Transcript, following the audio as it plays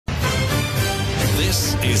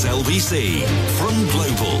This is LBC from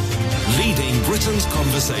Global, leading Britain's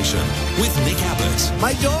conversation with Nick Abbot.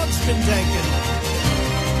 My dog's been taken.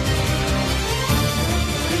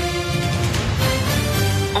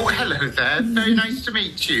 Oh, hello there. Very nice to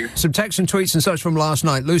meet you. Some texts and tweets and such from last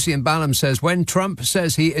night. Lucy in Balham says, when Trump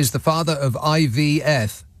says he is the father of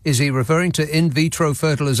IVF, is he referring to in vitro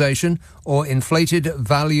fertilization or inflated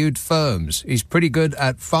valued firms? He's pretty good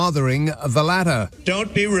at fathering the latter.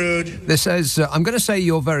 Don't be rude. This says, I'm going to say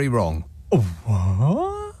you're very wrong.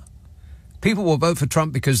 What? People will vote for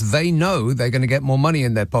Trump because they know they're going to get more money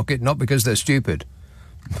in their pocket, not because they're stupid.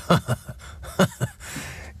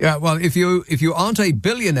 Yeah, well, if you aren't a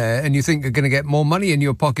billionaire and you think you're going to get more money in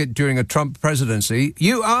your pocket during a Trump presidency,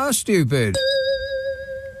 you are stupid.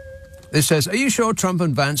 This says, are you sure Trump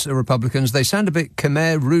and Vance are Republicans? They sound a bit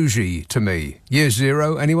Khmer Rouge-y to me. Year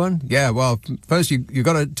zero, anyone? Yeah, well, first you've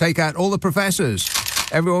got to take out all the professors.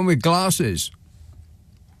 Everyone with glasses.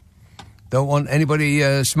 Don't want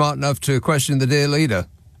anybody smart enough to question the dear leader.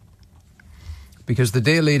 Because the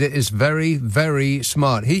dear leader is very, very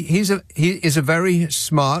smart. He is a very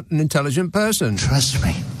smart and intelligent person. Trust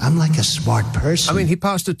me, I'm like a smart person. I mean, he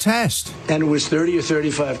passed a test. And it was 30 or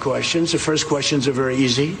 35 questions. The first questions are very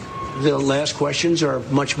easy. The last questions are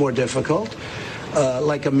much more difficult.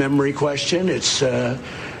 Like a memory question, it's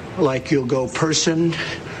like you'll go person,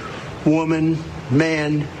 woman,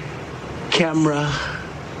 man, camera,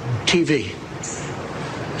 TV.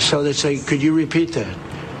 So they say, could you repeat that?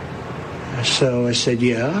 So I said,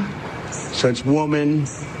 yeah. So it's woman,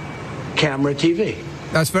 camera, TV.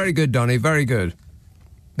 That's very good, Donnie, very good.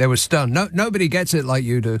 They were stunned. Nobody gets it like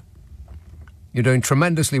you do. You're doing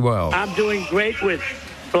tremendously well. I'm doing great with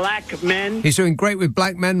black men. He's doing great with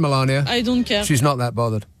black men, Melania. I don't care. She's not that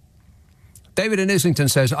bothered. David in Islington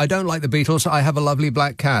says, I don't like the Beatles. I have a lovely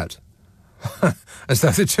black cat. As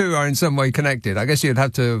though the two are in some way connected. I guess you'd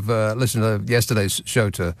have to have listened to yesterday's show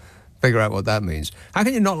to figure out what that means. How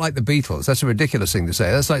can you not like the Beatles? That's a ridiculous thing to say.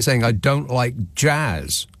 That's like saying I don't like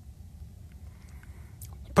jazz.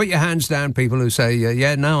 Put your hands down, people who say,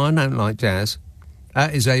 yeah, no, I don't like jazz.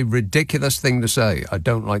 That is a ridiculous thing to say. I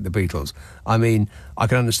don't like the Beatles. I mean, I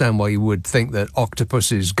can understand why you would think that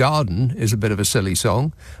Octopus's Garden is a bit of a silly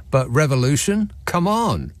song, but Revolution? Come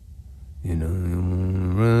on. You know,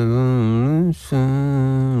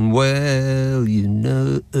 Revolution, well, you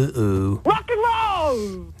know, Rock and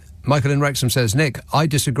roll! Michael in Wrexham says, Nick, I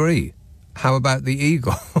disagree. How about the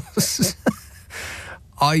Eagles?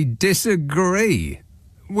 I disagree.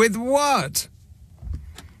 With what?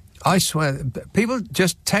 I swear, people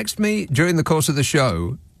just text me during the course of the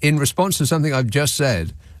show in response to something I've just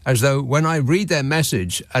said, as though when I read their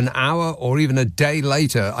message an hour or even a day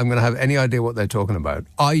later, I'm going to have any idea what they're talking about.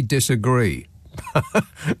 I disagree.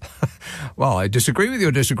 Well, I disagree with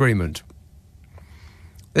your disagreement.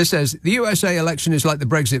 This says, the USA election is like the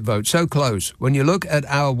Brexit vote, so close. When you look at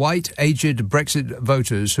our white, aged Brexit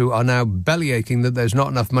voters who are now bellyaching that there's not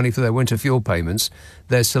enough money for their winter fuel payments,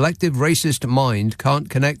 their selective racist mind can't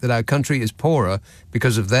connect that our country is poorer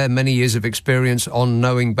because of their many years of experience on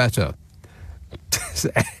knowing better. Does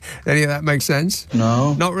any of that make sense?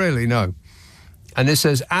 No. Not really, no. And this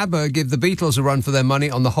says, Abbot give the Beatles a run for their money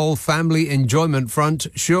on the whole family enjoyment front,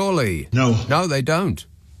 surely. No. No, they don't.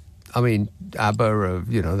 I mean, Abbot are,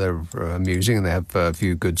 they're amusing and they have a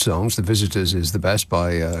few good songs. The Visitors is the best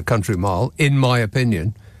by a country mile, in my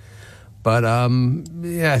opinion. But,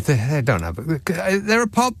 yeah, they don't have it. They're a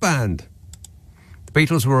pop band. The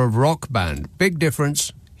Beatles were a rock band. Big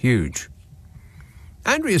difference, huge.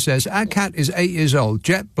 Andrea says, our cat is 8 years old,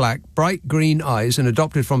 jet black, bright green eyes and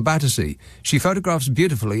adopted from Battersea. She photographs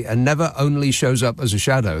beautifully and never only shows up as a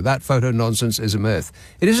shadow. That photo nonsense is a myth.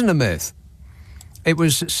 It isn't a myth. It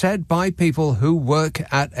was said by people who work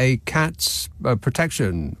at a cat's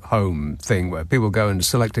protection home thing where people go and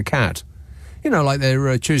select a cat. You know, like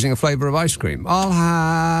they're choosing a flavour of ice cream. I'll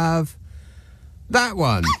have that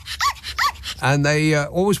one. And they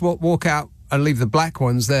always walk out and leave the black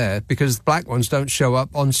ones there because the black ones don't show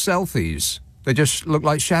up on selfies. They just look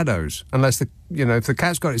like shadows. Unless, if the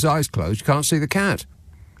cat's got its eyes closed, you can't see the cat.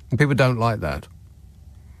 And people don't like that.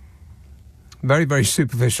 Very, very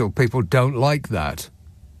superficial people don't like that.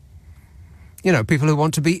 People who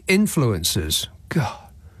want to be influencers. God.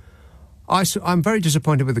 I'm very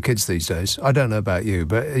disappointed with the kids these days. I don't know about you,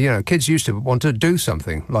 but, kids used to want to do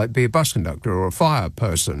something, like be a bus conductor or a fire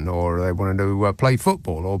person, or they wanted to play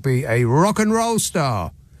football or be a rock and roll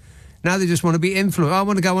star. Now they just want to be influenced. I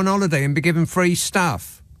want to go on holiday and be given free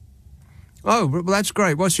stuff. Oh, well, that's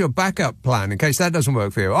great. What's your backup plan in case that doesn't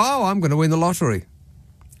work for you? Oh, I'm going to win the lottery.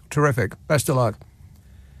 Terrific. Best of luck.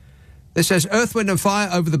 This says, Earth, Wind and Fire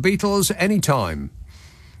over the Beatles anytime.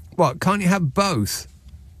 What, can't you have both?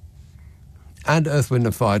 And Earth,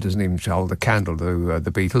 Wind & Fire doesn't even hold a candle to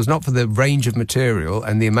the Beatles, not for the range of material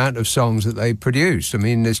and the amount of songs that they produced. I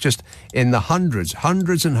mean, it's just in the hundreds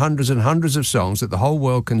and hundreds of songs that the whole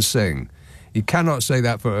world can sing. You cannot say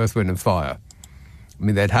that for Earth, Wind & Fire. I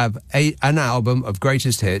mean, they'd have an album of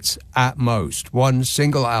greatest hits at most. One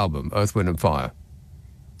single album, Earth, Wind & Fire,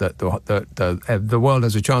 that the world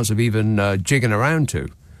has a chance of even jigging around to.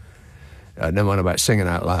 Never mind about singing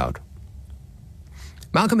out loud.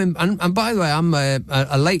 Malcolm, and by the way, I'm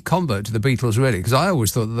a late convert to the Beatles, really, because I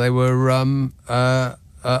always thought that they were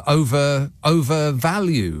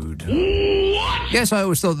overvalued. What? Yes, I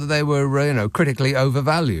always thought that they were, critically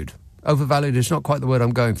overvalued. Overvalued is not quite the word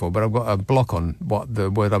I'm going for, but I've got a block on what the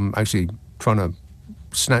word I'm actually trying to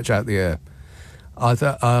snatch out the air.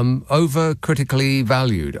 Either over-critically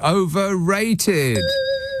valued. Overrated!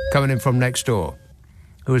 Coming in from next door,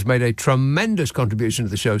 who has made a tremendous contribution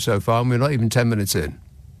to the show so far, and we're not even 10 minutes in.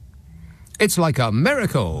 It's like a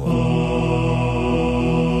miracle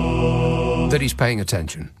that he's paying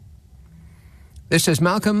attention. This says,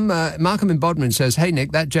 Malcolm in Bodmin says, hey,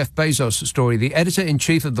 Nick, that Jeff Bezos story, the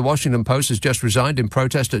editor-in-chief of the Washington Post has just resigned in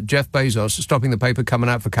protest at Jeff Bezos stopping the paper coming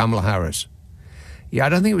out for Kamala Harris. Yeah, I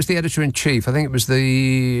don't think it was the editor-in-chief. I think it was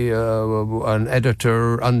an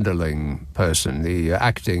editor-underling person, the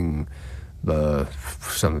acting...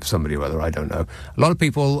 somebody or other, I don't know. A lot of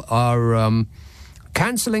people are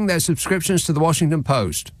cancelling their subscriptions to the Washington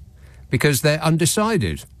Post because they're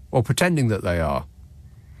undecided, or pretending that they are.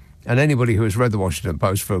 And anybody who has read the Washington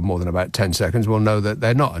Post for more than about 10 seconds will know that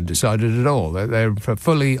they're not undecided at all. They're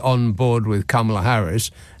fully on board with Kamala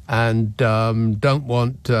Harris and don't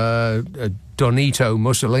want Donito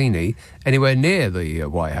Mussolini anywhere near the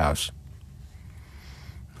White House.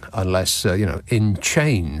 Unless, in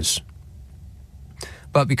chains.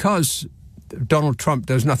 But because Donald Trump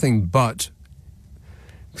does nothing but...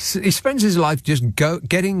 He spends his life just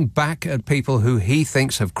getting back at people who he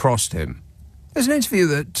thinks have crossed him. There's an interview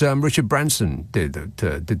that Richard Branson did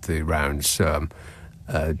the rounds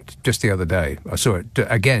just the other day. I saw it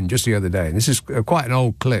again just the other day. And this is quite an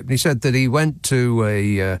old clip. And he said that he went to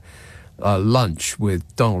a lunch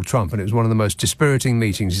with Donald Trump, and it was one of the most dispiriting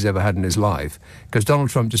meetings he's ever had in his life, because Donald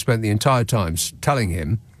Trump just spent the entire time telling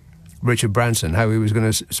him, Richard Branson, how he was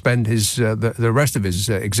going to spend his the rest of his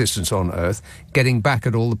existence on Earth getting back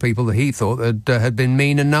at all the people that he thought had been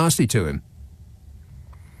mean and nasty to him.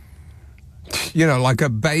 Like a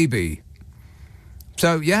baby.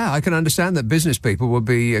 So, yeah, I can understand that business people would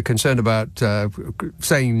be concerned about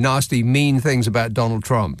saying nasty, mean things about Donald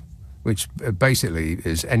Trump, which basically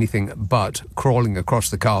is anything but crawling across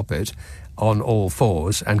the carpet on all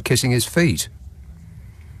fours and kissing his feet.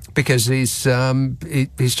 Because he's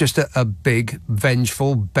just a big,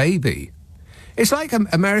 vengeful baby. It's like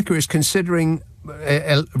America is considering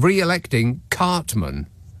re-electing Cartman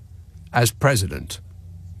as president.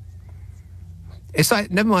 It's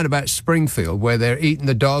like, never mind about Springfield, where they're eating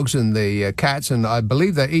the dogs and the cats, and I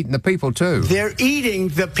believe they're eating the people too. They're eating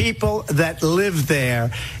the people that live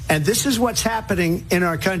there, and this is what's happening in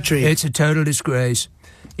our country. It's a total disgrace.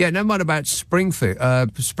 Yeah, never mind about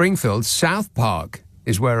Springfield, South Park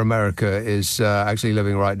is where America is actually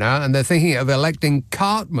living right now, and they're thinking of electing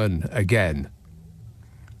Cartman again.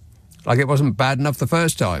 Like it wasn't bad enough the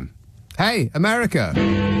first time. Hey, America!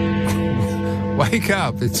 Wake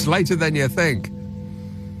up, it's later than you think.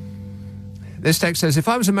 This text says, if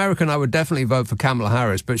I was American, I would definitely vote for Kamala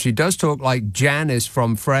Harris, but she does talk like Janice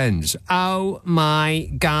from Friends. Oh,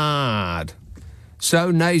 my God.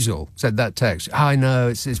 So nasal, said that text. I know,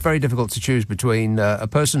 it's very difficult to choose between a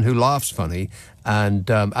person who laughs funny and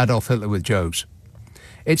Adolf Hitler with jokes.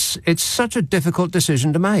 It's such a difficult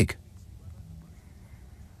decision to make.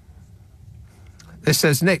 This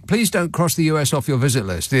says, Nick, please don't cross the US off your visit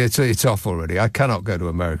list. It's off already. I cannot go to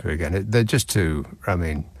America again. They're just too,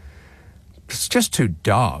 it's just too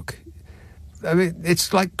dark. I mean,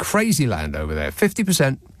 it's like crazy land over there.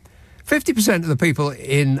 50% of the people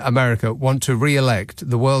in America want to re-elect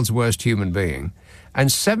the world's worst human being, and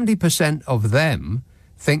 70% of them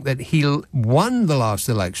think that he won the last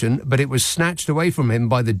election, but it was snatched away from him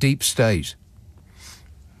by the deep state.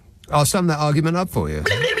 I'll sum that argument up for you.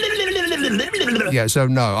 Yeah, so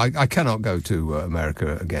no, I cannot go to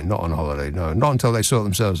America again, not on holiday, no, not until they sort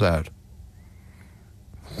themselves out.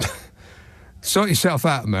 Sort yourself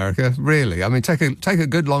out, America, really. I mean, take a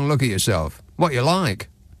good long look at yourself. What you like.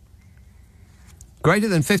 Greater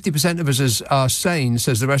than 50% of us are sane,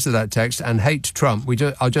 says the rest of that text, and hate Trump. We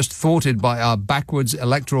are just thwarted by our backwards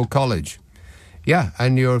electoral college. Yeah,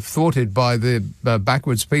 and you're thwarted by the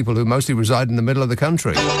backwards people who mostly reside in the middle of the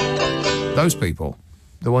country. Those people.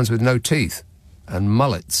 the ones with no teeth and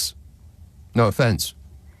mullets. No offence.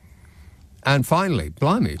 And finally,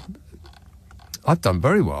 blimey, I've done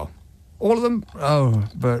very well. All of them? Oh,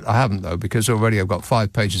 but I haven't, though, because already I've got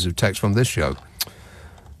 5 pages of text from this show.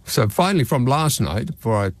 So finally, from last night,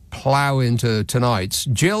 before I plough into tonight's,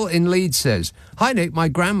 Jill in Leeds says, "Hi, Nick, my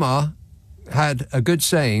grandma had a good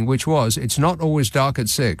saying, which was, 'It's not always dark at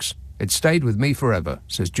 6. It stayed with me forever,'"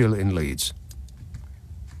 says Jill in Leeds.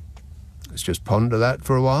 Let's just ponder that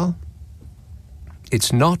for a while.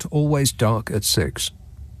 It's not always dark at 6.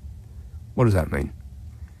 What does that mean?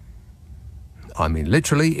 I mean,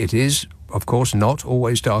 literally, it is, of course, not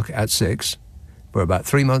always dark at 6. For about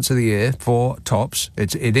 3 months of the year, 4 tops,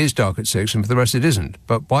 it is dark at 6, and for the rest it isn't.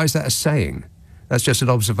 But why is that a saying? That's just an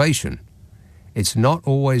observation. It's not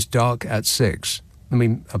always dark at 6. I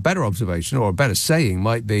mean, a better observation or a better saying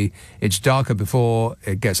might be, it's darker before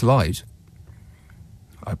it gets light.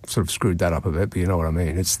 I sort of screwed that up a bit, but you know what I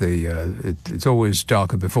mean. It's it's always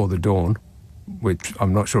darker before the dawn, which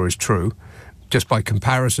I'm not sure is true. Just by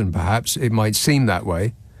comparison, perhaps, it might seem that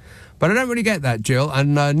way. But I don't really get that, Jill,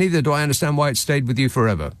 and neither do I understand why it stayed with you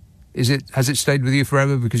forever. Has it stayed with you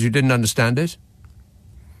forever because you didn't understand it?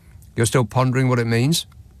 You're still pondering what it means?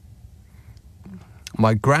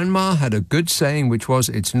 My grandma had a good saying, which was,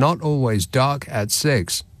 "It's not always dark at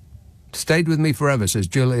 6. Stayed with me forever," says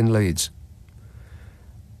Jill in Leeds.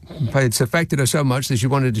 It's affected her so much that she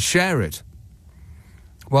wanted to share it.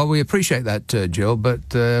 Well, we appreciate that, Jill,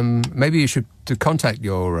 but maybe you should contact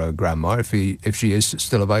your grandma, if she is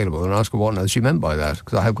still available, and ask her what she meant by that,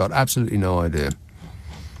 because I have got absolutely no idea.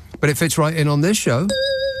 But it fits right in on this show.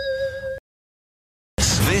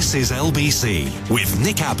 This is LBC with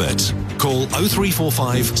Nick Abbott. Call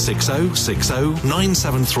 0345 6060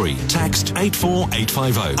 973. Text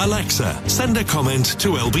 84850. Alexa, send a comment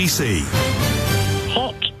to LBC.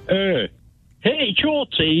 Hot air.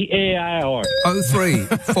 HOTAIR.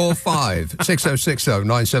 0345 6060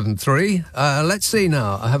 973. Let's see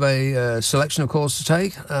now. I have a selection of calls to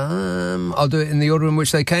take. I'll do it in the order in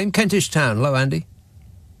which they came. Kentish Town. Hello, Andy.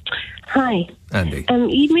 Hi. Andy.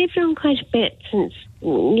 You've moved on quite a bit since,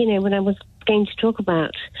 when I was going to talk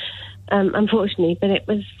about, unfortunately, but it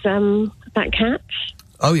was about cats.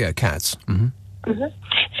 Oh, yeah, cats. Mm-hmm. Mm-hmm.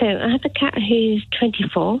 So I have a cat who's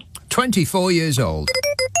 24. 24 years old.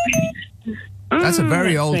 That's a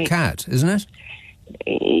very old right. cat, isn't it?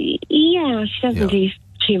 Yeah, she doesn't do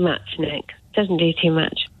too much, Nick. Doesn't do too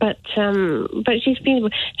much. But she's been...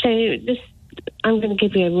 So this... I'm going to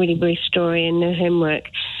give you a really brief story and no homework.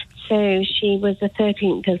 So she was the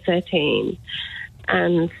 13th of 13.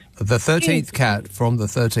 And... The 13th cat from the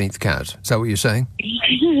 13th cat. Is that what you're saying?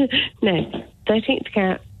 No. 13th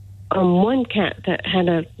cat on one cat that had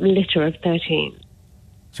a litter of 13.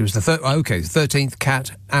 She was the 13th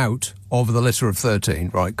cat out of the litter of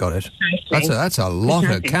 13. Right, got it. Exactly. That's a lot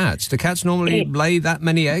of cats. Do cats normally lay that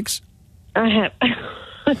many eggs? I have.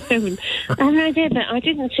 I have no idea, but I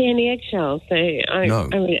didn't see any eggshells, so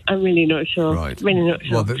I'm really not sure. Right. Really not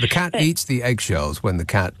sure. Well, the cat eats the eggshells when the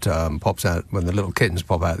cat pops out, when the little kittens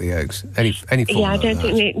pop out the eggs. Any form I don't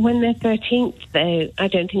think when they're 13th, though, I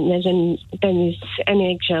don't think there's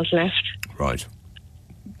any eggshells left. Right.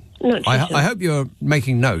 I hope you're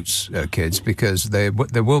making notes, kids, because there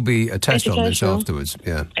will be a test on this afterwards.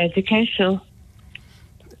 Yeah. Educational.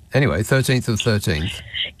 Anyway, 13th of 13th.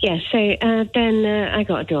 Yeah, so then I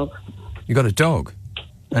got a dog. You got a dog?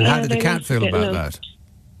 And how did the cat feel about that?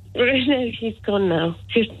 No, she's gone now.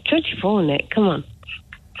 She's 24, Nick. Come on.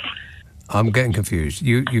 I'm getting confused.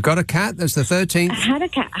 You got a cat? There's the 13th? I had a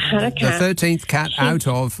cat. The 13th cat out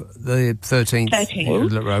of the 13th?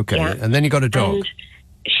 13. Okay. Yeah. And then you got a dog? And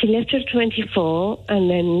she lived to 24 and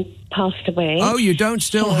then passed away. Oh, you don't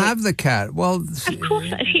still have the cat? Well... Of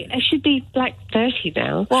course, she should be like 30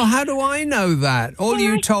 now. Well, how do I know that? All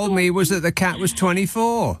you told me was that the cat was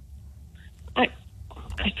 24. I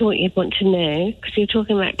thought you'd want to know, because you're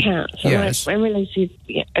talking about cats. Yes. I realised you...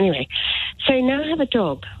 Yeah, anyway. So now I have a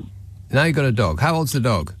dog. Now you've got a dog. How old's the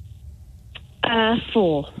dog?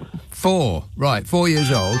 4. 4. Right, 4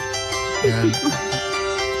 years old.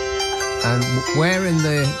 And where in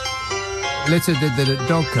the litter did the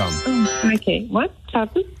dog come? Oh, okay. What?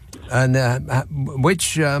 Pardon? And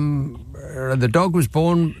which... the dog was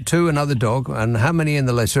born to another dog, and how many in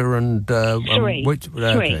the litter? And 3.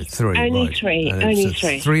 Okay, 3. Only right. 3. And Only it's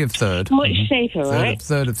 3. 3 of third. Much safer, right?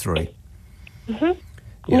 Third of 3. Mm-hmm.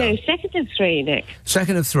 Yeah. No, 2nd of 3, Nick.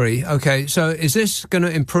 2nd of 3. Okay, so is this going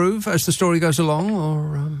to improve as the story goes along,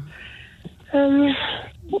 or?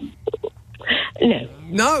 No.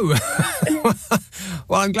 No.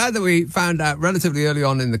 Well, I'm glad that we found out relatively early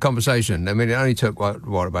on in the conversation. I mean, it only took,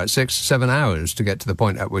 what about 6-7 hours to get to the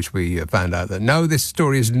point at which we found out that, no, this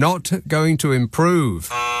story is not going to improve.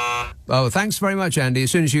 Oh, thanks very much, Andy.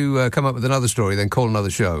 As soon as you come up with another story, then call another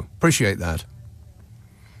show. Appreciate that.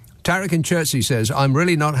 Tarek in Chertsey says, I'm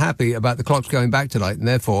really not happy about the clocks going back tonight, and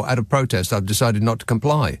therefore, out of protest, I've decided not to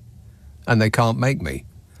comply. And they can't make me.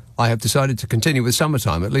 I have decided to continue with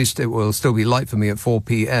summertime. At least it will still be light for me at 4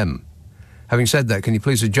 p.m. Having said that, can you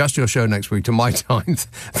please adjust your show next week to my time?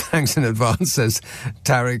 Thanks in advance, says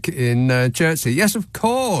Tarek in Chertsey. Yes, of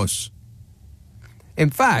course.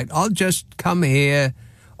 In fact, I'll just come here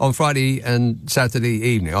on Friday and Saturday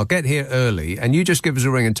evening. I'll get here early, and you just give us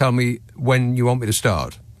a ring and tell me when you want me to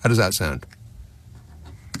start. How does that sound?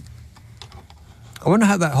 I wonder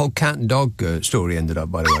how that whole cat and dog story ended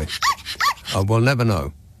up, by the way. We'll never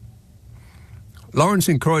know. Lawrence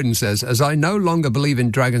in Croydon says, as I no longer believe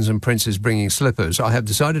in dragons and princes bringing slippers, I have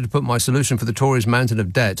decided to put my solution for the Tories' mountain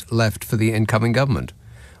of debt left for the incoming government.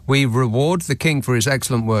 We reward the King for his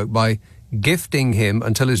excellent work by gifting him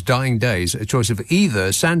until his dying days a choice of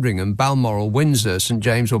either Sandringham, Balmoral, Windsor, St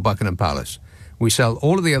James or Buckingham Palace. We sell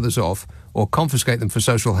all of the others off or confiscate them for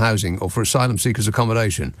social housing or for asylum seekers'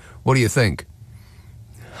 accommodation. What do you think?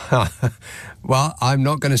 Well, I'm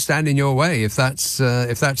not going to stand in your way if that's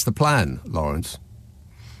the plan, Lawrence.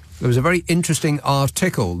 There was a very interesting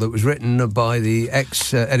article that was written by the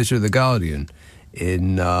ex-editor of The Guardian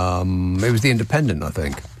in, it was The Independent, I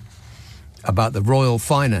think, about the royal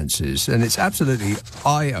finances, and it's absolutely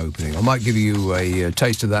eye-opening. I might give you a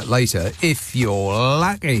taste of that later, if you're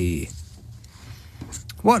lucky.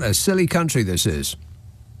 What a silly country this is.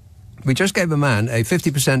 We just gave a man a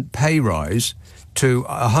 50% pay rise to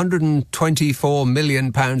 £124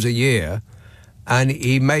 million a year, and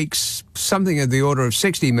he makes something of the order of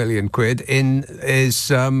 60 million quid in his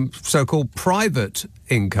so-called private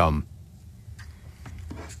income.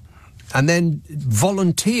 And then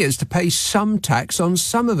volunteers to pay some tax on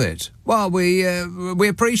some of it. Well, we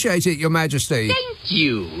appreciate it, Your Majesty. Thank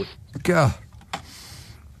you. God.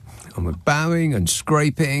 And we're bowing and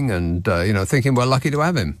scraping and, thinking we're lucky to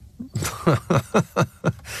have him.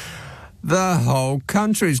 The whole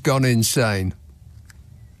country's gone insane.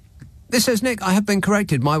 This says, Nick, I have been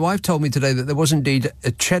corrected. My wife told me today that there was indeed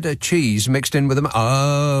a cheddar cheese mixed in with them.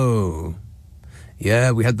 Oh.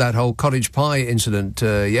 Yeah, we had that whole cottage pie incident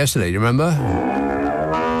yesterday, do you remember?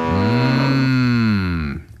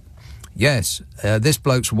 Yes, this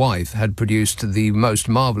bloke's wife had produced the most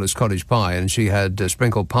marvellous cottage pie, and she had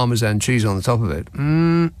sprinkled Parmesan cheese on the top of it.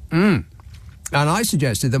 And I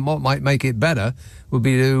suggested that what might make it better would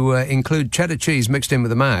be to include cheddar cheese mixed in with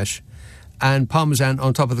the mash and Parmesan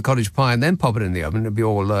on top of the cottage pie and then pop it in the oven. It'd be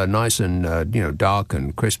all nice and, dark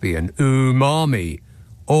and crispy and umami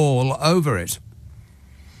all over it.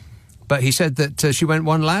 But he said that she went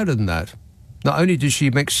one louder than that. Not only did she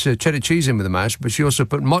mix cheddar cheese in with the mash, but she also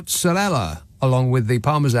put mozzarella along with the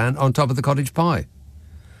Parmesan on top of the cottage pie.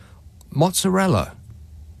 Mozzarella.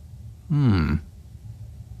 I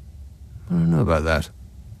don't know about that.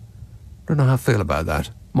 Don't know how I feel about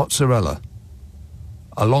that. Mozzarella.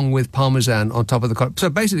 Along with Parmesan on top of the cottage. So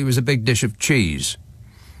basically it was a big dish of cheese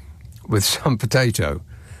with some potato,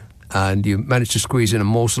 and you managed to squeeze in a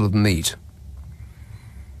morsel of meat.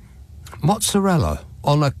 Mozzarella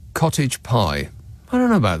on a cottage pie. I don't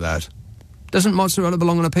know about that. Doesn't mozzarella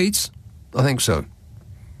belong on a pizza? I think so.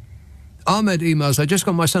 Ahmed emails, I just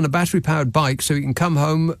got my son a battery-powered bike so he can come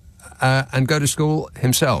home and go to school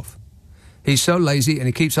himself. He's so lazy and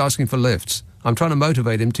he keeps asking for lifts. I'm trying to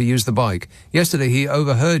motivate him to use the bike. Yesterday he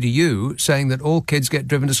overheard you saying that all kids get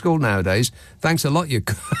driven to school nowadays. Thanks a lot, you...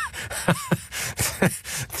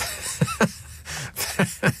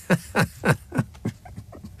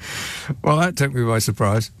 Well, that took me by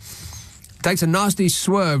surprise. Takes a nasty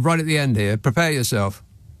swerve right at the end here. Prepare yourself.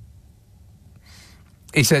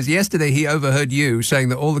 He says, yesterday he overheard you saying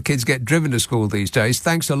that all the kids get driven to school these days.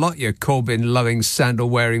 Thanks a lot, you Corbyn-loving,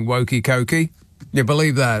 sandal-wearing wokey-cokey. You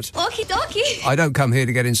believe that? Okie dokie. I don't come here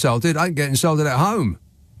to get insulted. I can get insulted at home.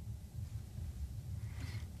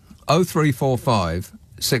 0345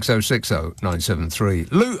 6060 973.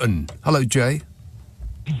 Luton. Hello, Jay.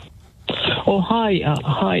 Oh,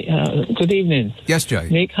 hi. Good evening. Yes, Jay.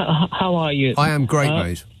 Nick, how are you? I am great,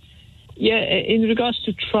 mate. Yeah, in regards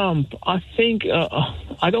to Trump, I think,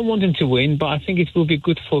 I don't want him to win, but I think it will be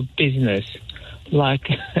good for business. Like,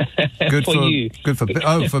 good for you. Good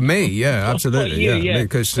for me, yeah, absolutely. You, yeah.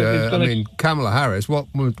 Because, Kamala Harris, what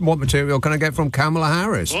material can I get from Kamala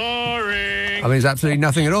Harris? Boring. I mean, it's absolutely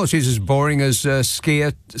nothing at all. She's as boring as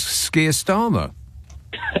Skier Starmer.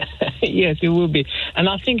 Yes, it will be. And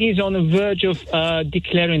I think he's on the verge of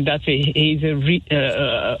declaring that he's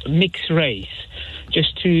a mixed race,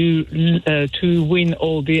 just to win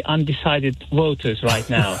all the undecided voters right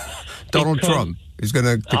now. Donald Trump is going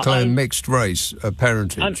to declare mixed race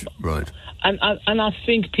parentage, right? And I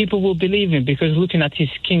think people will believe him because looking at his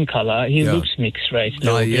skin color, he looks mixed race.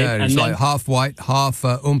 He's like half white, half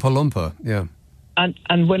Oompa Loompa, yeah.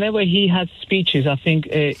 And whenever he had speeches, I think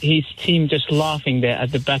his team just laughing there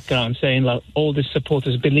at the background, saying like all the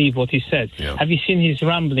supporters believe what he said. Yeah. Have you seen his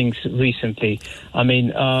ramblings recently? I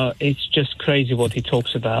mean, it's just crazy what he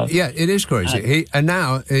talks about. Yeah, it is crazy. And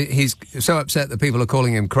now he's so upset that people are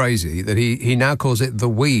calling him crazy that he now calls it the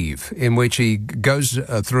weave, in which he goes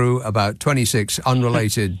through about 26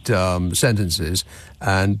 unrelated sentences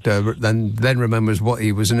and then remembers what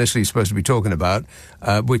he was initially supposed to be talking about,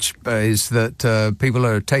 which is that people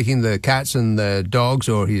are taking the cats and the dogs,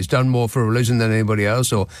 or he's done more for religion than anybody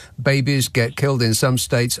else, or babies get killed in some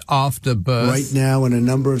states after birth. Right now, in a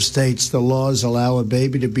number of states, the laws allow a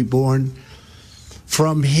baby to be born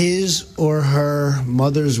from his or her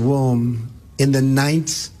mother's womb in the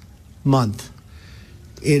 9th month.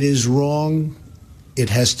 It is wrong. It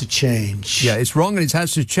has to change. Yeah, it's wrong and it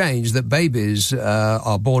has to change that babies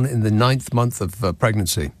are born in the 9th month of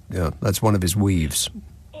pregnancy. Yeah, that's one of his weaves.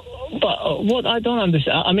 But what I don't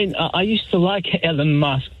understand, I mean, I used to like Elon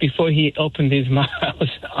Musk before he opened his mouth.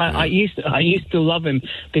 I used to love him,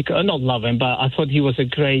 because not love him, but I thought he was a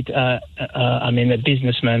great, a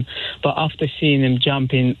businessman. But after seeing him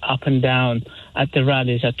jumping up and down at the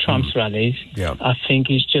rallies, at Trump's rallies, I think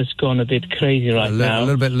he's just gone a bit crazy now. A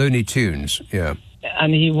little bit Looney Tunes, yeah.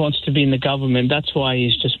 And he wants to be in the government. That's why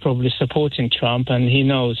he's just probably supporting Trump, and he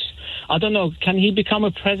knows. I don't know. Can he become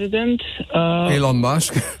a president? Elon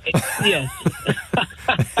Musk. Yes.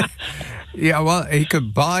 Yeah, well, he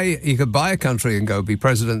could buy a country and go be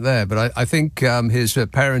president there. But I think his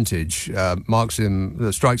parentage strikes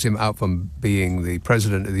him out from being the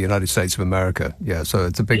president of the United States of America. Yeah, so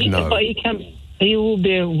it's a big no. But he will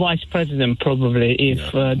be a vice president probably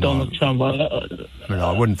if Donald Trump... No,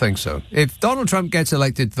 I wouldn't think so. If Donald Trump gets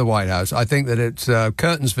elected to the White House, I think that it's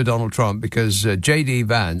curtains for Donald Trump, because J.D.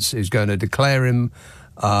 Vance is going to declare him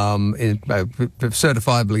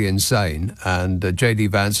certifiably insane, and J.D.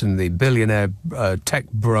 Vance and the billionaire tech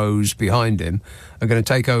bros behind him are going to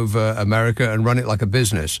take over America and run it like a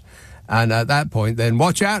business. And at that point, then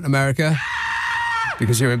watch out, America,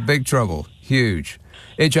 because you're in big trouble. Huge.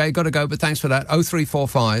 Jay, got to go, but thanks for that.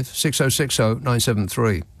 0345 6060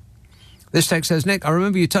 973. This text says, Nick, I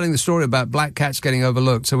remember you telling the story about black cats getting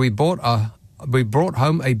overlooked, so we brought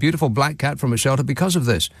home a beautiful black cat from a shelter because of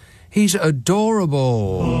this. He's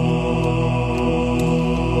adorable.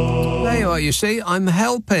 There you are, you see, I'm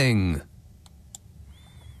helping.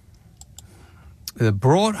 They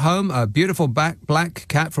brought home a beautiful black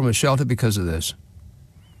cat from a shelter because of this.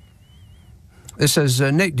 This says,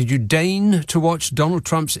 Nick, did you deign to watch Donald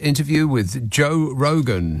Trump's interview with Joe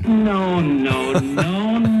Rogan? No.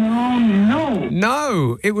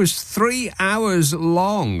 No, it was 3 hours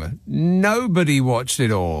long. Nobody watched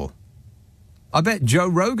it all. I bet Joe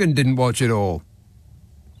Rogan didn't watch it all.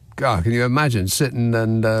 God, can you imagine sitting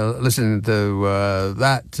and listening to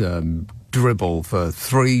that dribble for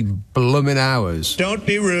 3 blooming hours? Don't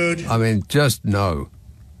be rude. I mean, just no.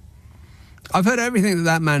 I've heard everything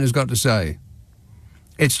that man has got to say.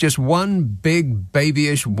 It's just one big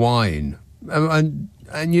babyish whine.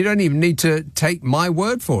 And you don't even need to take my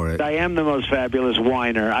word for it. I am the most fabulous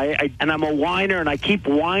whiner. And I'm a whiner, and I keep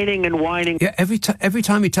whining and whining. Yeah, every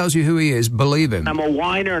time he tells you who he is, believe him. I'm a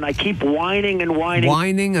whiner, and I keep whining and whining.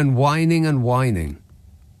 Whining and whining and whining.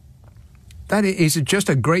 That is just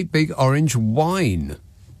a great big orange whine.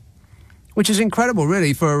 Which is incredible,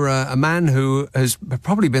 really, for a man who has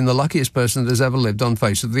probably been the luckiest person that has ever lived on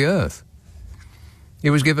face of the earth. He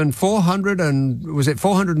was given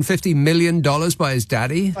 $450 million by his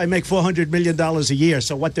daddy? I make $400 million a year,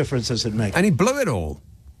 so what difference does it make? And he blew it all.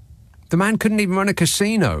 The man couldn't even run a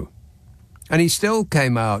casino. And he still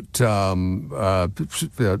came out smelling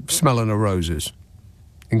of roses.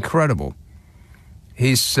 Incredible.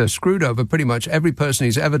 He's screwed over pretty much every person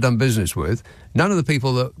he's ever done business with. None of the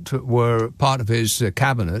people that were part of his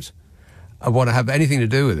cabinet want to have anything to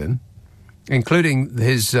do with him, including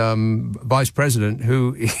his vice president,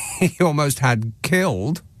 who he almost had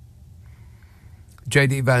killed.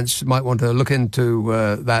 J.D. Vance might want to look into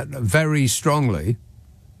that very strongly. A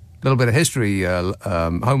little bit of history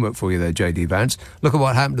homework for you there, J.D. Vance. Look at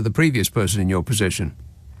what happened to the previous person in your position.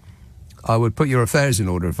 I would put your affairs in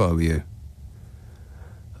order if I were you.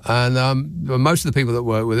 And most of the people that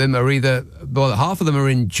work with him are either... Well, half of them are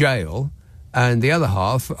in jail, and the other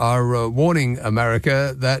half are warning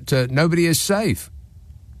America that nobody is safe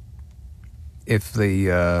if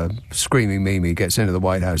the screaming Mimi gets into the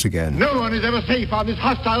White House again. No one is ever safe on this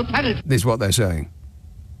hostile planet. This is what they're saying.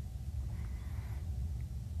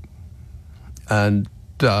 And,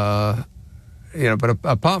 but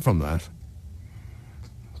apart from that,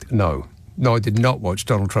 no, I did not watch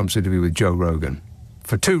Donald Trump's interview with Joe Rogan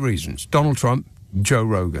for two reasons. Donald Trump, Joe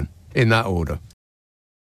Rogan, in that order.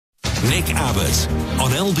 Nick Abbott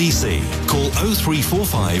on LBC. Call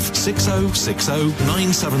 0345 6060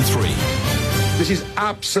 973. This is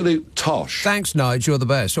absolute tosh. Thanks, Nigel. You're the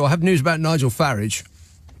best. So I have news about Nigel Farage.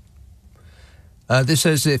 This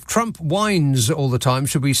says, if Trump whines all the time,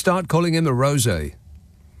 should we start calling him a rosé?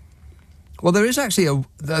 Well, there is actually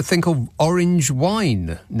a thing called orange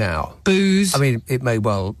wine now. Booze. I mean, it may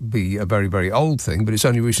well be a very, very old thing, but it's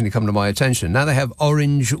only recently come to my attention. Now they have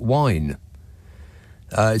orange wine.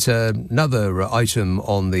 It's another item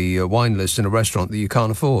on the wine list in a restaurant that you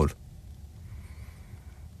can't afford.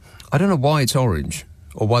 I don't know why it's orange,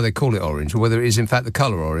 or why they call it orange, or whether it is in fact the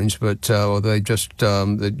colour orange, but or they just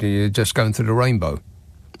you're just going through the rainbow,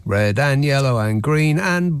 red and yellow and green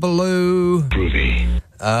and blue. Groovy.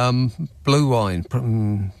 Blue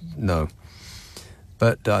wine, no.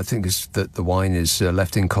 But I think it's that the wine is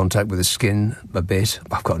left in contact with the skin a bit.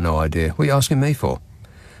 I've got no idea. What are you asking me for?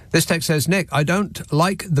 This text says, Nick, I don't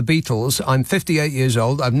like the Beatles. I'm 58 years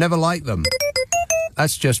old. I've never liked them.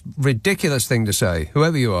 That's just ridiculous thing to say,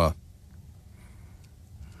 whoever you are.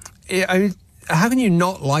 I mean, how can you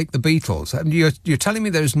not like the Beatles? You're telling me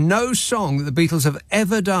there's no song that the Beatles have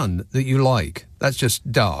ever done that you like. That's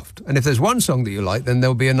just daft. And if there's one song that you like, then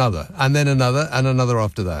there'll be another, and then another, and another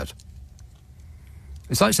after that.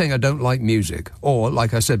 It's like saying I don't like music, or,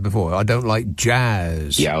 like I said before, I don't like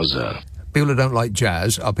jazz. Yowza. People who don't like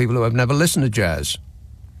jazz are people who have never listened to jazz.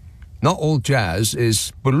 Not all jazz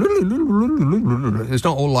is... It's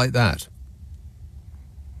not all like that.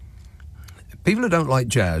 People who don't like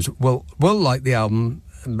jazz will like the album,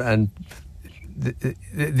 and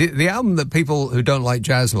the album that people who don't like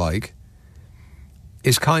jazz like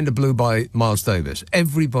is Kinda Blue by Miles Davis.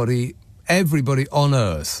 Everybody on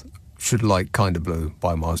earth should like Kinda Blue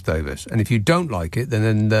by Miles Davis. And if you don't like it,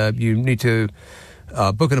 then you need to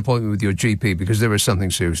book an appointment with your GP, because there is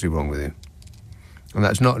something seriously wrong with you. And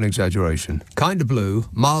that's not an exaggeration. Kinda Blue,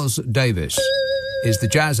 Miles Davis, is the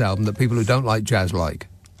jazz album that people who don't like jazz like.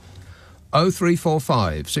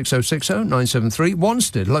 0345 6060 973.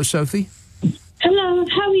 Wanstead. Hello, Sophie. Hello,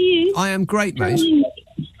 how are you? I am great, mate.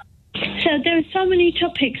 So there are so many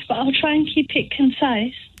topics, but I'll try and keep it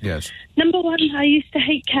concise. Yes. Number one, I used to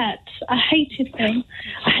hate cats. I hated them.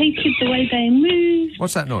 I hated the way they moved.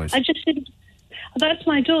 What's that noise? I just didn't... That's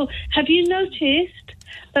my door. Have you noticed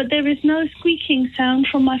that there is no squeaking sound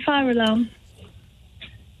from my fire alarm?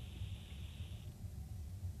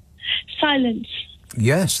 Silence.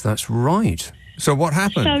 Yes, that's right. So what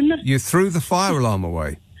happened? You threw the fire alarm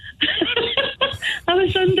away. I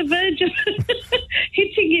was on the verge of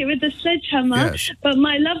hitting it with a sledgehammer, yes. But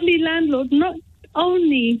my lovely landlord not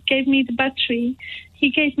only gave me the battery, he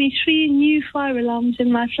gave me 3 new fire alarms in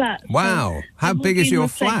my flat. Wow. So how big is your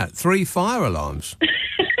flat? 3 fire alarms?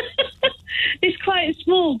 It's quite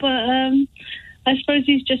small, but I suppose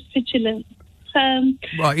he's just vigilant.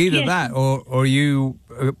 Well, either that or you,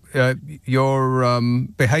 your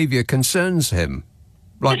behaviour concerns him.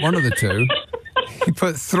 Like one of the two. You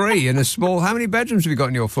put 3 in a small... How many bedrooms have you got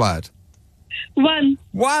in your flat? 1.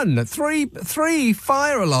 1? 3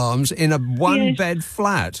 fire alarms in a one-bed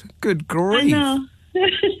flat? Good grief. I know.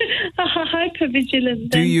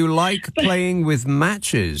 Hyper-vigilant. Do you like playing with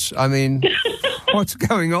matches? I mean, what's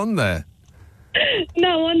going on there?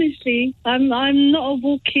 No, honestly, I'm not a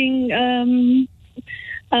walking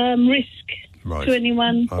risk to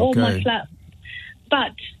anyone or my flat.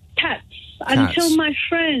 But cats. Until my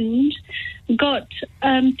friend got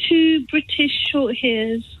 2 British short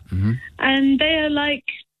hairs, and they are like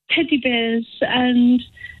teddy bears, and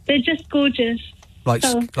they're just gorgeous. Like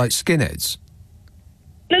skinheads?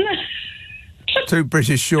 No. 2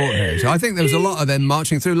 British short hairs. I think there was a lot of them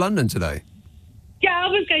marching through London today. Yeah, I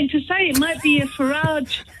was going to say it might be a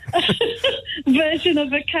Farage version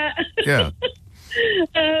of a cat. Yeah.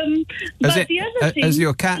 But the other thing... Has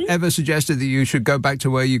your cat ever suggested that you should go back to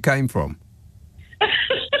where you came from?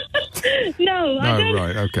 No, I don't.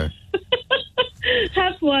 Right, okay.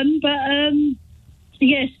 Have one, but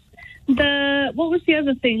yes. What was the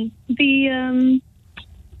other thing? The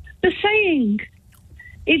saying.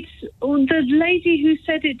 It's the lady who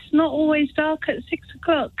said it's not always dark at 6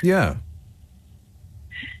 o'clock. Yeah.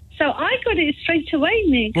 So I got it straight away,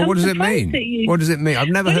 Nick. Well, what does it surprised mean? at you. What does it mean? I've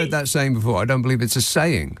never heard that saying before. I don't believe it's a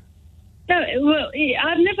saying. No, well,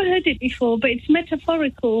 I've never heard it before, but it's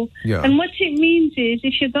metaphorical. Yeah. And what it means is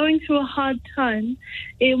if you're going through a hard time,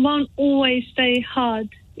 it won't always stay hard.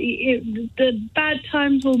 The bad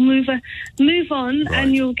times will move on, Right.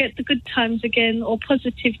 and you'll get the good times again, or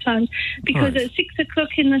positive times. Because Right. at 6 o'clock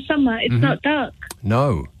in the summer, it's not dark.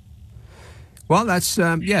 No. Well, that's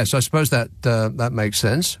yes. I suppose that that makes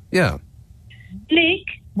sense. Yeah.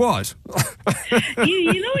 Nick, What?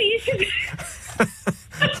 you know what you should...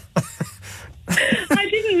 I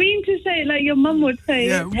didn't mean to say it like your mum would say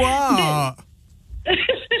Yeah. it. What?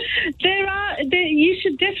 You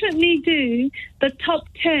should definitely do the top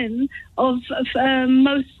 10 of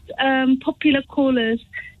most popular callers.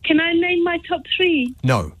 Can I name my top 3?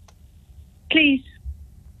 No. Please.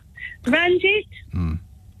 Ranjit,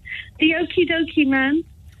 the Okie Dokie Man,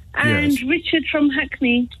 and Yes. Richard from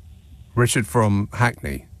Hackney. Richard from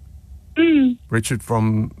Hackney. Richard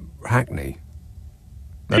from Hackney.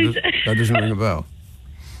 That doesn't ring a bell.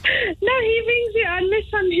 No, he rings it unless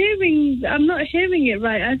I'm not hearing it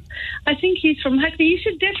right. I think he's from Hackney. You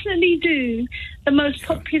should definitely do the most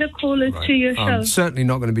popular callers to your show. I'm certainly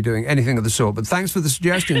not going to be doing anything of the sort, but thanks for the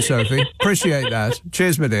suggestion, Sophie. Appreciate that.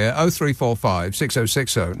 Cheers, my dear. 0345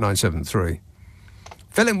 6060 973.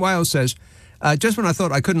 Phil in Wales says, just when I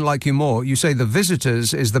thought I couldn't like you more, you say The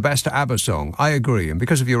Visitors is the best ABBA song. I agree, and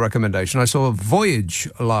because of your recommendation, I saw Voyage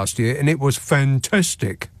last year, and it was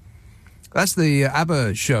fantastic. That's the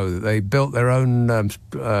ABBA show that they built their own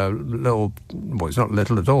little... Well, it's not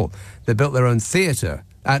little at all. They built their own theatre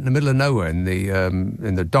out in the middle of nowhere in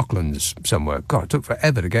the Docklands somewhere. God, it took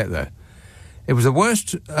forever to get there. It was the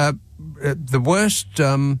worst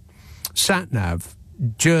sat-nav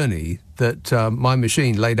journey that my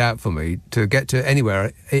machine laid out for me to get to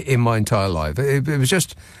anywhere in my entire life. It was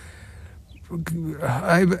just...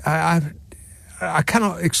 I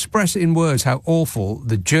cannot express in words how awful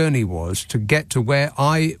the journey was to get to where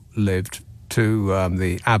I lived to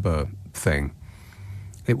the ABBA thing.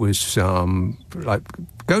 It was like,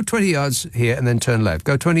 go 20 yards here and then turn left.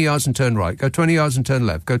 Go 20 yards and turn right. Go 20 yards and turn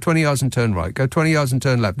left. Go 20 yards and turn right. Go 20 yards and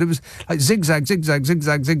turn left. It was like zigzag, zigzag,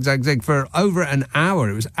 zigzag, zigzag, zig for over an hour.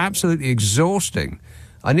 It was absolutely exhausting.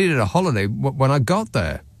 I needed a holiday when I got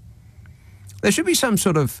there. There should be some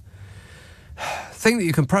sort of thing that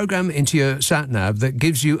you can program into your sat-nav that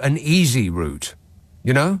gives you an easy route,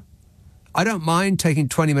 you know? I don't mind taking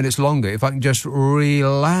 20 minutes longer if I can just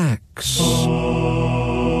relax. Or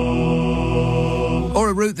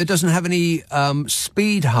a route that doesn't have any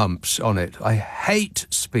speed humps on it. I hate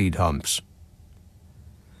speed humps.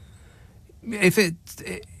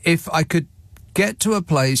 If I could get to a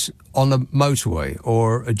place on a motorway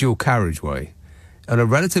or a dual carriageway on a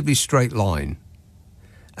relatively straight line,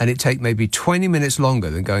 and it take maybe 20 minutes longer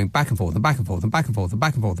than going back and forth and back and forth and back and forth and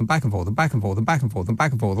back and forth and back and forth and back and forth and back and forth and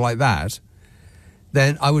back and forth like that,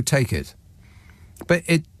 then I would take it. But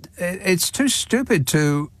it's too stupid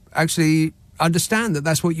to actually understand that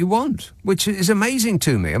that's what you want, which is amazing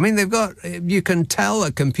to me. I mean, you can tell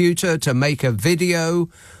a computer to make a video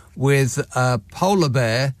with a polar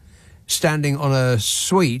bear standing on a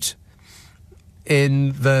suite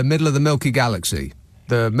in the middle of the Milky Galaxy,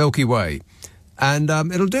 the Milky Way. And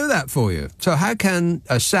it'll do that for you. So how can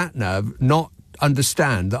a sat-nav not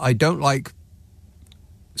understand that I don't like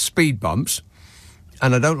speed bumps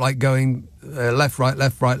and I don't like going left, right,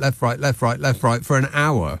 left, right, left, right, left, right, left, right for an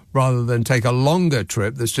hour rather than take a longer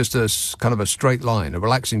trip that's just a kind of a straight line, a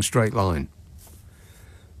relaxing straight line?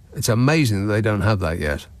 It's amazing that they don't have that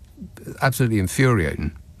yet. Absolutely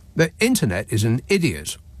infuriating. The internet is an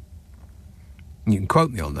idiot. You can quote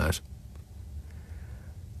me on that.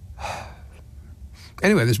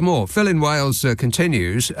 Anyway, there's more. Phil in Wales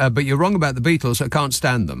continues, but you're wrong about the Beatles. I can't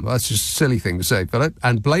stand them. That's just a silly thing to say, Philip.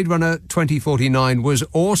 And Blade Runner 2049 was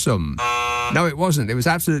awesome. No, it wasn't. It was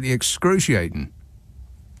absolutely excruciating.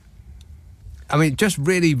 I mean, just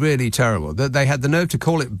really, really terrible. That they had the nerve to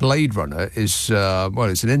call it Blade Runner is,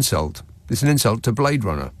 it's an insult. It's an insult to Blade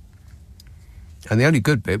Runner. And the only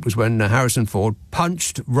good bit was when Harrison Ford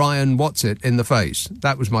punched Ryan Whatsit in the face.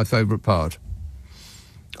 That was my favourite part.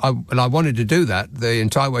 And I wanted to do that the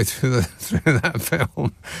entire way through that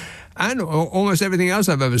film. And almost everything else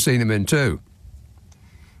I've ever seen him in, too.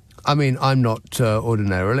 I mean, I'm not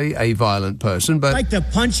ordinarily a violent person, but... Like to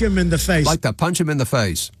punch him in the face. Like to punch him in the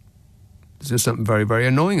face. There's just something very, very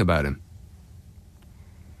annoying about him.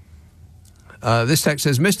 This text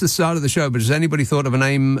says, missed the start of the show, but has anybody thought of a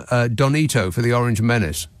name Donito for the Orange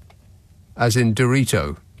Menace? As in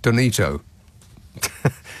Dorito. Donito.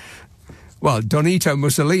 Well, Donito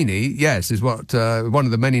Mussolini, yes, is what one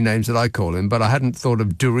of the many names that I call him, but I hadn't thought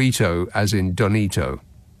of Dorito as in Donito.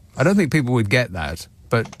 I don't think people would get that,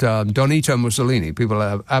 but Donito Mussolini, people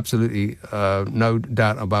have absolutely no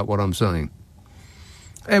doubt about what I'm saying.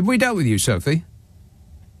 Have we dealt with you, Sophie?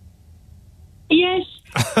 Yes.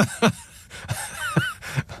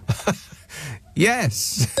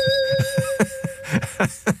 Yes.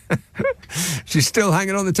 She's still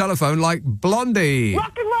hanging on the telephone like Blondie.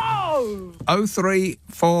 Rock and roll!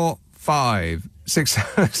 0345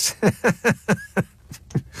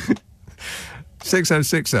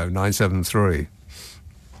 6060 973.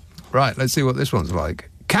 Right, let's see what this one's like.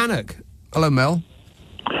 Cannock. Hello, Mel.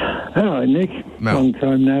 Hello, Nick. Mel. Long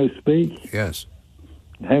time no speak. Yes.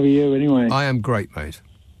 How are you, anyway? I am great, mate.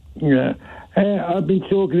 Yeah. I've been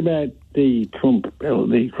talking about the Trump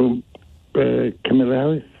Kamala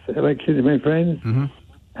Harris election to my friends,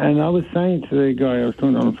 and I was saying to the guy I was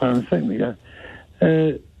talking on the phone a second ago,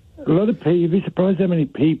 a lot of people, you'd be surprised how many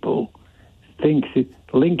people think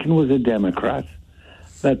Lincoln was a Democrat,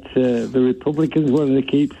 that the Republicans wanted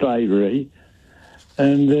to keep slavery,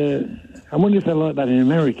 and I wonder if they're like that in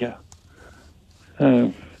America.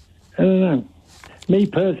 I don't know. Me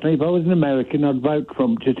personally, if I was an American, I'd vote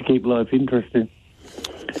Trump just to keep life interesting.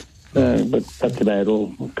 But that's about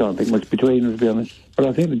all. I can't think much between us, to be honest. But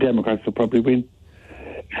I think the Democrats will probably win.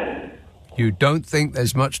 You don't think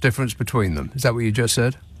there's much difference between them? Is that what you just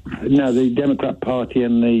said? No, the Democrat Party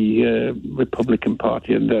and the Republican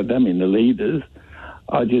Party, and I mean the leaders,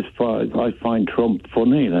 I find Trump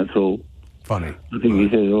funny, that's all. Funny. I think he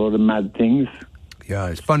says a lot of mad things. Yeah,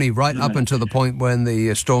 it's funny right up until the point when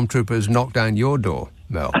the stormtroopers knock down your door,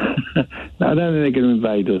 Mel. No, I don't think they're going to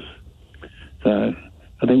invade us. So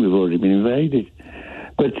I think we've already been invaded.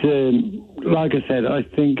 But like I said, I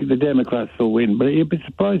think the Democrats will win. But you'd be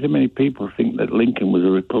surprised how many people think that Lincoln was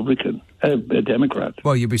a Republican, a Democrat.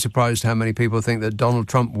 Well, you'd be surprised how many people think that Donald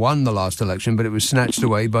Trump won the last election, but it was snatched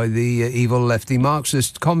away by the evil lefty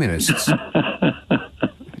Marxist communists.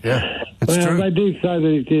 Yeah, it's true. They do say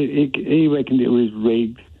that he reckoned it was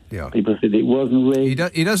rigged. Yeah. People said it wasn't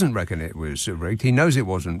rigged. He doesn't reckon it was rigged. He knows it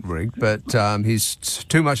wasn't rigged, but he's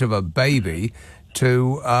too much of a baby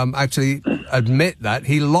to actually admit that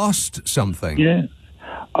he lost something. Yeah.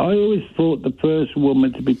 I always thought the first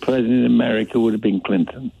woman to be president in America would have been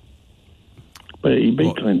Clinton. But he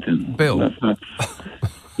beat Clinton. Bill?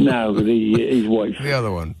 No, his wife. The other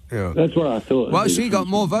one, yeah. That's what I thought. Well, she got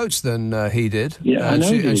more votes than he did. Yeah, I know.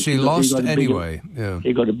 And she lost anyway. Yeah.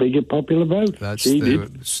 He got a bigger popular vote. That's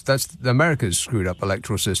America's screwed up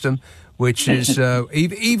electoral system, which is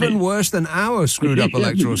even worse than our screwed up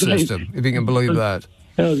electoral system, if you can believe that.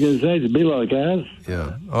 I was going to say, it's a bit like ours.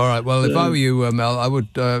 Yeah. All right. Well, if I were you, Mel, I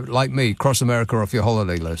would, like me, cross America off your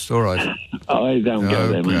holiday list. All right. I don't go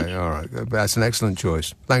there, mate. Okay, all right. That's an excellent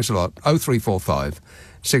choice. Thanks a lot. 0345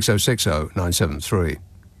 6060 973.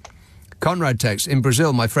 Conrad texts, in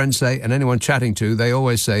Brazil, my friends say, and anyone chatting to, they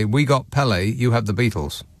always say, we got Pele, you have the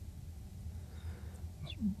Beatles.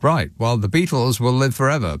 Right. Well, the Beatles will live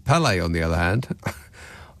forever. Pele, on the other hand...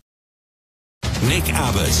 Nick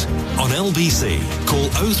Abbott on LBC. Call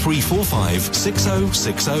 0345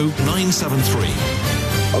 6060 973.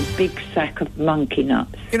 A big sack of monkey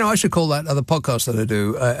nuts. You know, I should call that other podcast that I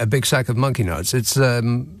do a big sack of monkey nuts. It's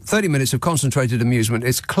 30 minutes of concentrated amusement.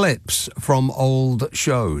 It's clips from old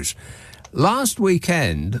shows. Last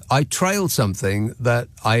weekend, I trailed something that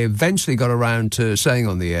I eventually got around to saying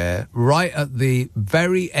on the air right at the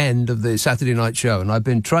very end of the Saturday night show, and I've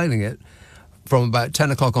been trailing it from about 10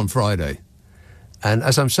 o'clock on Friday. And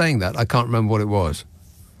as I'm saying that, I can't remember what it was.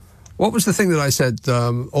 What was the thing that I said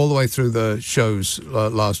all the way through the shows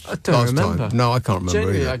last remember. time? No, I can't remember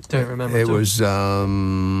Genuinely, either. I don't remember. It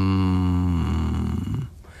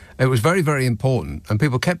was very, very important, and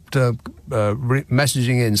people kept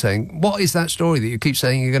messaging in saying, "What is that story that you keep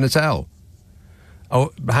saying you're going to tell?"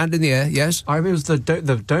 Oh, hand in the air, yes. I remember it was the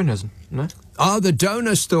donors, no? Oh, the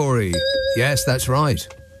donor story. Yes, that's right.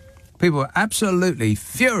 People were absolutely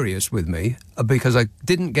furious with me because I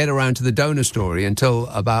didn't get around to the donor story until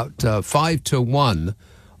about 5 to 1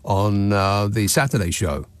 on the Saturday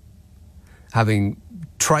show, having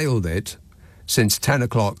trailed it since 10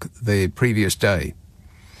 o'clock the previous day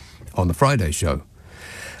on the Friday show.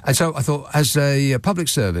 And so I thought, as a public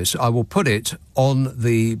service, I will put it on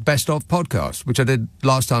the Best Of podcast, which I did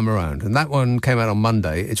last time around. And that one came out on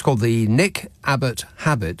Monday. It's called the Nick Abbott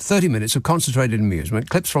Habit, 30 minutes of concentrated amusement,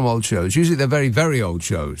 clips from old shows. Usually they're very, very old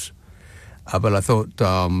shows. But I thought,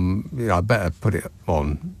 I better put it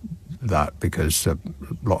on that because a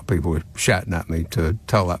lot of people were shouting at me to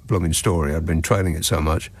tell that blooming story. I'd been trailing it so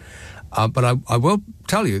much. But I will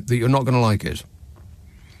tell you that you're not going to like it.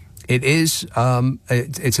 It is,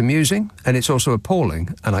 it's amusing and it's also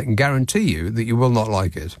appalling, and I can guarantee you that you will not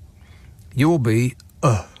like it. You will be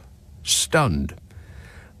stunned.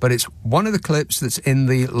 But it's one of the clips that's in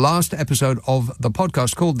the last episode of the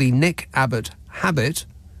podcast called The Nick Abbot Habit.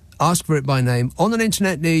 Ask for it by name on an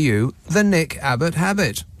internet near you, The Nick Abbot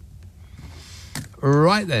Habit.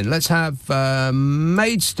 Right then, let's have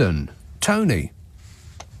Maidstone. Tony.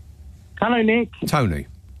 Hello, Nick. Tony.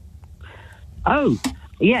 Oh,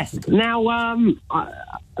 yes. Now,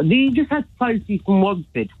 you just had Sophie from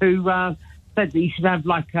Wanstead who said that you should have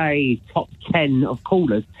like a top 10 of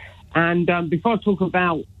callers. And before I talk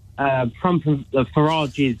about Trump and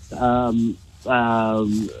Farage's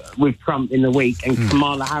with Trump in the week and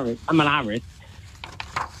Kamala Harris,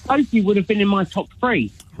 Sophie would have been in my top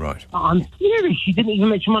 3. Right. I'm serious. She didn't even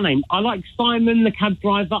mention my name. I like Simon, the cab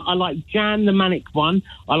driver. I like Jan, the manic one.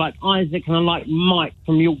 I like Isaac, and I like Mike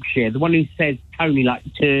from Yorkshire, the one who says Tony like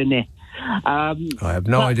Turney. I have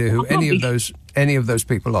no idea who any of those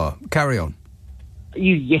people are. Carry on.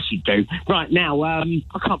 Yes, you do. Right, now, I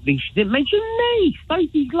can't believe she didn't mention me.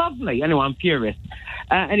 Sophie's lovely. Anyway, I'm furious.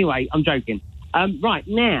 Anyway, I'm joking. Right,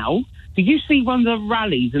 now, did you see one of the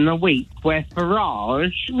rallies in the week where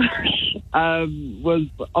Farage was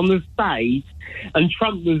on the stage and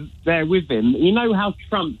Trump was there with him? You know how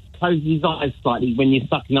Trump closes his eyes slightly when you're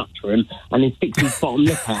sucking up to him and he sticks his bottom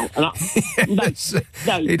lip out? And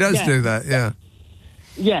he does do that, yeah.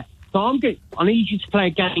 Yeah. So I need you to play a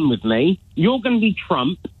game with me. You're going to be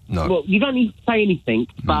Trump. No. Well, you don't need to say anything,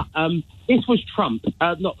 but this was Trump.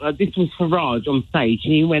 This was Farage on stage,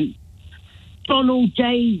 and he went, Donald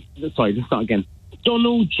J. Sorry, let's start again.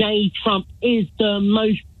 Donald J. Trump is the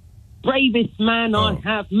most bravest man I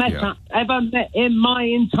have ever met in my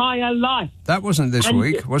entire life. That wasn't this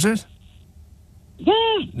week, was it? Yeah,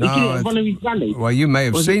 No, he did it at one of his rallies. Well, you may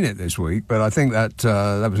have seen it this week, but I think that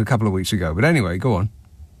was a couple of weeks ago. But anyway, go on.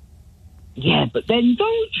 Yeah, but then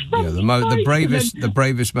Donald Trump... Yeah, the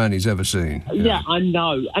bravest man he's ever seen. Yeah, I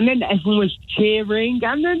know. And then everyone was cheering,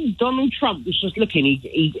 and then Donald Trump was just looking.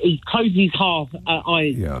 He closed his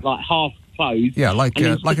eyes, like half closed. Yeah, like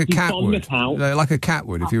a cat would. Like a cat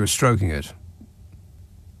would if you were stroking it.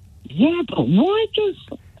 Yeah, but why just...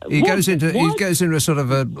 He goes into a sort of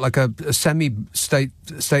a semi-state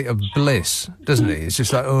of bliss, doesn't he? It's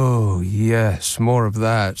just like, oh, yes, more of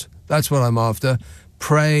that. That's what I'm after.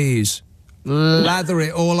 Praise. Lather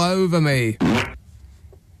it all over me.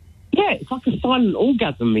 Yeah, it's like a silent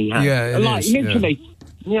orgasm he has. Yeah, it like is, literally.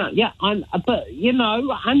 Yeah. But you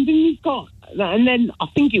know, and then you've got, and then I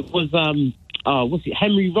think it was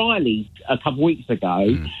Henry Riley a couple of weeks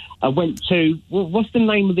ago. Went to what's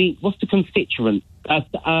the constituent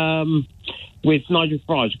with Nigel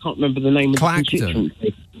Farage? I can't remember the name of the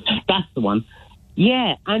constituency. That's the one.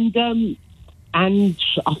 Yeah, and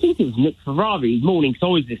I think it was Nick Ferrari morning, so I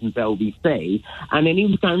always listen to LBC, and then he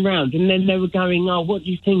was going round, and then they were going, oh, what do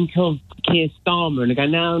you think of Keir Starmer? And they go,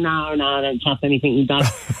 no, I don't trust anything he does.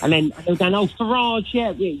 And then they were going, oh, Farage,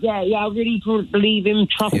 yeah, I really believe him,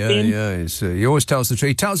 trust him. Yeah, he always tells the truth.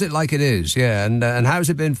 He tells it like it is, yeah. And how's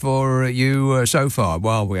it been for you so far?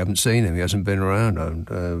 Well, we haven't seen him. He hasn't been around. I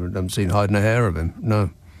haven't seen hide nor hair of him,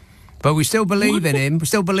 no. But we still believe in him. We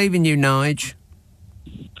still believe in you, Nige.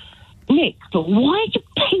 Nick, but why do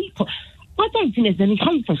people... I don't think there's any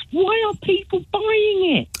hope for us. Why are people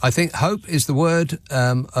buying it? I think hope is the word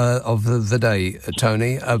of the day,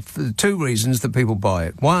 Tony, of two reasons that people buy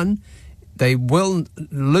it. One, they will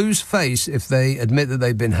lose face if they admit that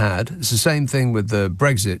they've been had. It's the same thing with the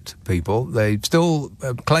Brexit people. They still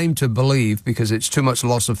claim to believe, because it's too much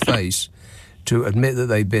loss of face, to admit that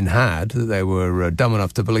they've been had, that they were dumb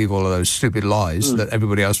enough to believe all of those stupid lies that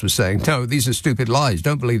everybody else was saying. No, these are stupid lies.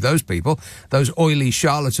 Don't believe those people. Those oily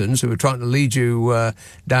charlatans who are trying to lead you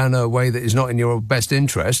down a way that is not in your best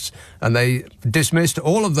interests. And they dismissed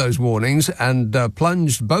all of those warnings and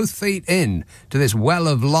plunged both feet in to this well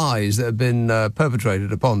of lies that have been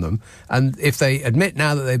perpetrated upon them. And if they admit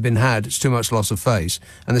now that they've been had, it's too much loss of face.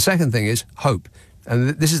 And the second thing is hope. And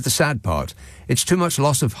this is the sad part. It's too much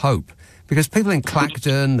loss of hope. Because people in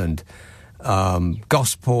Clacton and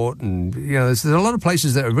Gosport and, there's a lot of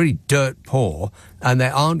places that are really dirt poor and they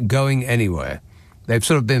aren't going anywhere. They've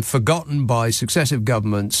sort of been forgotten by successive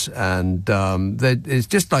governments and it's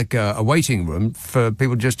just like a waiting room for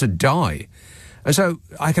people just to die. And so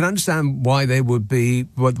I can understand why they would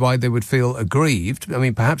feel aggrieved. I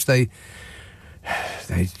mean, perhaps they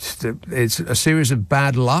it's a series of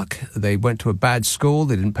bad luck. They went to a bad school.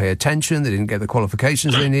 They didn't pay attention. They didn't get the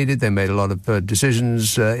qualifications they needed. They made a lot of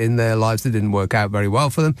decisions in their lives that didn't work out very well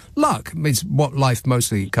for them. Luck is what life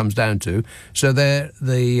mostly comes down to. So they're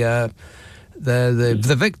the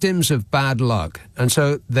victims of bad luck. And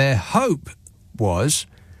so their hope was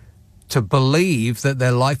to believe that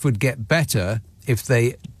their life would get better if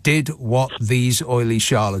they did what these oily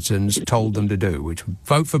charlatans told them to do, which would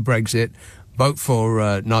vote for Brexit, vote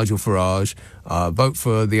for Nigel Farage, vote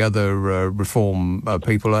for the other reform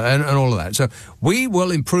people, and all of that. So we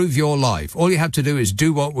will improve your life. All you have to do is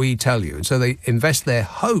do what we tell you. And so they invest their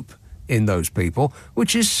hope in those people,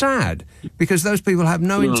 which is sad, because those people have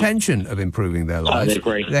no intention of improving their lives. I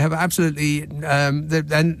agree. They have absolutely, and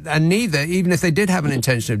neither, even if they did have an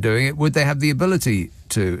intention of doing it, would they have the ability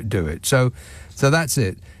to do it. So that's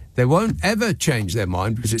it. They won't ever change their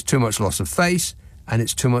mind because it's too much loss of face and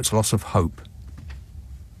it's too much loss of hope.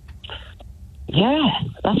 Yeah,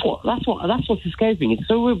 that's what's escaping.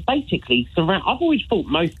 So we're basically surrounded. I've always thought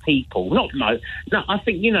most people, no, I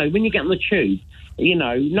think, when you get on the tube,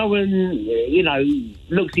 no one,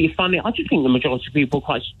 looks at you funny. I just think the majority of people are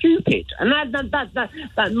quite stupid, and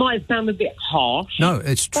that might sound a bit harsh. No,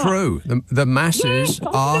 it's true. The masses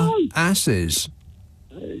are asses.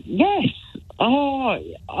 Yes. I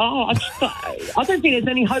don't think there's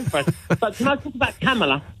any hope for us. But can I talk about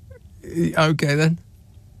Kamala? Okay, then.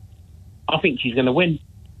 I think she's going to win.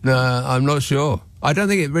 No, I'm not sure. I don't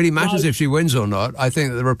think it really matters if she wins or not. I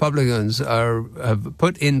think that the Republicans have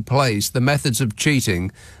put in place the methods of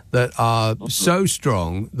cheating that are so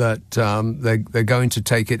strong that they're going to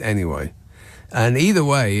take it anyway. And either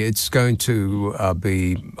way, it's going to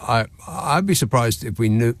be... I'd be surprised if we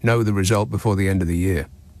know the result before the end of the year.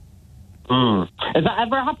 Has that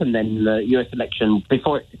ever happened then, the US election,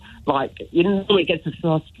 before it, it gets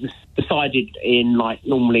decided in,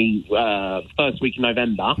 normally first week of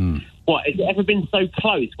November? What, has it ever been so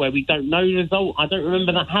close where we don't know the result? I don't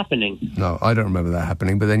remember that happening. No, I don't remember that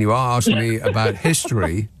happening, but then you are asking me about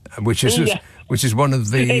history, which is one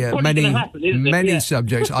of the many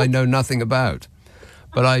subjects I know nothing about.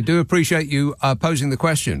 But I do appreciate you posing the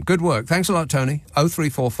question. Good work. Thanks a lot, Tony.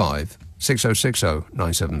 0345 6060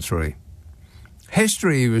 973.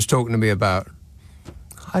 History he was talking to me about.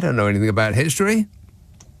 I don't know anything about history.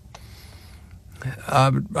 I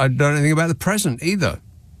don't know anything about the present either.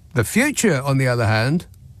 The future, on the other hand,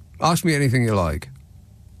 ask me anything you like.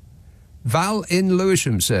 Val in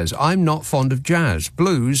Lewisham says, I'm not fond of jazz.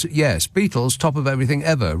 Blues, yes. Beatles, top of everything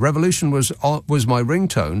ever. Revolution was my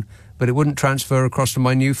ringtone, but it wouldn't transfer across to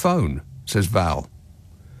my new phone, says Val.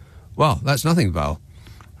 Well, that's nothing, Val.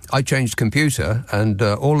 I changed computer, and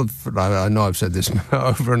I know I've said this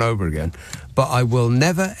over and over again, but I will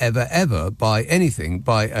never, ever, ever buy anything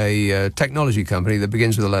by a technology company that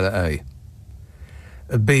begins with the letter A.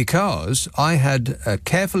 Because I had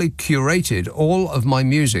carefully curated all of my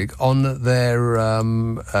music on their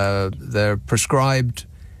prescribed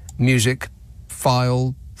music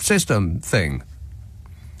file system thing.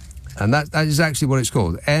 And that is actually what it's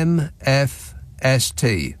called, MFST,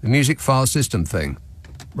 the music file system thing.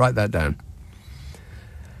 Write that down.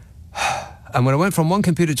 And when I went from one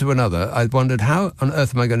computer to another, I wondered, how on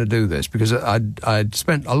earth am I going to do this? Because I'd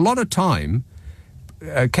spent a lot of time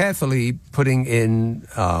carefully putting in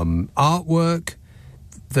artwork,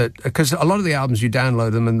 because a lot of the albums, you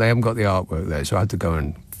download them and they haven't got the artwork there. So I had to go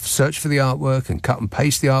and search for the artwork and cut and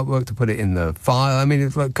paste the artwork to put it in the file. I mean,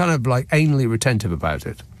 it's kind of anally retentive about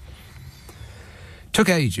it. Took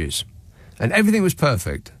ages. And everything was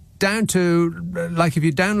perfect. Down to, if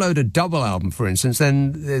you download a double album, for instance,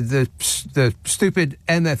 then the stupid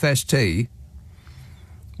MFST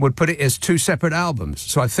would put it as two separate albums.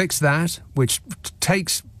 So I fixed that, which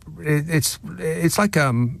takes... It's like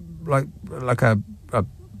a...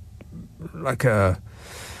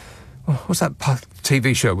 What's that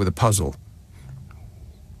TV show with a puzzle?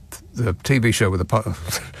 The TV show with a puzzle...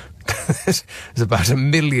 There's about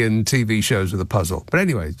 1 million TV shows with a puzzle. But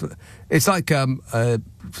anyway, it's like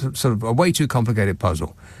sort of a way too complicated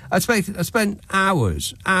puzzle. I spent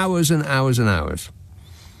hours and hours and hours.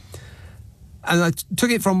 And I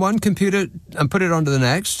took it from one computer and put it onto the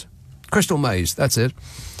next. Crystal Maze, that's it.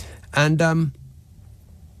 And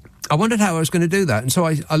I wondered how I was going to do that. And so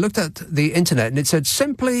I looked at the internet and it said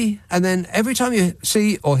simply, and then every time you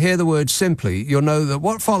see or hear the word simply, you'll know that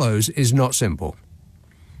what follows is not simple.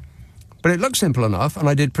 But it looked simple enough, and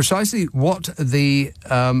I did precisely what the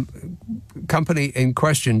company in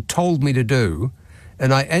question told me to do,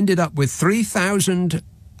 and I ended up with 3,000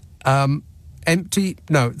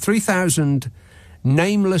 3,000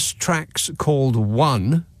 nameless tracks called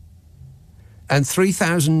One, and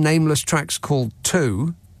 3,000 nameless tracks called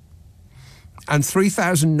 2, and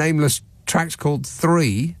 3,000 nameless tracks called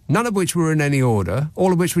 3, none of which were in any order,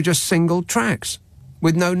 all of which were just single tracks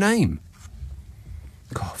with no name.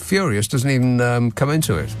 God, Furious doesn't even come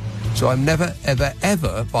into it. So I'm never, ever,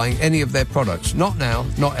 ever buying any of their products. Not now,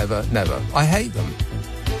 not ever, never. I hate them.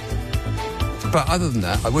 But other than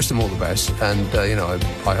that, I wish them all the best, and, I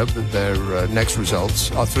hope that their next results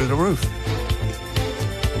are through the roof.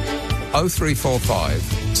 0345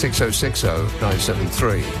 6060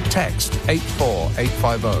 973. Text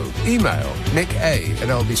 84850. Email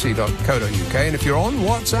nick@lbc.co.uk. And if you're on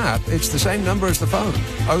WhatsApp, it's the same number as the phone.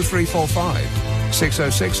 0345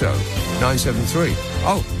 6060 973.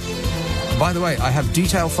 Oh, by the way, I have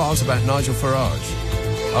detailed files about Nigel Farage.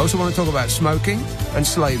 I also want to talk about smoking and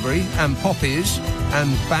slavery and poppies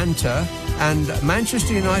and banter and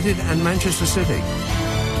Manchester United and Manchester City.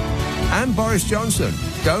 And Boris Johnson.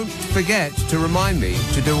 Don't forget to remind me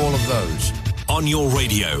to do all of those. On your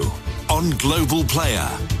radio, on Global Player,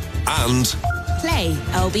 and Play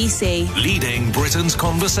LBC. leading Britain's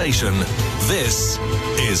conversation. This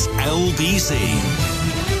is LBC.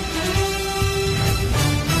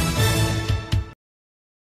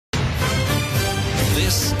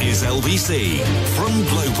 This is LBC from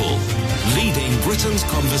Global, leading Britain's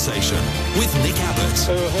conversation with Nick Abbot.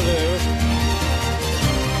 Oh, hello.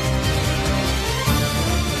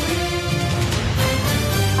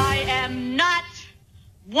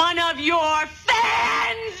 One of your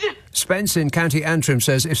fans! Spence in County Antrim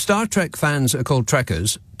says, if Star Trek fans are called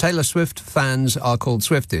Trekkers, Taylor Swift fans are called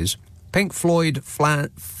Swifties, Pink Floyd fans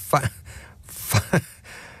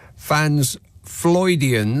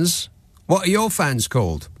Floydians, what are your fans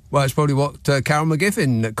called? Well, it's probably what Carol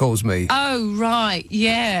McGiffin calls me. Oh, right,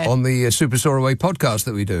 yeah. On the Super Soaraway podcast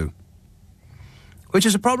that we do. Which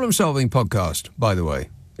is a problem-solving podcast, by the way.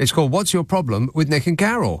 It's called What's Your Problem with Nick and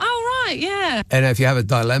Carol. Oh, right, yeah. And if you have a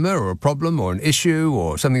dilemma or a problem or an issue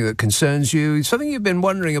or something that concerns you, something you've been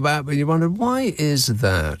wondering about, but you wonder, why is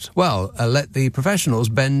that? Well, let the professionals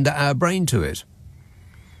bend our brain to it.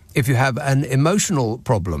 If you have an emotional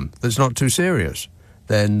problem that's not too serious,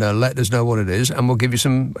 then let us know what it is, and we'll give you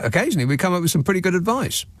some, occasionally we come up with some pretty good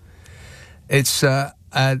advice. It's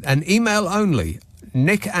an email only,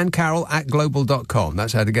 nickandcarol@global.com.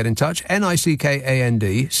 That's how to get in touch.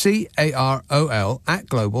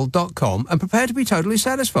 nickandcarol@global.com. And prepare to be totally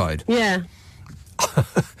satisfied. Yeah.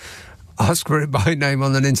 Ask for it by name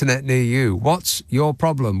on an internet near you. What's your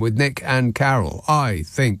problem with Nick and Carol? I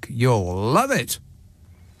think you'll love it.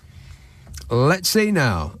 Let's see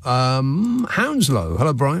now. Hounslow.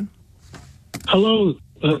 Hello, Brian. Hello,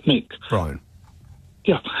 Nick. Brian.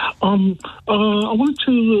 Yeah. I wanted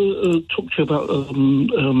to talk to you about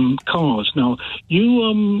cars. Now,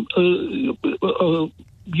 you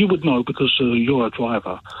would know because you're a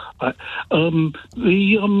driver. Right?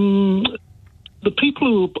 The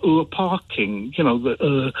people who are parking,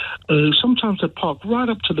 sometimes they park right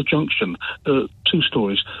up to the junction. 2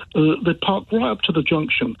 stories. They park right up to the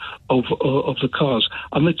junction of the cars,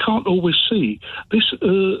 and they can't always see this.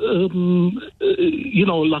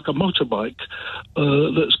 Like a motorbike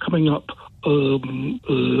that's coming up to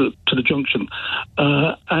the junction,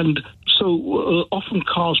 and so often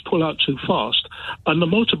cars pull out too fast, and the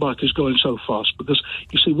motorbike is going so fast because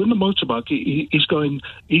you see when the motorbike he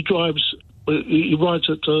rides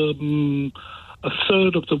at a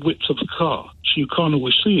third of the width of the car, so you can't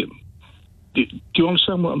always see him. Do you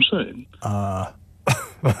understand what I'm saying?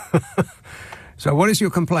 So what is your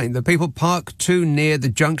complaint? That people park too near the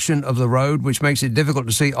junction of the road, which makes it difficult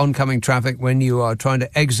to see oncoming traffic when you are trying to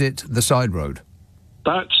exit the side road?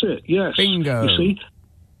 That's it, yes. Bingo. You see?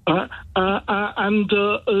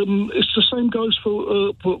 It's the same goes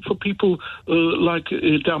for people like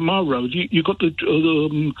down my road. You got a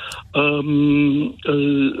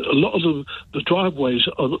lot of the driveways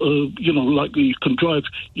are like you can drive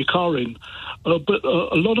your car in, but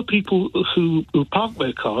a lot of people who park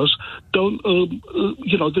their cars don't.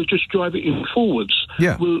 They just drive it in forwards.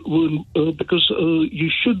 Yeah. Because you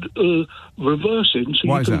should reverse in so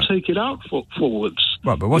Why you is can that? take it out forwards.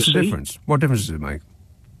 Right, but what's you the see? difference? What difference does it make?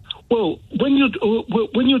 Well, when you're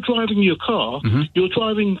driving your car, you're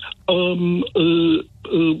driving a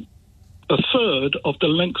third of the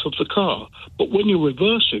length of the car. But when you're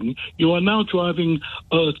reversing, you are now driving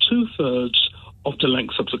 2/3 of the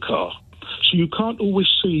length of the car. So you can't always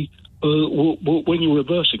see when you're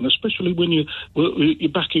reversing, especially when you're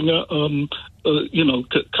backing up,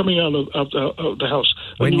 coming out of the house.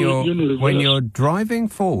 When when you're driving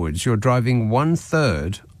forwards, you're driving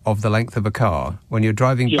 1/3 of the length of a car. When you're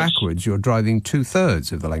driving backwards, you're driving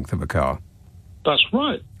 2/3 of the length of a car. That's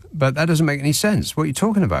right. But that doesn't make any sense. What are you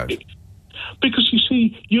talking about? Because, you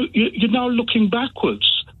see, you're now looking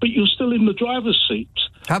backwards, but you're still in the driver's seat.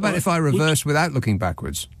 How about if I reverse without looking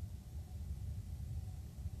backwards?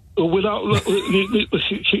 Without,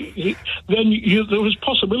 then there is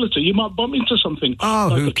possibility you might bump into something. Oh,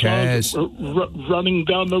 like who cares? Running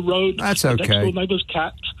down the road. That's Next okay. door neighbour's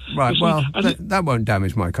cat. Right, You see, well, and that won't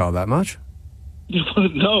damage my car that much.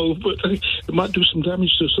 no, but it might do some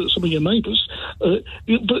damage to some of your neighbours. But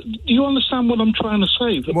do you understand what I'm trying to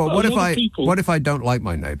say? That Well, what what if I don't like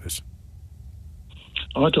my neighbours?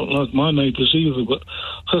 I don't like my neighbours either, but...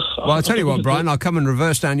 Well, I'll tell you what, Brian, I'll come and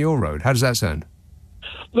reverse down your road. How does that sound?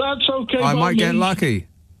 That's okay. I by might get me. lucky.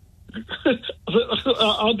 I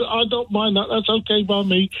don't mind that. That's okay by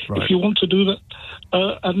me Right. if you want to do that.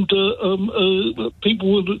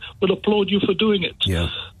 People would applaud you for doing it. Yeah.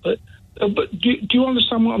 But do you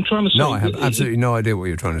understand what I'm trying to say? No, I have absolutely no idea what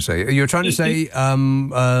you're trying to say. You're trying to say,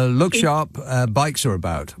 look sharp, bikes are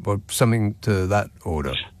about, or something to that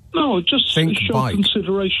order. No, just Think show bike.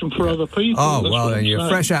 consideration for other people. Oh, That's well, what then I'm you're saying.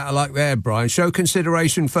 fresh out of luck there, Brian. Show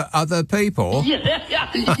consideration for other people? What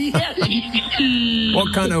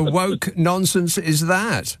kind of woke nonsense is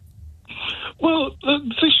that? Well,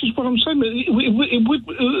 this is what I'm saying.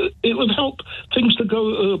 It would help things to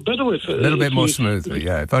go better if A little bit more smoothly,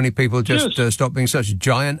 yeah. If only people just stop being such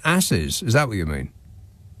giant asses. Is that what you mean?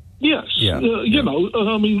 Yes. Yeah. You know,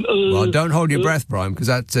 I mean... Well, don't hold your breath, Brian, because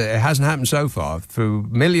that it hasn't happened so far. Through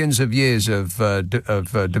millions of years of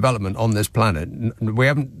development on this planet, we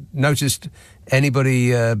haven't noticed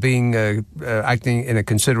anybody being acting in a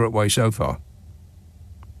considerate way so far.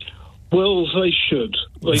 Well, they should.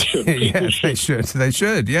 They should. Yes, they should. They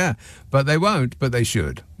should, yeah. But they won't, but they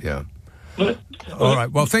should, yeah. All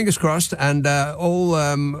right, well, fingers crossed, and all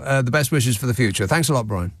the best wishes for the future. Thanks a lot,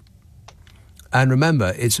 Brian. And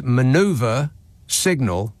remember, it's manoeuvre,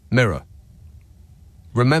 signal, mirror.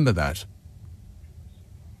 Remember that.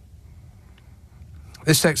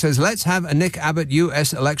 This text says, let's have a Nick Abbott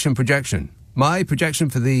US election projection. My projection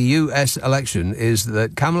for the US election is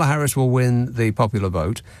that Kamala Harris will win the popular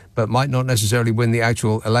vote, but might not necessarily win the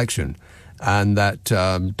actual election. And that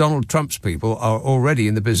Donald Trump's people are already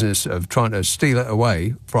in the business of trying to steal it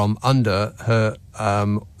away from under her,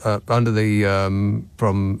 from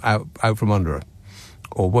out from under her,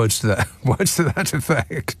 or words to that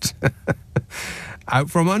effect. Out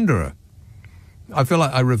from under her. I feel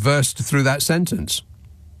like I reversed through that sentence.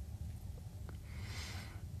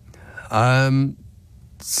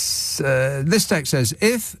 This text says,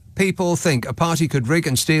 if people think a party could rig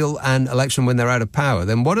and steal an election when they're out of power,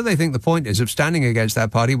 then what do they think the point is of standing against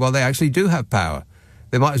that party while they actually do have power?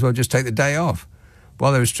 They might as well just take the day off.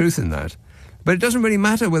 Well, there is truth in that. But it doesn't really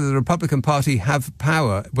matter whether the Republican Party have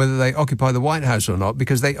power, whether they occupy the White House or not,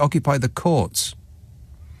 because they occupy the courts.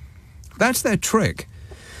 That's their trick.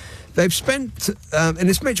 They've spent, and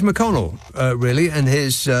it's Mitch McConnell, really, and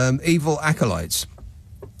his evil acolytes.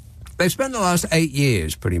 They've spent the last 8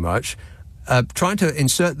 years, pretty much, trying to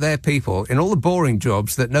insert their people in all the boring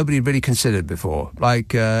jobs that nobody really considered before,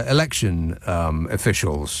 like election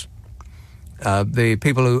officials, the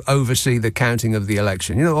people who oversee the counting of the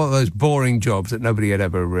election. You know, all those boring jobs that nobody had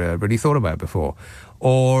ever really thought about before.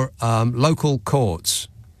 Or local courts,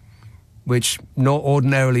 which not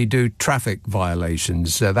ordinarily do traffic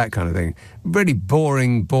violations, that kind of thing. Really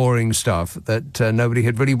boring stuff that nobody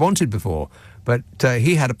had really wanted before. But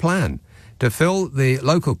he had a plan to fill the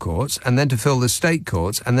local courts and then to fill the state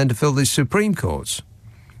courts and then to fill the Supreme Courts.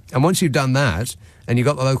 And once you've done that, and you've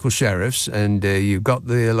got the local sheriffs and you've got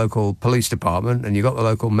the local police department and you've got the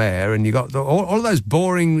local mayor and you've got all of those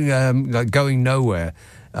boring, like going nowhere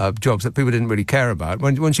jobs that people didn't really care about,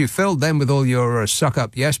 once you've filled them with all your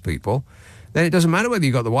suck-up yes people, then it doesn't matter whether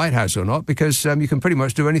you've got the White House or not, because you can pretty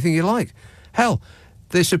much do anything you like. Hell,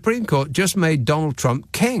 the Supreme Court just made Donald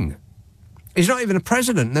Trump king. He's not even a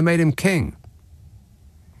president, and they made him king.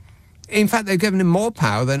 In fact, they've given him more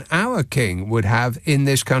power than our king would have in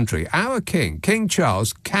this country. Our king, King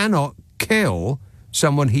Charles, cannot kill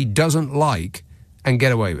someone he doesn't like and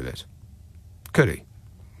get away with it. Could he?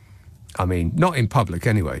 I mean, not in public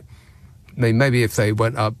anyway. I mean, maybe if they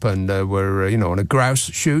went up and were, on a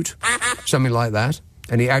grouse shoot, something like that,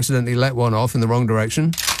 and he accidentally let one off in the wrong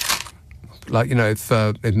direction. Like, if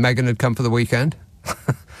Meghan had come for the weekend.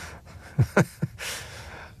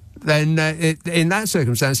 Then in that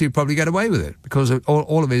circumstance, he'd probably get away with it, because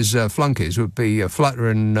all of his flunkies would be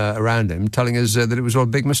fluttering around him, telling us that it was all a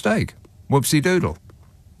big mistake. Whoopsie-doodle.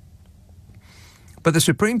 But the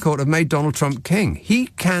Supreme Court have made Donald Trump king. He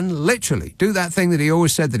can literally do that thing that he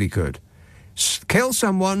always said that he could. Kill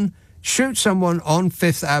someone, shoot someone on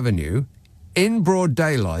Fifth Avenue in broad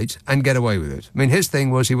daylight and get away with it. I mean, his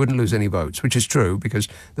thing was he wouldn't lose any votes, which is true because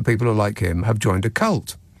the people who like him have joined a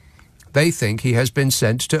cult. They think he has been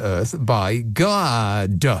sent to Earth by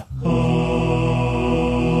God.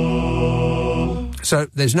 So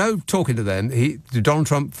there's no talking to them. Donald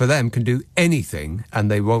Trump, for them, can do anything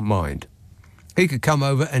and they won't mind. He could come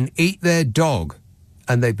over and eat their dog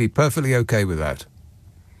and they'd be perfectly okay with that.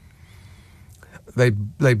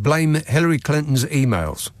 They blame Hillary Clinton's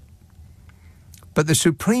emails. But the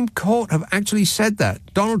Supreme Court have actually said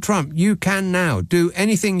that. Donald Trump, you can now do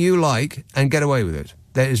anything you like and get away with it.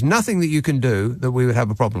 There is nothing that you can do that we would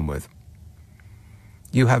have a problem with.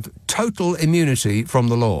 You have total immunity from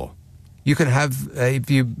the law. You can have,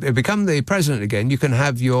 if you become the president again, you can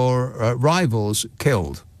have your rivals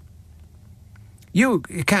killed. You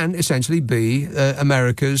can essentially be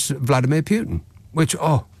America's Vladimir Putin, which,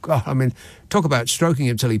 oh, God, I mean, talk about stroking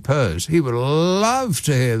him till he purrs. He would love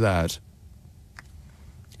to hear that.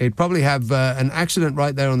 He'd probably have an accident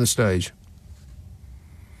right there on the stage.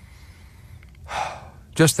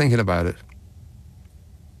 Just thinking about it.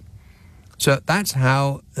 So that's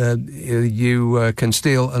how you can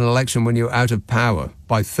steal an election when you're out of power,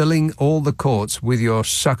 by filling all the courts with your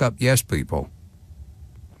suck-up yes people.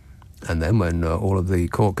 And then when all of the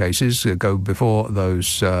court cases go before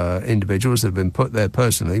those individuals that have been put there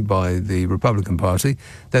personally by the Republican Party,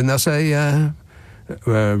 then they'll say,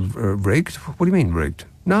 rigged? What do you mean rigged?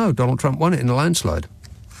 No, Donald Trump won it in a landslide.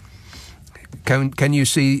 Can you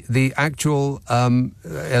see the actual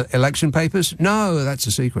election papers? No, that's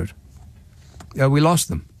a secret. We lost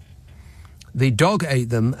them. The dog ate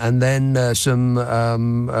them, and then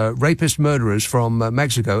some rapist murderers from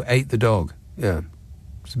Mexico ate the dog. Yeah,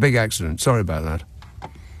 it's a big accident. Sorry about that.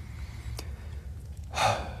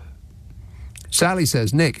 Sally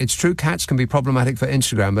says, Nick, it's true cats can be problematic for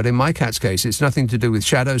Instagram, but in my cat's case, it's nothing to do with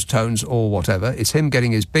shadows, tones, or whatever. It's him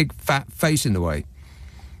getting his big, fat face in the way.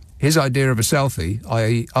 His idea of a selfie,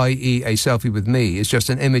 i.e. a selfie with me, is just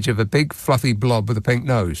an image of a big, fluffy blob with a pink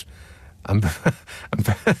nose. And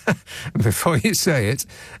before you say it,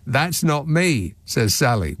 that's not me, says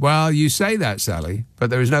Sally. Well, you say that, Sally, but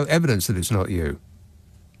there is no evidence that it's not you.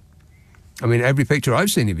 I mean, every picture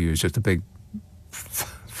I've seen of you is just a big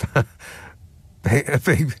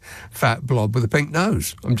fat blob with a pink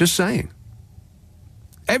nose. I'm just saying.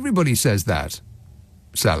 Everybody says that,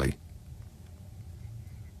 Sally.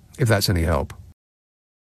 If that's any help.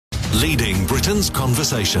 Leading Britain's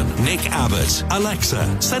conversation. Nick Abbot.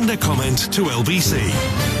 Alexa, send a comment to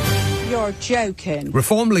LBC. You're joking.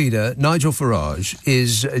 Reform leader Nigel Farage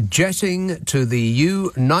is jetting to the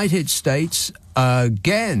United States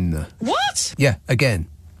again. What? Yeah, again.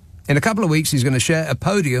 In a couple of weeks, he's going to share a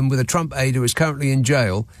podium with a Trump aide who is currently in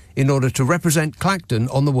jail in order to represent Clacton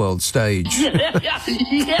on the world stage.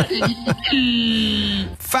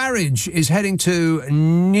 Farage is heading to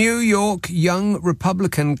New York Young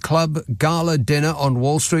Republican Club Gala Dinner on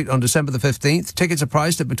Wall Street on December the 15th. Tickets are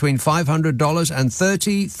priced at between $500 and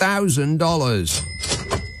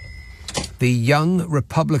 $30,000. The Young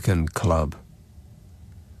Republican Club.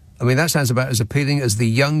 I mean, that sounds about as appealing as the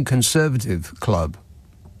Young Conservative Club.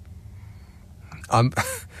 I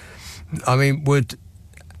mean, would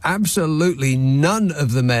absolutely none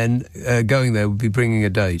of the men going there would be bringing a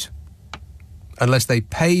date unless they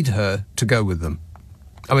paid her to go with them.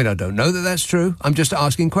 I mean, I don't know that that's true. I'm just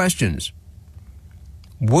asking questions.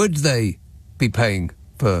 Would they be paying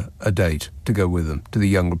for a date to go with them to the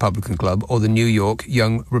Young Republican Club or the New York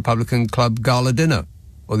Young Republican Club Gala Dinner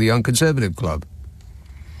or the Young Conservative Club?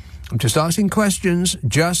 I'm just asking questions,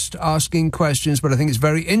 but I think it's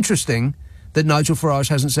very interesting that Nigel Farage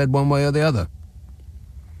hasn't said one way or the other.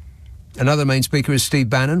 Another main speaker is Steve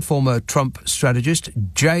Bannon, former Trump strategist,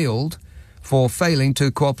 jailed for failing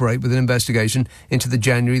to cooperate with an investigation into the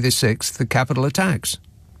January the 6th Capitol attacks.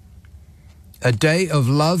 A day of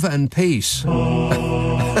love and peace.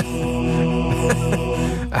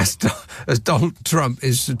 As Donald Trump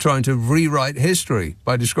is trying to rewrite history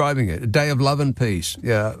by describing it. A day of love and peace.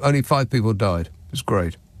 Yeah, only 5 people died. It's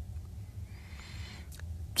great.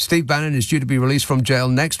 Steve Bannon is due to be released from jail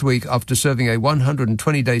next week after serving a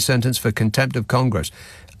 120-day sentence for contempt of Congress.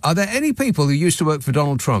 Are there any people who used to work for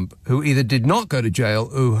Donald Trump who either did not go to jail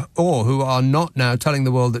or who are not now telling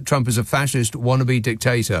the world that Trump is a fascist wannabe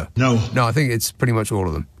dictator? No. No, I think it's pretty much all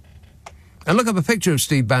of them. And look up a picture of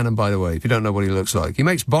Steve Bannon, by the way, if you don't know what he looks like. He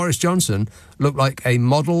makes Boris Johnson look like a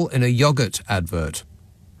model in a yogurt advert.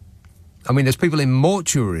 I mean, there's people in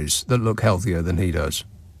mortuaries that look healthier than he does.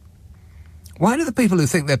 Why do the people who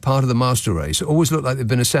think they're part of the master race always look like they've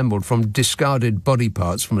been assembled from discarded body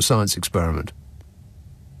parts from a science experiment?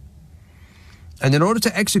 And in order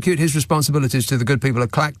to execute his responsibilities to the good people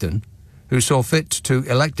of Clacton, who saw fit to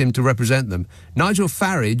elect him to represent them, Nigel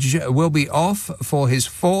Farage will be off for his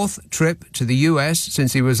 4th trip to the US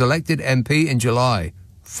since he was elected MP in July.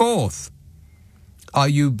 4th. Are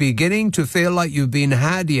you beginning to feel like you've been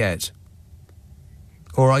had yet?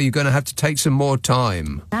 Or are you going to have to take some more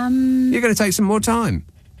time? You're going to take some more time.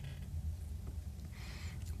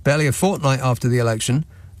 Barely a fortnight after the election,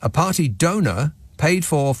 a party donor paid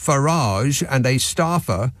for Farage and a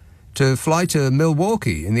staffer to fly to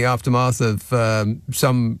Milwaukee in the aftermath of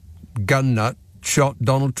some gun nut shot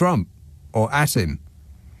Donald Trump, or at him.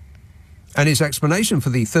 And his explanation for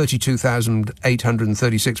the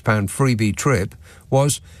 £32,836 freebie trip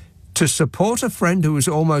was to support a friend who was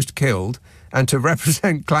almost killed and to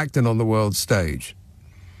represent Clacton on the world stage.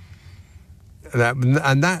 That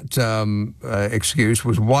excuse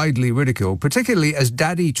was widely ridiculed, particularly as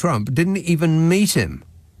Daddy Trump didn't even meet him.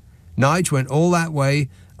 Nige went all that way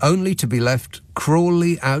only to be left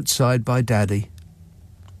cruelly outside by Daddy.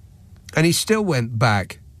 And he still went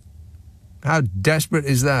back. How desperate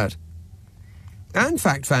is that? And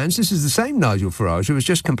fact fans, this is the same Nigel Farage who has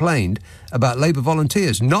just complained about Labour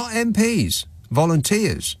volunteers, not MPs,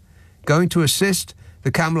 volunteers, going to assist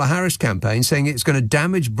the Kamala Harris campaign, saying it's going to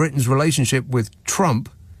damage Britain's relationship with Trump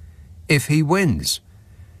if he wins.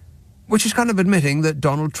 Which is kind of admitting that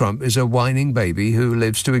Donald Trump is a whining baby who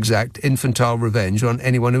lives to exact infantile revenge on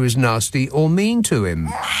anyone who is nasty or mean to him.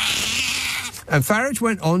 And Farage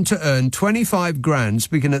went on to earn 25 grand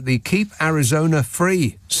speaking at the Keep Arizona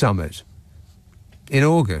Free Summit in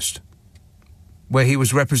August, where he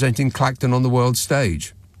was representing Clacton on the world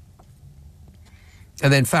stage.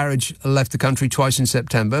 And then Farage left the country twice in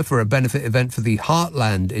September for a benefit event for the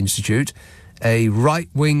Heartland Institute, a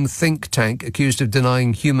right-wing think tank accused of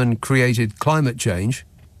denying human-created climate change.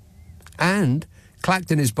 And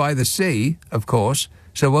Clacton is by the sea, of course,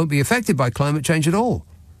 so won't be affected by climate change at all,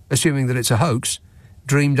 assuming that it's a hoax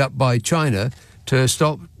dreamed up by China to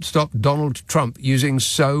stop Donald Trump using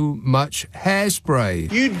so much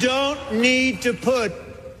hairspray. You don't need to put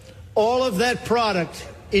all of that product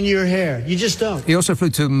in your hair. You just don't. He also flew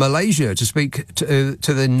to Malaysia to speak to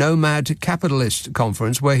the Nomad Capitalist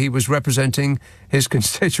Conference, where he was representing his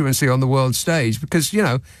constituency on the world stage, because, you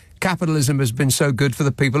know, capitalism has been so good for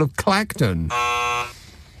the people of Clacton.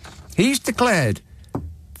 He's declared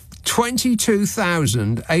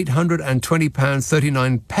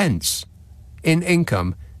 £22,820.39 in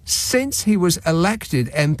income since he was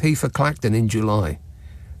elected MP for Clacton in July.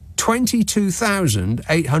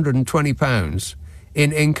 £22,820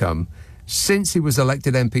 in income since he was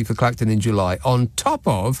elected MP for Clacton in July, on top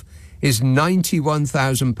of his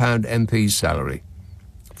 £91,000 MP's salary,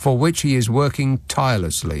 for which he is working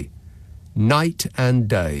tirelessly, night and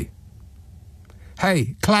day.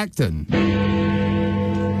 Hey, Clacton,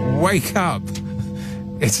 wake up.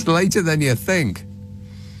 It's later than you think.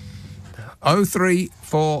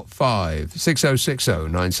 0345 6060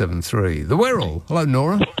 973. The Wirral. Hello,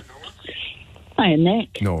 Nora. Hi,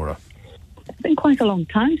 Nick. Nora. It's been quite a long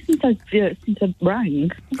time since I've rang.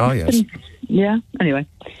 Oh, yes. Yeah, anyway.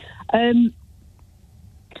 Two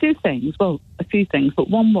things, well, a few things, but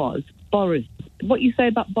one was Boris. What you say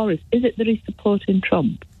about Boris, is it that he's supporting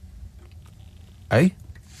Trump? Eh?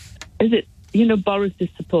 Is it, you know, Boris is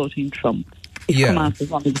supporting Trump? He's come out as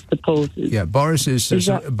one of the supporters. Yeah, Boris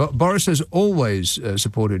Boris has always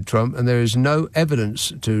supported Trump, and there is no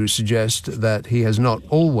evidence to suggest that he has not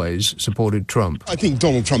always supported Trump. I think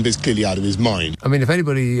Donald Trump is clearly out of his mind. I mean, if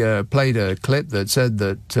anybody played a clip that said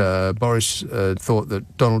that Boris thought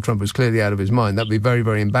that Donald Trump was clearly out of his mind, that would be very,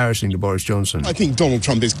 very embarrassing to Boris Johnson. I think Donald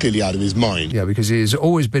Trump is clearly out of his mind. Yeah, because he has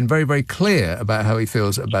always been very, very clear about how he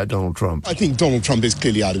feels about Donald Trump. I think Donald Trump is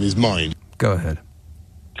clearly out of his mind. Go ahead.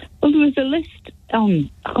 Well, there was a list I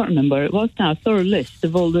can't remember where it was now. I saw a list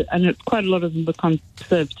of all the, and quite a lot of them were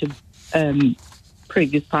Conservative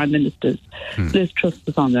previous Prime Ministers. Liz Truss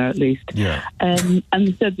was on there at least. Yeah. And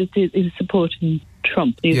they said that he was supporting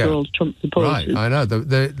Trump. These are all Trump supporters. Right, I know.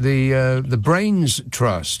 The Brains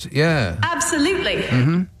Trust, yeah. Absolutely.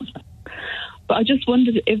 Mm-hmm. But I just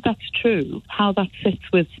wondered if that's true, how that fits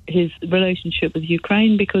with his relationship with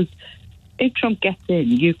Ukraine, because if Trump gets in,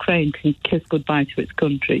 Ukraine can kiss goodbye to its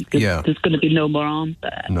country. Yeah. There's going to be no more arms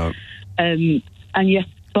there. No. And yes,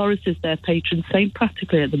 Boris is their patron saint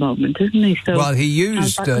practically at the moment, isn't he? So well, he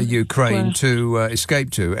used Ukraine to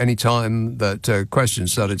escape to any time that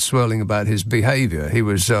questions started swirling about his behaviour. He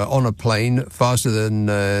was on a plane faster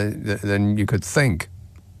than you could think.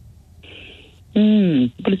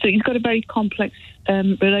 But so he's got a very complex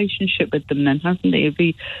relationship with them then, hasn't he? If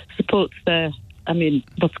he supports their, I mean,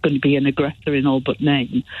 what's going to be an aggressor in all but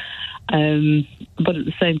name. but at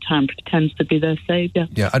the same time pretends to be their saviour.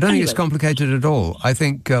 Yeah, I don't think it's complicated at all. I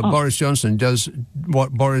think Boris Johnson does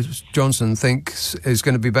what Boris Johnson thinks is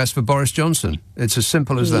going to be best for Boris Johnson. It's as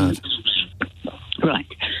simple as that. Right.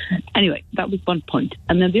 Anyway, that was one point.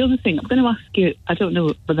 And then the other thing, I'm going to ask you, I don't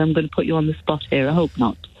know whether I'm going to put you on the spot here, I hope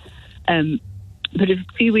not. But a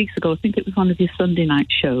few weeks ago, I think it was one of your Sunday night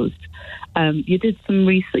shows, you did some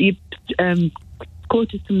research, you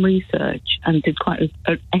quoted some research and did quite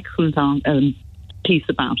an excellent piece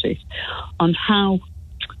about it on how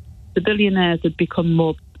the billionaires had become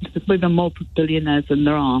more billionaires than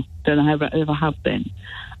there ever have been,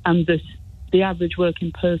 and that the average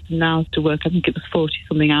working person now has to work, I think it was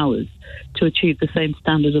 40-something hours to achieve the same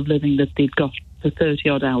standard of living that they'd got for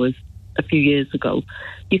 30-odd hours a few years ago.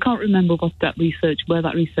 You can't remember where that research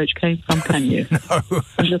came from, can you? No.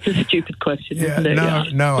 That's just a stupid question, isn't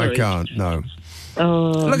it? No, I can't, no.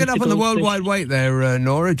 Look it up on the World Wide Web there,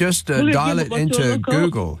 Nora. Just dial it into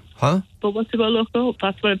Google. Huh? But what's it look up?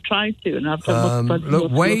 That's what I've tried to, and I've done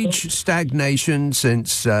look, wage stagnation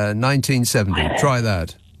since 1970. Try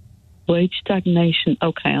that. Wage stagnation.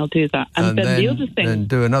 Okay, I'll do that. And then the other thing. Then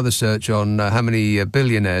do another search on how many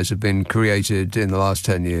billionaires have been created in the last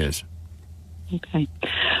 10 years. Okay,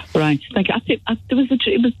 right. Thank you. I think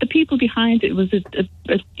it was the people behind it. It was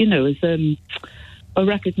a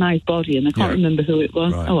recognised body, and I can't remember who it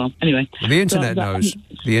was. Right. Oh well. Anyway, the internet knows.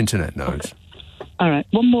 The internet knows. Okay. All right.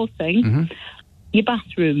 One more thing. Mm-hmm. Your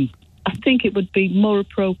bathroom. I think it would be more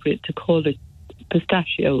appropriate to call it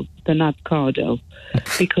pistachio than avocado,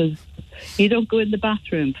 because you don't go in the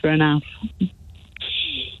bathroom for an av. You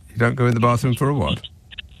don't go in the bathroom for a what?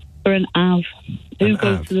 For an av. Who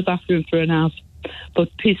goes to the bathroom for an av?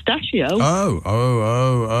 But pistachio... Oh,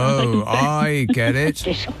 I get it.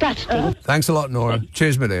 Disgusting. Thanks a lot, Nora.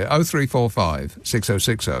 Cheers, my dear. 0345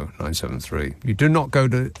 6060 973. You do not go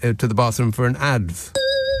to the bathroom for an adv.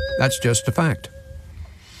 That's just a fact.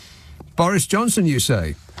 Boris Johnson, you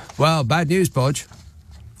say? Well, bad news, Bodge.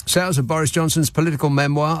 Sales of Boris Johnson's political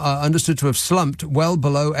memoir are understood to have slumped well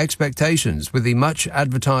below expectations, with the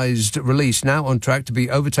much-advertised release now on track to be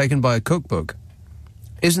overtaken by a cookbook.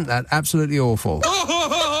 Isn't that absolutely awful?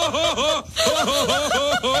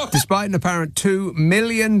 Despite an apparent £2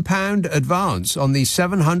 million advance on the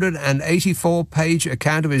 784-page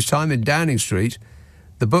account of his time in Downing Street,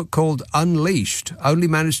 the book, called Unleashed, only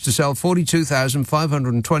managed to sell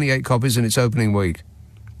 42,528 copies in its opening week.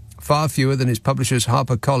 Far fewer than his publishers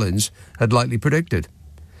HarperCollins had likely predicted.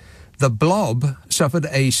 The Blob suffered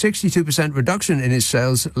a 62% reduction in his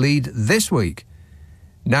sales lead this week,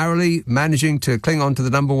 narrowly managing to cling on to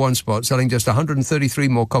the number one spot, selling just 133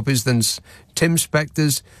 more copies than Tim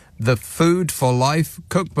Spector's The Food for Life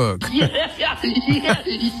cookbook.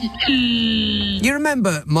 You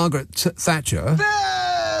remember Margaret Thatcher?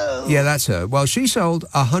 Yeah, that's her. Well, she sold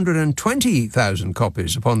 120,000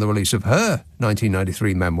 copies upon the release of her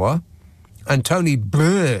 1993 memoir, and Tony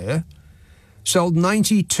Blair sold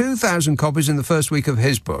 92,000 copies in the first week of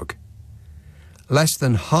his book. Less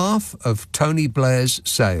than half of Tony Blair's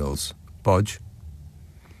sales, Bodge.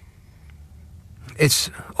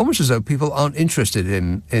 It's almost as though people aren't interested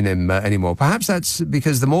in him anymore. Perhaps that's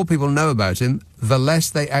because the more people know about him, the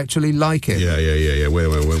less they actually like him. Yeah. Wait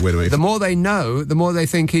a minute. The more they know, the more they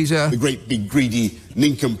think he's the great big greedy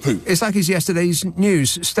nincompoop. It's like his yesterday's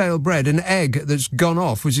news, stale bread, an egg that's gone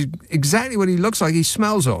off, which is exactly what he looks like he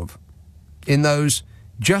smells of in those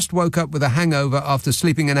just woke up with a hangover after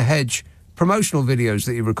sleeping in a hedge promotional videos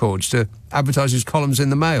that he records to advertise his columns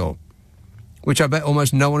in the Mail, which I bet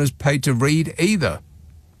almost no one has paid to read either.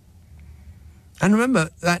 And remember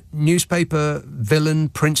that newspaper villain,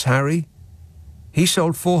 Prince Harry? He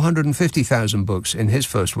sold 450,000 books in his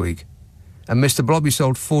first week, and Mr. Blobby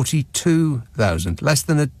sold 42,000, less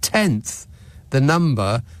than a tenth the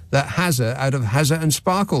number that Hazza out of Hazza and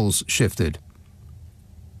Sparkles shifted.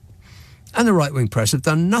 And the right-wing press have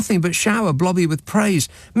done nothing but shower Blobby with praise.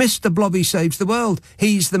 Mr. Blobby saves the world.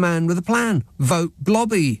 He's the man with a plan. Vote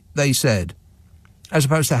Blobby, they said. As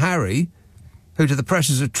opposed to Harry, who to the press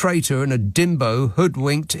is a traitor and a dimbo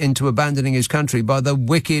hoodwinked into abandoning his country by the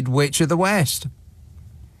wicked witch of the West.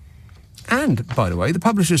 And, by the way, the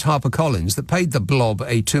publishers HarperCollins that paid the Blob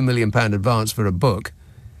a £2 million advance for a book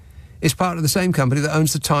is part of the same company that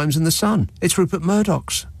owns the Times and the Sun. It's Rupert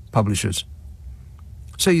Murdoch's publishers.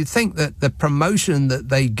 So you'd think that the promotion that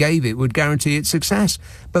they gave it would guarantee its success.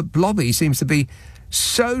 But Blobby seems to be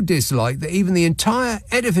so disliked that even the entire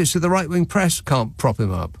edifice of the right-wing press can't prop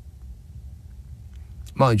him up.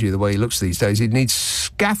 Mind you, the way he looks these days, he'd need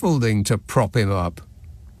scaffolding to prop him up.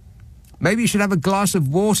 Maybe you should have a glass of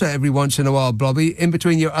water every once in a while, Blobby, in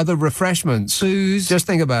between your other refreshments. Booze. Just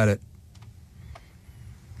think about it.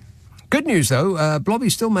 Good news, though. Blobby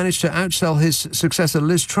still managed to outsell his successor,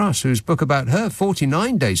 Liz Truss, whose book about her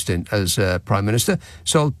 49-day stint as Prime Minister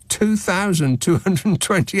sold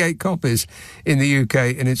 2,228 copies in the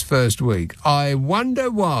UK in its first week. I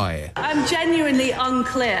wonder why. I'm genuinely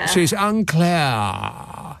unclear. She's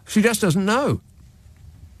unclear. She just doesn't know.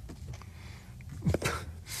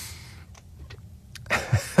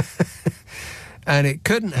 And it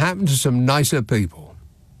couldn't happen to some nicer people.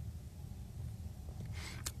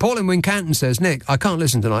 Paul in Wincanton says, Nick, I can't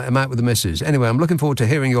listen tonight. I'm out with the missus. Anyway, I'm looking forward to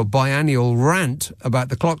hearing your biannual rant about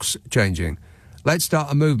the clocks changing. Let's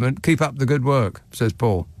start a movement. Keep up the good work, says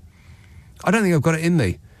Paul. I don't think I've got it in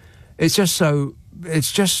me. It's just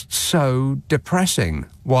so depressing.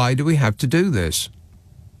 Why do we have to do this?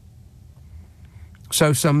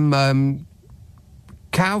 So some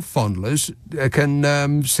cow fondlers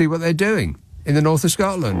can see what they're doing in the north of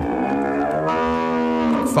Scotland.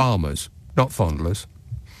 Farmers, not fondlers.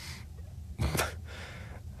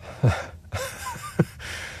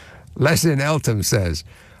 Les in Eltham says,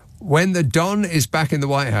 when the Don is back in the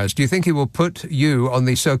White House, do you think he will put you on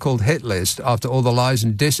the so-called hit list after all the lies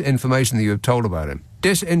and disinformation that you have told about him?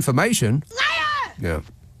 Disinformation? Liar! Yeah.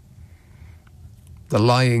 The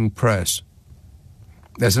lying press.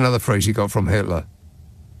 There's another phrase he got from Hitler.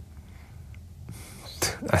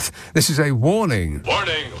 This is a warning.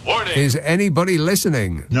 Warning, warning. Is anybody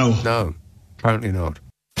listening? No. No, apparently not.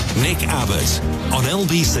 Nick Abbott on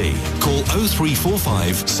LBC. Call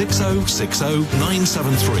 0345 6060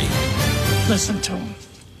 973. Listen to him.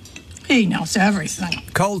 He knows everything.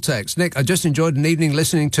 Cole text, Nick, I just enjoyed an evening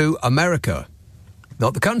listening to America.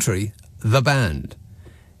 Not the country, the band.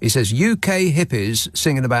 He says, UK hippies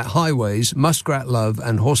singing about highways, muskrat love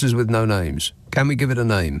and horses with no names. Can we give it a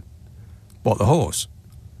name? What, the horse?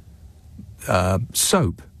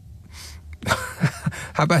 Soap.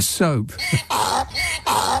 How about soap?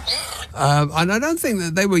 And I don't think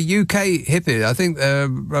that they were UK hippies. I think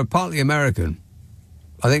they're partly American.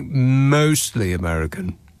 I think mostly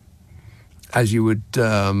American, as you would be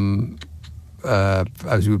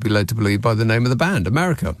led to believe by the name of the band,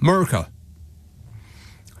 America.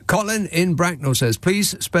 Colin in Bracknell says,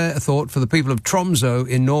 please spare a thought for the people of Tromsø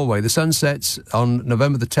in Norway. The sun sets on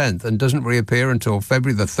November the 10th and doesn't reappear until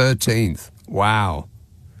February the 13th. Wow.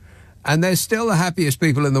 And they're still the happiest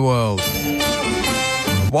people in the world.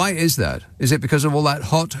 Why is that? Is it because of all that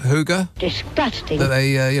hot hygge? Disgusting. That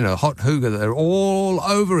they, hot hygge, that they're all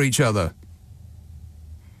over each other.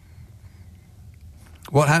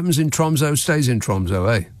 What happens in Tromsø stays in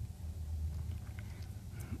Tromsø, eh?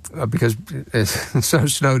 Because it's so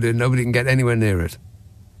snowed in, nobody can get anywhere near it.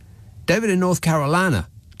 David in North Carolina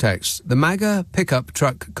texts, the MAGA pickup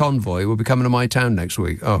truck convoy will be coming to my town next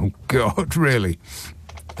week. Oh, God, really?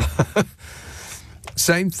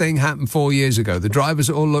 Same thing happened 4 years ago. The drivers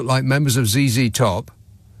all look like members of ZZ Top.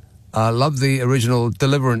 Love the original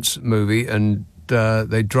Deliverance movie, and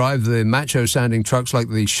they drive the macho-sounding trucks like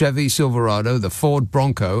the Chevy Silverado, the Ford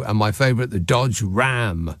Bronco, and my favourite, the Dodge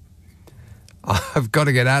Ram. I've got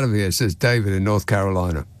to get out of here, says David in North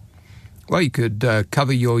Carolina. Well, you could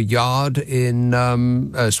cover your yard in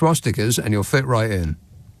swastikas and you'll fit right in.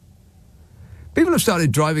 People have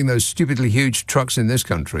started driving those stupidly huge trucks in this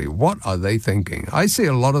country. What are they thinking? I see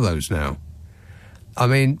a lot of those now. I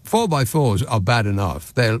mean, 4x4s are bad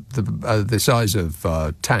enough. They're the size of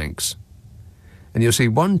tanks. And you'll see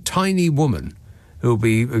one tiny woman who'll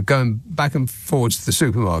be going back and forwards to the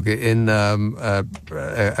supermarket in a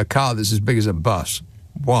car that's as big as a bus.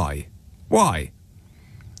 Why? Why?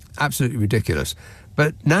 Absolutely ridiculous.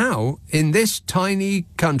 But now, in this tiny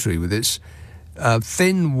country with its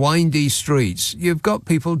thin, windy streets, you've got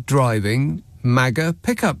people driving MAGA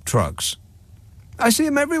pickup trucks. I see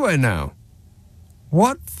them everywhere now.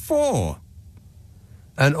 What for?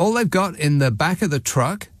 And all they've got in the back of the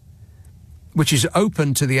truck, which is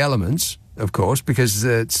open to the elements, of course, because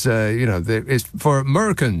it's, it's for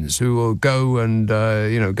Americans who will go and,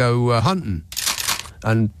 go hunting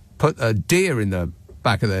and put a deer in the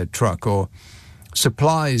back of their truck, or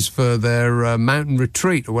supplies for their mountain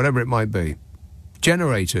retreat, or whatever it might be.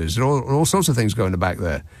 Generators, and all sorts of things go in the back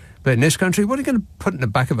there. But in this country, what are you going to put in the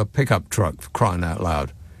back of a pickup truck, for crying out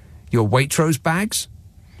loud? Your Waitrose bags?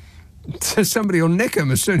 Somebody will nick them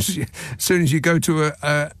as soon as you go to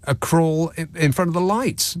a crawl in front of the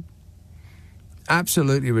lights.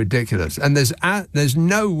 Absolutely ridiculous. And there's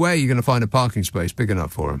no way you're going to find a parking space big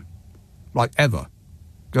enough for them. Like, ever.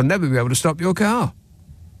 You'll never be able to stop your car.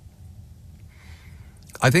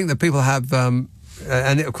 I think that people have, and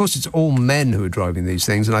of course it's all men who are driving these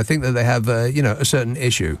things, and I think that they have, a certain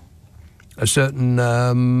issue, a certain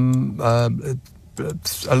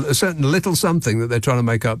little something that they're trying to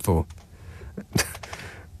make up for.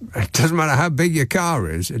 It doesn't matter how big your car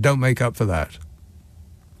is, it don't make up for that.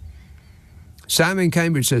 Sam in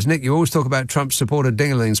Cambridge says, Nick, you always talk about Trump's supporter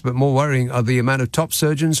dinglings, but more worrying are the amount of top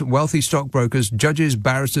surgeons, wealthy stockbrokers, judges,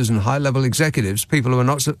 barristers and high-level executives, people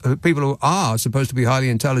who are supposed to be highly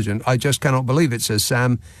intelligent. I just cannot believe it, says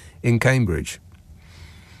Sam in Cambridge.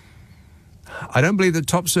 I don't believe that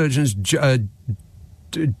top surgeons,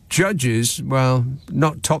 judges, well,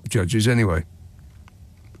 not top judges anyway.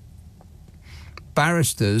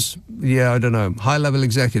 Barristers, yeah, I don't know. High-level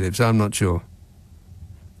executives, I'm not sure.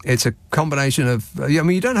 It's a combination of... I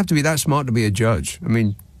mean, you don't have to be that smart to be a judge. I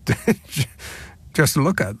mean, just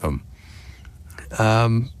look at them.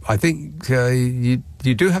 I think you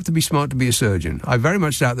do have to be smart to be a surgeon. I very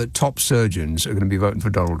much doubt that top surgeons are going to be voting for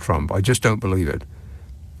Donald Trump. I just don't believe it.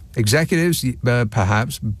 Executives,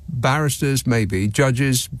 perhaps. Barristers, maybe.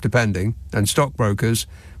 Judges, depending. And stockbrokers...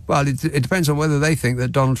 Well, it depends on whether they think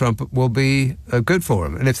that Donald Trump will be good for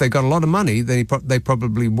them. And if they've got a lot of money, then they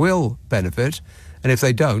probably will benefit. And if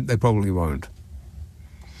they don't, they probably won't.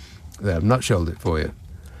 There, I've nutshelled it for you.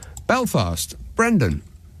 Belfast, Brendan.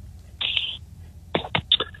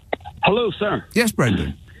 Hello, sir. Yes,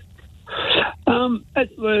 Brendan.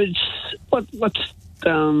 It was what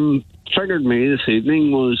triggered me this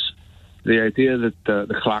evening was the idea that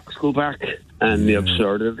the clocks go back and the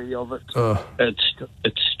absurdity of it.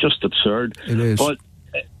 It's just absurd. It is. But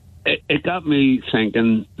it got me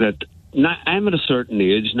thinking that I'm at a certain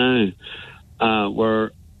age now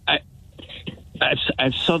where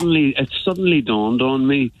it's suddenly dawned on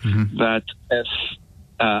me that if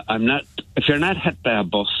you're not hit by a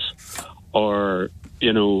bus or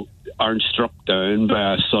aren't struck down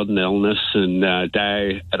by a sudden illness and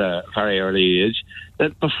die at a very early age,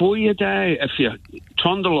 that before you die, if you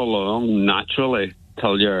trundle along naturally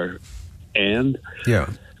till your end,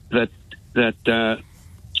 that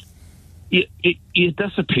you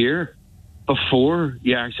disappear before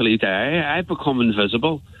you actually die. I become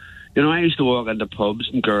invisible. I used to walk into pubs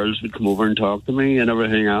and girls would come over and talk to me and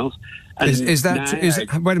everything else. And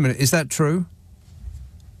wait a minute, is that true?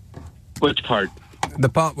 Which part? The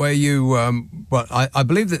part where you, I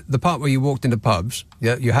believe that the part where you walked into pubs,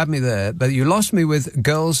 you had me there, but you lost me with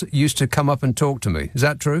girls used to come up and talk to me. Is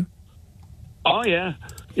that true? Oh, yeah.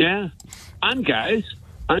 And guys.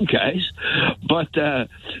 But now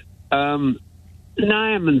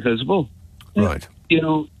I'm invisible. Right.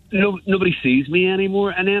 Nobody sees me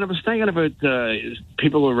anymore. And then I was thinking about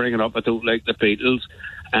people were ringing up, I don't like the Beatles,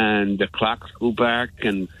 and the clocks go back.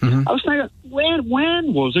 And I was thinking,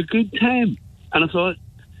 when was a good time? And I thought,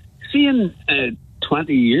 seeing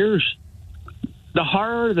 20 years, the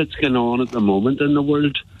horror that's going on at the moment in the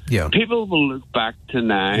world, people will look back to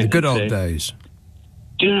now. The good old days.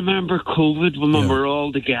 Do you remember COVID when we were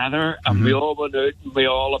all together and we all went out and we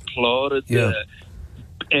all applauded the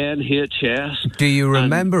NHS? Do you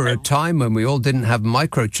remember a time when we all didn't have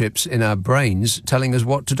microchips in our brains telling us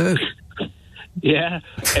what to do? Yeah,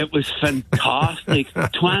 it was fantastic.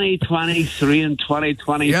 2023 and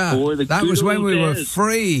 2024. Yeah, that was when we were days.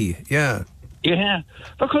 Free. Yeah. Yeah,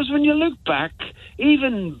 because when you look back,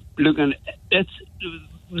 even looking,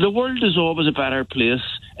 the world is always a better place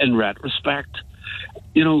in retrospect.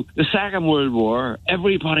 The Second World War,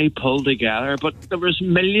 everybody pulled together, but there was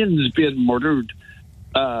millions being murdered.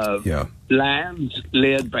 Lambs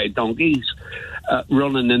laid by donkeys,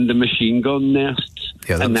 running into machine gun nests.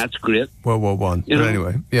 And that's great. World War One. But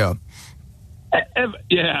anyway,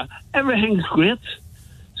 everything's great.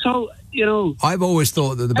 So, I've always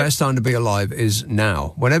thought that the best time to be alive is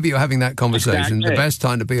now. Whenever you're having that conversation, the best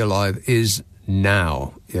time to be alive is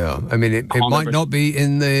now. Yeah. I mean, it might not be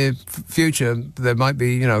in the future. There might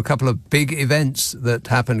be, a couple of big events that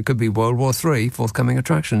happen. It could be World War III, forthcoming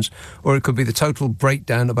attractions, or it could be the total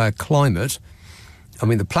breakdown of our climate. I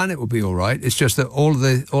mean, the planet will be all right. It's just that all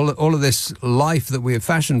of this life that we have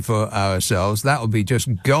fashioned for ourselves, that will be just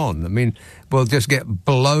gone. I mean, we'll just get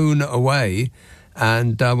blown away,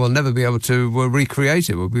 and we'll never be able to recreate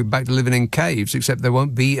it. We'll be back to living in caves, except there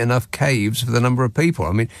won't be enough caves for the number of people.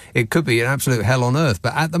 I mean, it could be an absolute hell on earth.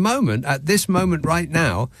 But at this moment right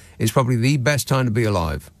now, is probably the best time to be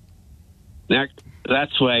alive. Nick,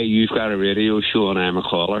 that's why you've got a radio show and I'm a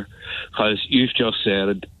caller, because you've just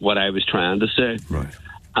said what I was trying to say. Right.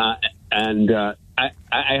 And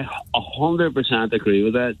I 100% agree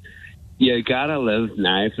with that. You gotta live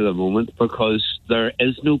now for the moment, because there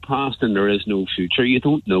is no past and there is no future. You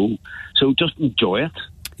don't know. So just enjoy it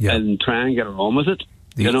and try and get on with it.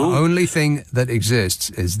 The only thing that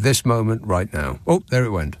exists is this moment right now. Oh, there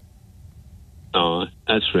it went. Oh,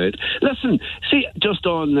 that's right. Listen, see, just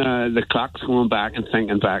on the clocks going back and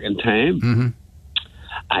thinking back in time,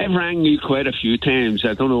 I've rang you quite a few times.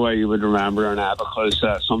 I don't know where you would remember or not, because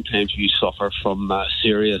sometimes you suffer from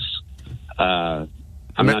serious. I'm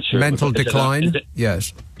not sure. Mental decline.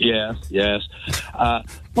 Yes. Yes.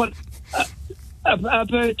 But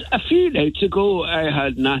about a few nights ago, I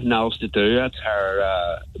had nothing else to do. That's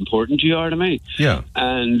how important you are to me. Yeah.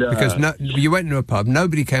 And because you went into a pub,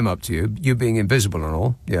 nobody came up to you. You being invisible and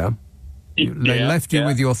all. Yeah. They left you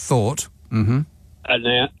with your thought. Mm-hmm. And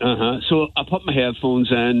then, so I put my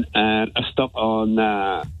headphones in and I stuck on,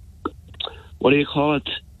 what do you call it?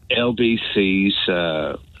 LBC's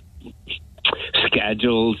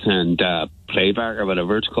schedules and playback or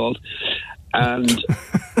whatever it's called. And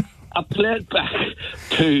I played back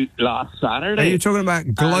to last Saturday. Are you talking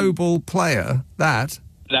about Global Player? That's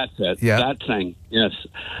it. Yeah. That thing, yes.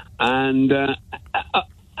 And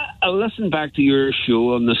I listened back to your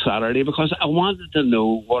show on the Saturday because I wanted to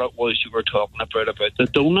know what it was you were talking about the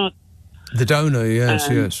donut. The donut,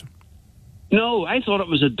 yes. No, I thought it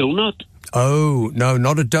was a donut. Oh, no,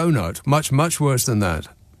 not a donut. Much worse than that.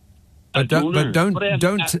 But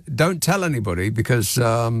don't tell anybody, because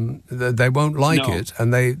they won't like it,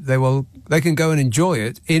 and they can go and enjoy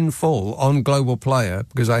it in full on Global Player,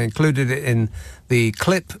 because I included it in the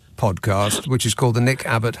Clip podcast, which is called the Nick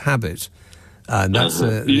Abbot Habit. And that's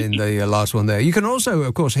in the last one there. You can also,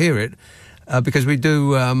 of course, hear it because we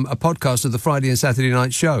do a podcast of the Friday and Saturday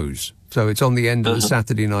night shows. So it's on the end of the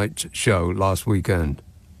Saturday night show last weekend.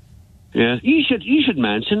 Yeah, you should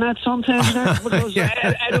mention that sometimes, because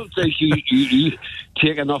I don't think you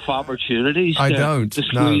take enough opportunities. To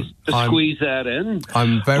squeeze that in.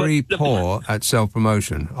 I'm very poor at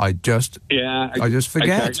self-promotion. I just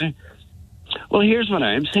forget. Exactly. Well, here's what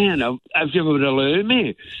I'm saying. If you would allow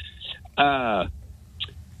me.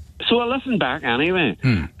 So I listened back anyway,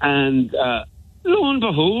 and lo and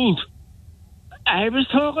behold, I was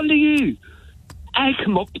talking to you. I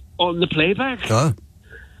come up on the playback. Oh.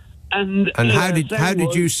 And how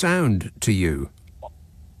did you sound to you?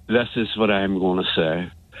 This is what I'm going to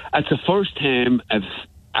say. It's the first time I've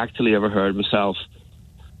actually ever heard myself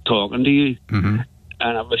talking to you, and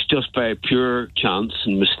it was just by pure chance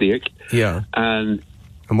and mistake. Yeah. And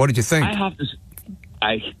what did you think?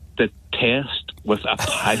 I detest with a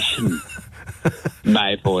passion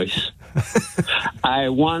my voice. I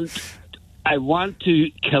want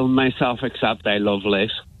to kill myself, except I love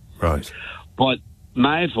life. Right. But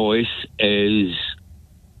my voice is,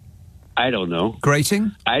 I don't know,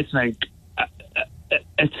 grating. I think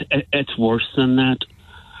it's worse than that.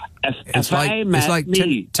 It's like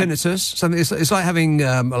tinnitus. Something. It's like having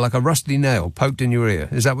like a rusty nail poked in your ear.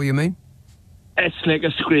 Is that what you mean? It's like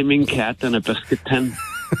a screaming cat in a biscuit tin.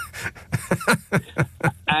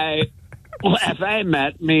 If I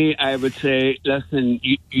met me, I would say, listen,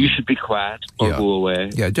 you should be quiet or go away.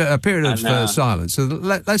 Yeah, a period of silence. So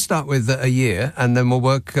let's start with a year, and then we'll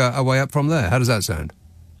work our way up from there. How does that sound?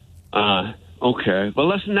 Okay. Well,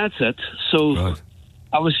 listen, that's it. So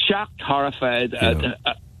I was shocked, horrified.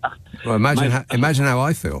 Well, imagine how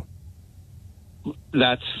I feel.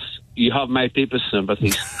 You have my deepest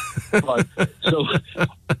sympathies. So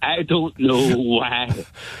I don't know why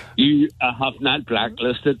you have not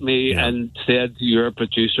blacklisted me and said to your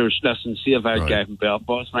producers, listen, see if our guy from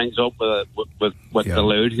Belfast rings up with the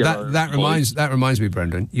load here. That reminds me,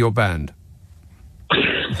 Brendan, you're banned.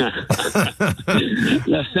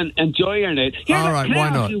 Listen, enjoy your night. Here, all right, can why I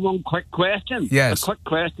ask not? you one quick question? Yes. A quick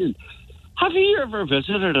question. Have you ever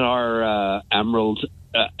visited our Emerald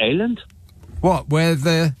Island? What, where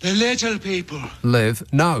the little people live?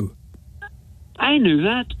 No. I knew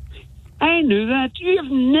that.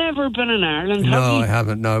 You've never been in Ireland, have you? No, I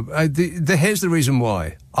haven't, no. Here's the reason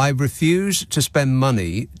why. I refuse to spend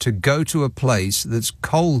money to go to a place that's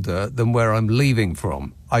colder than where I'm leaving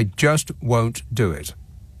from. I just won't do it.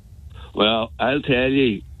 Well, I'll tell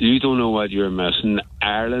you, you don't know what you're missing.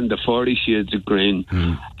 Ireland, the 40 shades of green.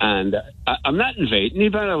 And I'm not inviting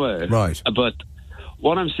you, by the way. Right. But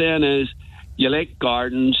what I'm saying is, you like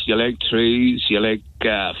gardens, you like trees, you like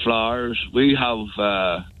flowers. We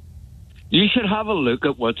have... you should have a look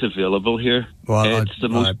at what's available here. Well, it's the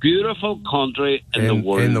most beautiful country in the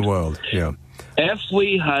world. In the world, yeah. If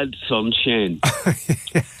we had sunshine,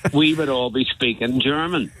 we would all be speaking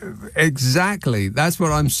German. Exactly. That's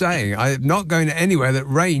what I'm saying. I'm not going to anywhere that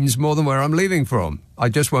rains more than where I'm leaving from. I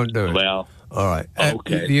just won't do it. Well... All right.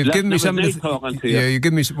 Okay. You've given me something. Talking to you. Yeah, you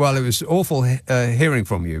give me. Well, it was awful hearing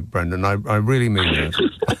from you, Brendan. I really mean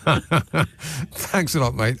that. Thanks a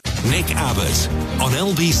lot, mate. Nick Abbott on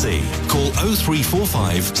LBC. Call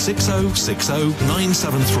 0345 6060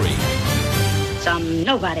 973. Some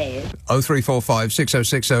nobody. 0345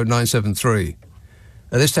 6060 973.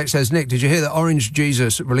 This text says, Nick, did you hear that Orange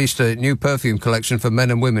Jesus released a new perfume collection for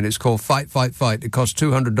men and women? It's called Fight, Fight, Fight. It costs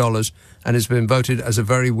 $200 and has been voted as a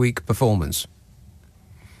very weak performance.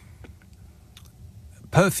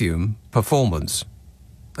 Perfume performance.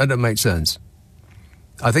 That doesn't make sense.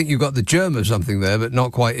 I think you've got the germ of something there, but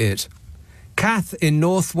not quite it. Kath in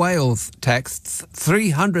North Wales texts,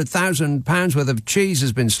 £300,000 worth of cheese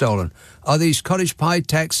has been stolen. Are these cottage pie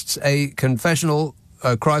texts a confessional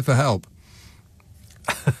cry for help?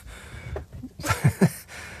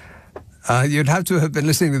 You'd have to have been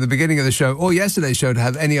listening to the beginning of the show or yesterday's show to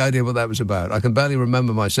have any idea what that was about. I can barely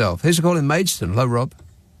remember myself. Here's a call in Maidstone. Hello, Rob.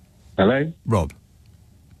 Hello. Rob.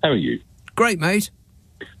 How are you? Great, mate.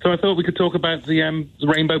 So I thought we could talk about the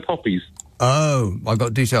rainbow poppies. Oh, I've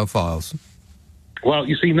got detailed files. Well,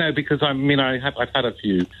 you see, no, because I've had a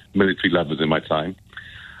few military lovers in my time,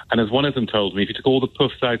 and as one of them told me, if you took all the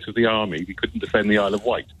puffs out of the army, we couldn't defend the Isle of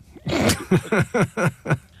Wight.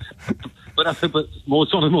 But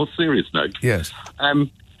on a more serious note, yes, I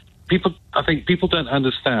think people don't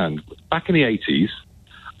understand. Back in the 80s,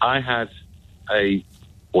 I had a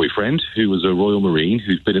boyfriend who was a Royal Marine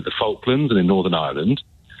who'd been at the Falklands and in Northern Ireland.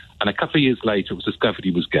 And a couple of years later, it was discovered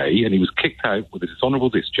he was gay, and he was kicked out with a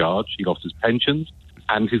dishonourable discharge. He lost his pensions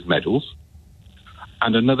and his medals.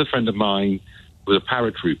 And another friend of mine was a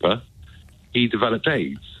paratrooper. He developed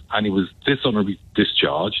AIDS, and he was dishonourably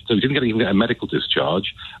discharged, so he didn't even get a medical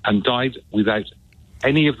discharge, and died without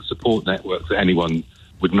any of the support networks that anyone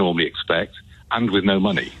would normally expect, and with no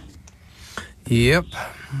money. Yep.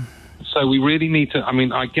 So we really need to...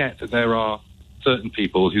 I get that there are certain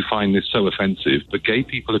people who find this so offensive, but gay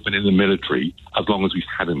people have been in the military as long as we've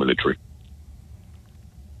had a military.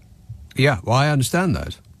 Yeah, well, I understand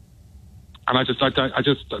that. And I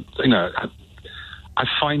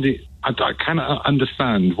find it... I cannot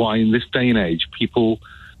understand why in this day and age people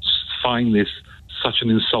find this such an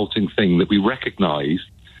insulting thing, that we recognise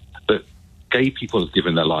that gay people have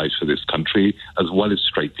given their lives for this country as well as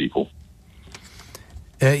straight people.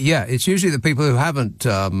 Yeah, it's usually the people who haven't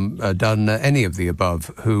done any of the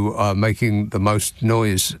above who are making the most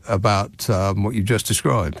noise about what you just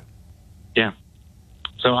described. Yeah.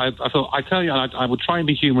 So I thought, I tell you, I would try and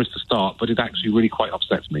be humorous to start, but it actually really quite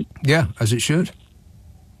upsets me. Yeah, as it should.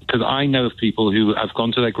 Because I know of people who have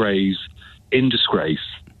gone to their graves in disgrace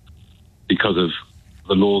because of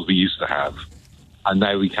the laws we used to have, and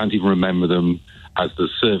now we can't even remember them as the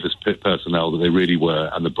service personnel that they really were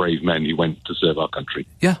and the brave men who went to serve our country.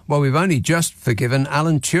 Yeah, well, we've only just forgiven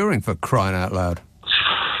Alan Turing, for crying out loud.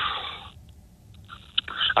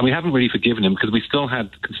 And we haven't really forgiven him because we still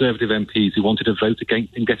had Conservative MPs who wanted to vote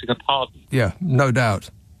against him getting a pardon. Yeah, no doubt.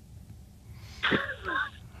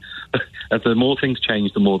 As the more things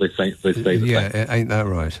change, the more they stay the same. Yeah, ain't that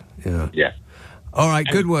right? Yeah. Yeah. All right,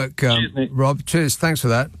 good work, cheers, Rob. Cheers, thanks for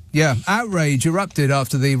that. Yeah, outrage erupted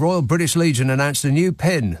after the Royal British Legion announced a new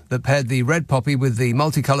pin that paired the red poppy with the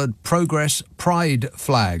multicoloured Progress Pride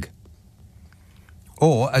flag.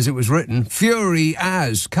 Or, as it was written, Fury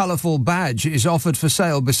as colourful badge is offered for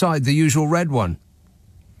sale beside the usual red one.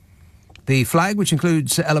 The flag, which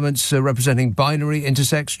includes elements representing binary,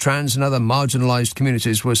 intersex, trans and other marginalised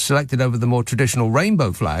communities, was selected over the more traditional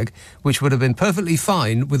rainbow flag, which would have been perfectly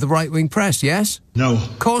fine with the right-wing press, yes? No.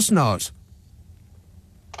 Of course not.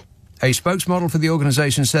 A spokesmodel for the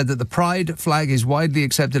organisation said that the pride flag is widely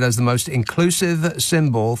accepted as the most inclusive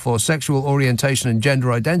symbol for sexual orientation and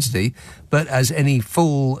gender identity, but as any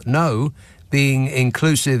fool know, being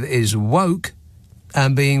inclusive is woke,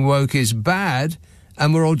 and being woke is bad,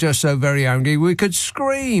 and we're all just so very angry we could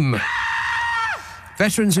scream.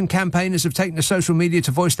 Veterans and campaigners have taken to social media to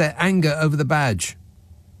voice their anger over the badge.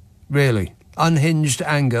 Really. Unhinged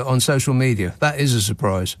anger on social media. That is a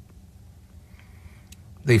surprise.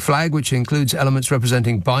 The flag, which includes elements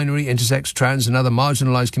representing binary, intersex, trans and other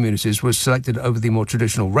marginalised communities, was selected over the more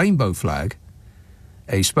traditional rainbow flag.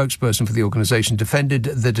 A spokesperson for the organisation defended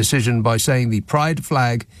the decision by saying the pride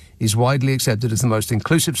flag is widely accepted as the most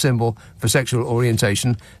inclusive symbol for sexual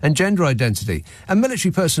orientation and gender identity. And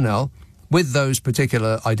military personnel with those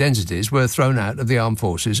particular identities were thrown out of the armed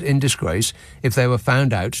forces in disgrace if they were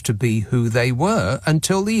found out to be who they were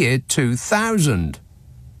until the year 2000.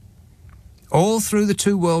 All through the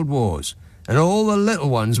 2 world wars and all the little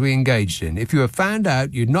ones we engaged in, if you were found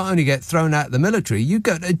out, you'd not only get thrown out of the military, you'd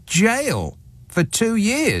go to jail for 2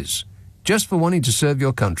 years just for wanting to serve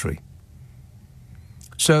your country.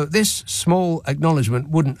 So this small acknowledgement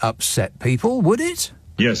wouldn't upset people, would it?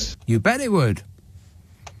 Yes. You bet it would.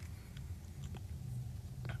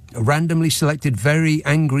 A randomly selected, very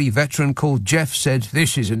angry veteran called Jeff said,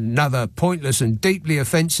 "This is another pointless and deeply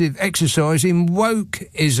offensive exercise in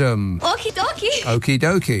wokeism." Okie dokie. Okie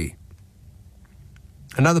dokie.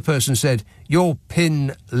 Another person said, "Your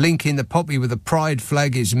pin linking the poppy with the pride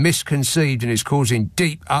flag is misconceived and is causing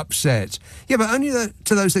deep upset." Yeah, but only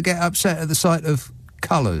to those that get upset at the sight of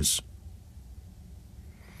colours.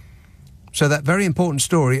 So that very important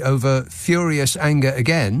story over furious anger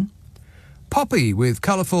again. Poppy, with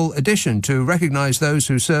colourful addition to recognise those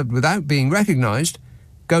who served without being recognised,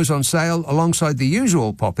 goes on sale alongside the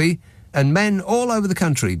usual poppy, and men all over the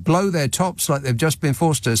country blow their tops like they've just been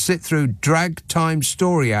forced to sit through drag time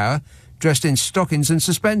story hour dressed in stockings and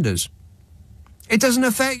suspenders. It doesn't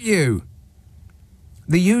affect you.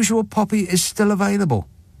 The usual poppy is still available.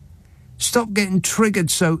 Stop getting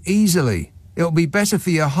triggered so easily. It'll be better for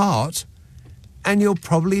your heart, and you'll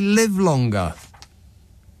probably live longer.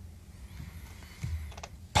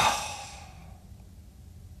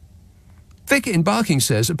 Vic in Barking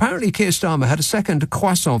says, apparently Keir Starmer had a second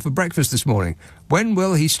croissant for breakfast this morning. When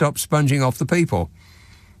will he stop sponging off the people?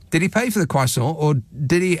 Did he pay for the croissant, or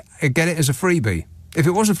did he get it as a freebie? If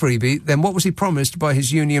it was a freebie, then what was he promised by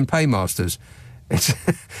his union paymasters?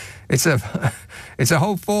 It's a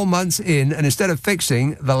whole 4 months in, and instead of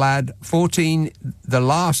fixing the lad 14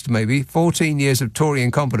 years of Tory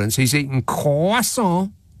incompetence, he's eaten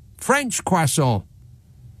croissant, French croissant.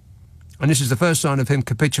 And this is the first sign of him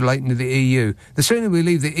capitulating to the EU. The sooner we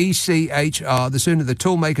leave the ECHR, the sooner the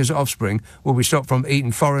toolmaker's offspring will be stopped from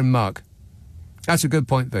eating foreign muck. That's a good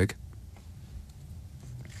point, Vic.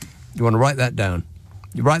 You want to write that down.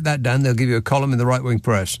 You write that down, they'll give you a column in the right-wing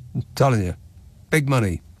press. I'm telling you. Big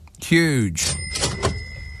money. Huge.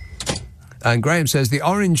 And Graham says, the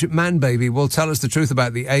orange man-baby will tell us the truth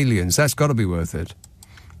about the aliens. That's got to be worth it.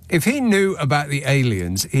 If he knew about the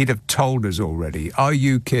aliens, he'd have told us already. Are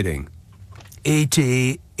you kidding?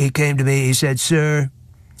 E.T., he came to me, he said, "Sir,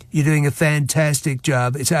 you're doing a fantastic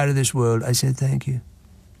job. It's out of this world." I said, "Thank you."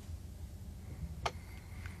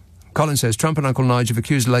 Colin says, Trump and Uncle Nigel have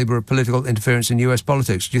accused Labour of political interference in US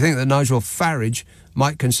politics. Do you think that Nigel Farage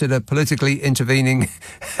might consider politically intervening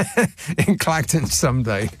in Clacton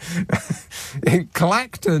someday? In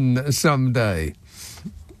Clacton someday?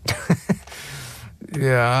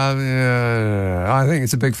 Yeah, I think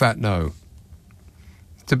it's a big fat no.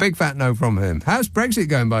 It's a big fat no from him. How's Brexit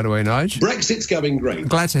going, by the way, Nige? Brexit's going great.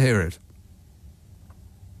 Glad to hear it.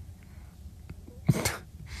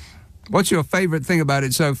 What's your favourite thing about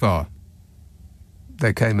it so far?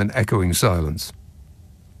 There came an echoing silence.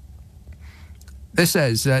 This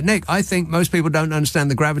says, Nick, I think most people don't understand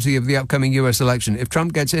the gravity of the upcoming US election. If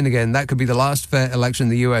Trump gets in again, that could be the last fair election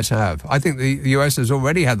the US have. I think the US has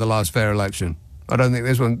already had the last fair election. I don't think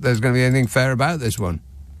there's going to be anything fair about this one.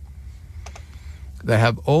 They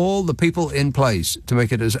have all the people in place to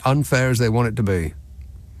make it as unfair as they want it to be.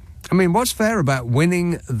 I mean, what's fair about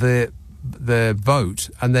winning the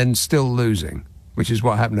vote and then still losing, which is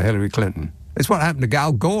what happened to Hillary Clinton? It's what happened to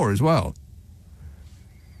Al Gore as well.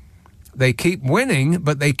 They keep winning,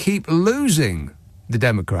 but they keep losing, the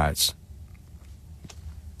Democrats.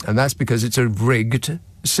 And that's because it's a rigged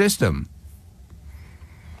system.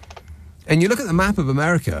 And you look at the map of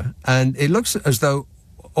America, and it looks as though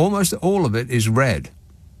almost all of it is red,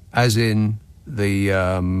 as in the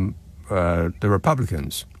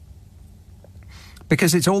Republicans.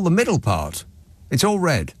 Because it's all the middle part. It's all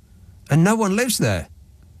red. And no one lives there.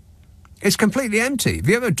 It's completely empty. Have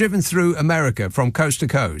you ever driven through America from coast to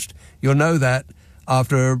coast? You'll know that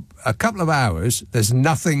after a couple of hours, there's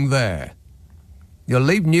nothing there. You'll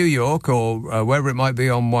leave New York or wherever it might be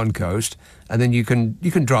on one coast, and then you can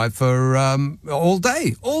drive for all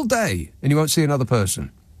day, and you won't see another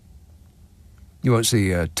person. You won't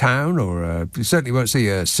see a town, or you certainly won't see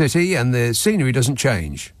a city, and the scenery doesn't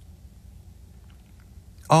change.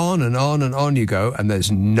 On and on and on you go, and there's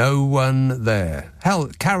no one there. Hell,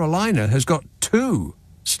 Carolina has got 2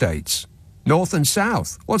 states, north and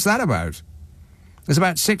south. What's that about? There's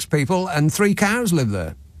about 6 people, and 3 cows live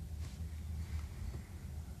there.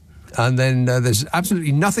 And then there's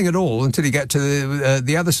absolutely nothing at all until you get to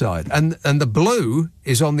the other side. And the blue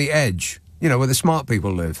is on the edge, you know, where the smart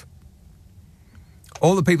people live.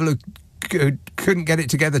 All the people who couldn't get it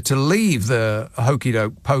together to leave the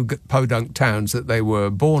hokey-doke, podunk towns that they were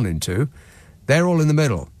born into, they're all in the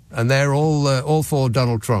middle. And they're all for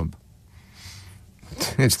Donald Trump.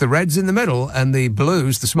 It's the reds in the middle and the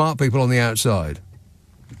blues, the smart people, on the outside.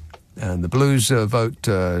 And the blues vote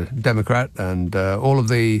Democrat, and all of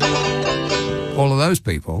those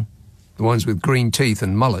people, the ones with green teeth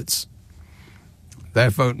and mullets, they're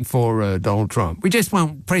voting for Donald Trump. We just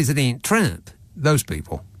want President Trump. Those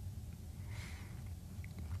people.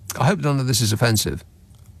 I hope none of this is offensive.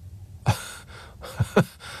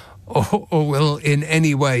 or will in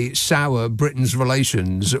any way sour Britain's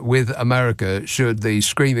relations with America should the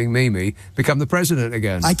screaming Mimi become the president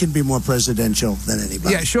again. I can be more presidential than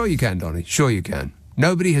anybody. Yeah, sure you can, Donny. Sure you can.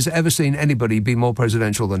 Nobody has ever seen anybody be more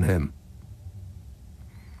presidential than him.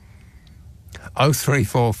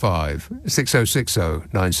 0345 6060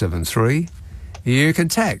 973. You can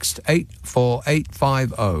text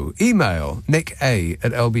 84850. Email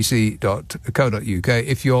nica@lbc.co.uk.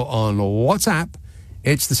 If you're on WhatsApp,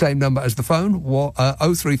 it's the same number as the phone,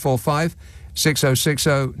 0345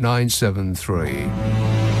 6060 973.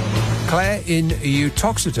 Claire in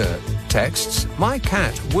Uttoxeter texts, my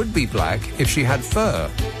cat would be black if she had fur,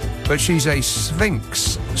 but she's a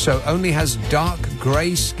sphinx, so only has dark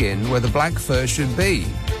grey skin where the black fur should be.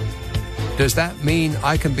 Does that mean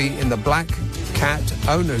I can be in the Black Cat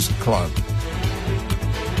Owners Club?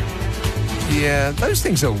 Yeah, those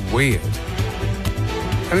things are weird.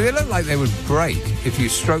 I mean, they look like they would break if you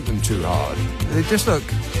stroke them too hard. They just look...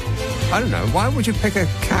 I don't know. Why would you pick a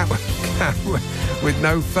cat with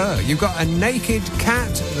no fur? You've got a naked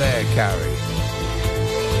cat there, Carrie.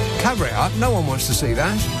 Cover it up. No one wants to see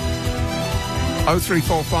that.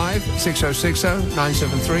 0345 6060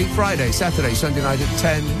 973. Friday, Saturday, Sunday night at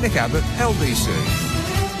 10. Nick Abbott, LBC.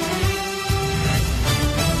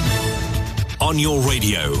 On your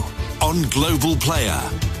radio, on Global Player,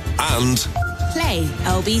 and... Play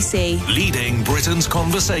LBC. Leading Britain's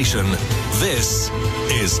conversation. This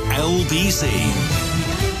is LBC.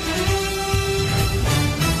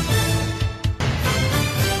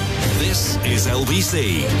 This is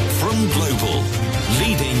LBC from Global.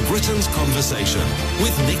 Leading Britain's conversation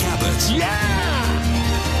with Nick Abbott. Yeah!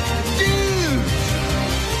 Dude!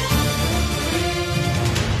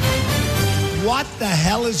 What the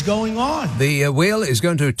hell is going on? The wheel is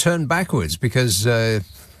going to turn backwards because...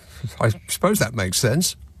 I suppose that makes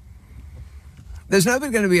sense. There's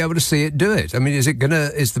nobody going to be able to see it do it. I mean, is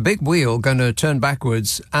the big wheel going to turn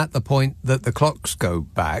backwards at the point that the clocks go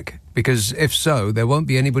back? Because if so, there won't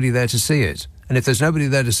be anybody there to see it. And if there's nobody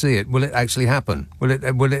there to see it, will it actually happen? Will it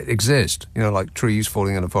exist? You know, like trees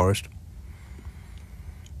falling in a forest.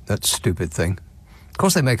 That stupid thing. Of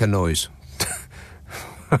course they make a noise.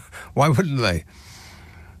 Why wouldn't they?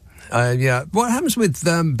 Yeah. What happens with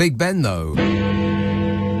Big Ben, though?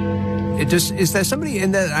 Is there somebody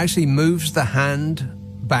in there that actually moves the hand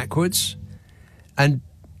backwards? And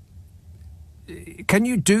can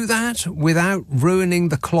you do that without ruining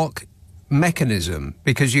the clock mechanism?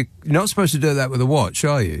 Because you're not supposed to do that with a watch,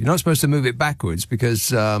 are you? You're not supposed to move it backwards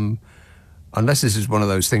because, unless this is one of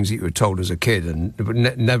those things that you were told as a kid and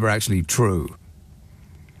never actually true.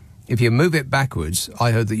 If you move it backwards,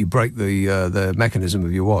 I heard that you break the mechanism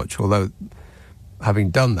of your watch. Although,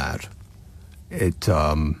 having done that, it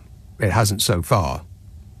hasn't so far.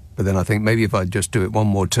 But then I think maybe if I just do it one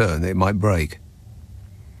more turn, it might break.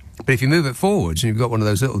 But if you move it forwards and you've got one of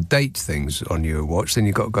those little date things on your watch, then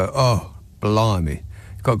you've got to go, oh, blimey.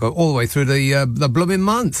 You've got to go all the way through the blooming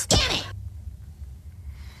month. Damn it!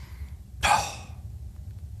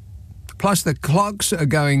 Plus the clocks are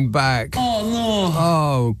going back. Oh, no.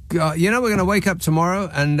 Oh, God. You know, we're going to wake up tomorrow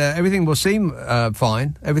and everything will seem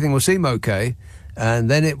fine. Everything will seem okay.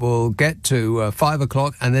 And then it will get to 5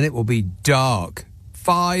 o'clock, and then it will be dark.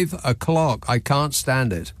 5 o'clock. I can't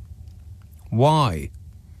stand it. Why?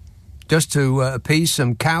 Just to appease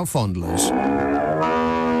some cow fondlers.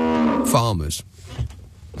 Farmers.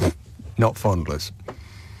 Not fondlers.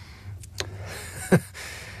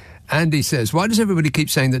 Andy says, why does everybody keep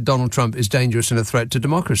saying that Donald Trump is dangerous and a threat to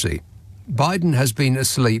democracy? Biden has been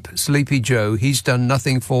asleep. Sleepy Joe. He's done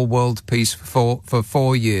nothing for world peace for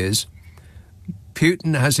 4 years.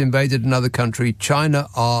 Putin has invaded another country. China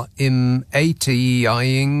are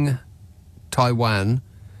ATIing Taiwan.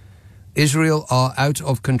 Israel are out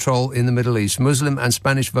of control in the Middle East. Muslim and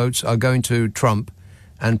Spanish votes are going to Trump,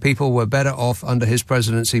 and people were better off under his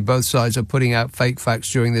presidency. Both sides are putting out fake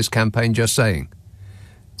facts during this campaign, just saying.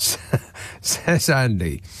 Says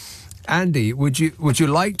Andy. Andy, would you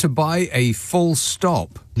like to buy a full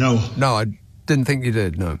stop? No. No, I didn't think you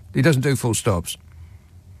did, no. He doesn't do full stops.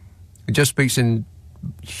 He just speaks in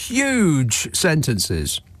huge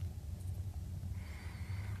sentences.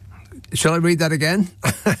 Shall I read that again?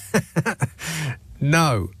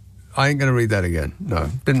 No, I ain't going to read that again. No,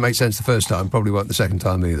 didn't make sense the first time, probably won't the second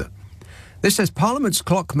time either. This says Parliament's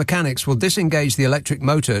clock mechanics will disengage the electric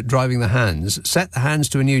motor driving the hands, set the hands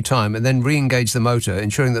to a new time, and then re-engage the motor,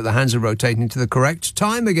 ensuring that the hands are rotating to the correct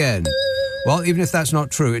time again. Well, even if that's not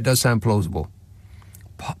true, it does sound plausible.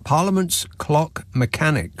 Parliament's clock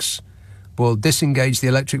mechanics will disengage the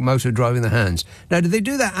electric motor driving the hands. Now, do they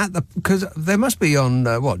do that at the... Because they must be on,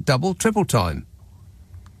 double, triple time.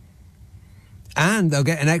 And they'll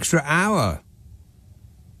get an extra hour.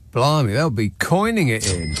 Blimey, they'll be coining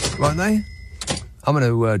it in, won't they? I'm going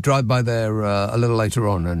to drive by there a little later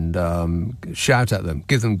on and shout at them,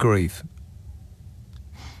 give them grief.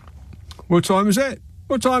 What time is it?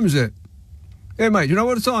 What time is it? Hey, mate, you know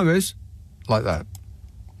what the time is? Like that.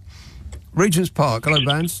 Regent's Park. Hello,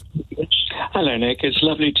 Vance. Hello, Nick. It's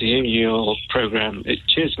lovely to hear your programme. It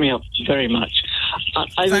cheers me up very much.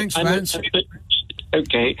 Thanks, Vance.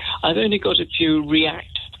 Okay. I've only got a few react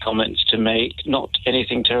comments to make, not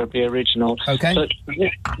anything terribly original. Okay. But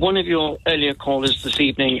one of your earlier callers this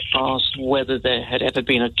evening asked whether there had ever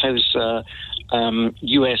been a closer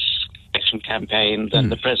US election campaign than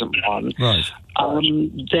the present one. Right.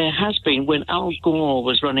 There has been, when Al Gore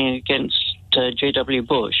was running against J.W.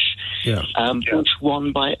 Bush, Bush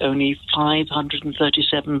won by only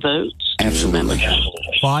 537 votes. Absolutely.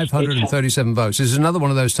 537 votes. This is another one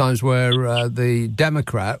of those times where the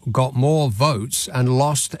Democrat got more votes and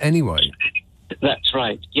lost anyway. That's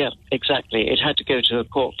right. Yeah, exactly. It had to go to a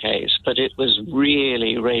court case, but it was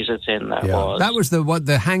really razor thin, that was. That was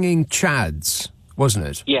the hanging Chads, wasn't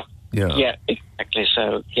it? Yeah. Yeah. Yeah, exactly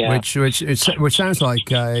so, yeah. Which sounds like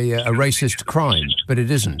a racist crime, but it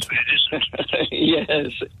isn't.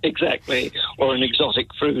 Yes, exactly. Or an exotic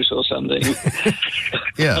fruit or something.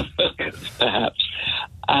 Yeah. Perhaps.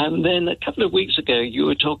 And then a couple of weeks ago,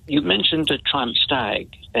 you mentioned a Triumph Stag,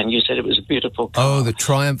 and you said it was a beautiful car. Oh, the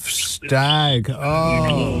Triumph Stag.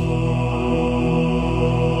 Oh.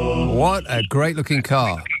 What a great-looking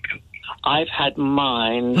car. I've had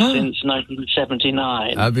mine since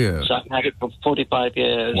 1979. Have you? So I've had it for 45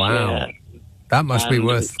 years. Wow. Yeah. That must be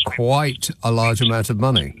worth quite a large amount of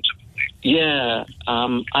money. Yeah.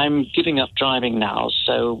 I'm giving up driving now,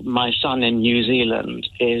 so my son in New Zealand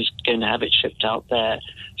is going to have it shipped out there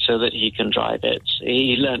so that he can drive it.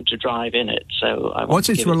 He learned to drive in it, so I want What's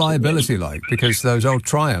to its give it to reliability him. like? Because those old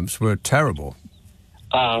Triumphs were terrible.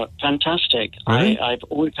 Fantastic. Really? I've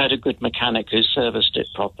always had a good mechanic who serviced it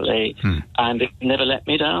properly, and it never let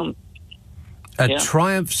me down. A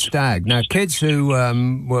Triumph Stag. Now, kids who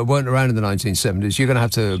weren't around in the 1970s, you're going to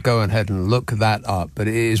have to go ahead and look that up, but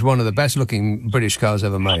it is one of the best-looking British cars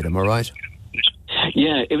ever made, am I right?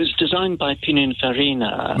 Yeah, it was designed by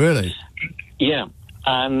Pininfarina. Really? Yeah,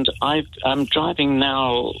 and I'm driving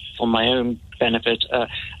now, for my own benefit, a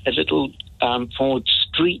little Ford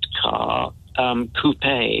street car,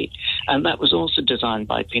 coupe, and that was also designed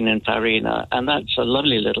by Pininfarina, and that's a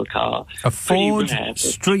lovely little car. A Ford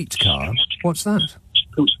street car? What's that?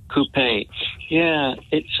 Coupe. Yeah,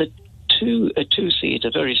 it's a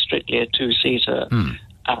two-seater, very strictly a two-seater.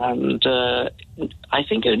 And I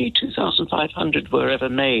think only 2,500 were ever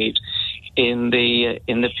made in the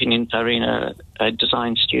Pininfarina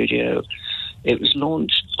design studio. It was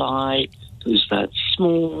launched by, who's that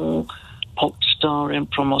small pop star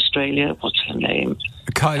from Australia? What's her name?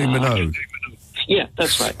 Kylie Minogue. Yeah,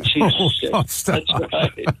 that's right. She's, That's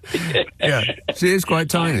right. Yeah, she is quite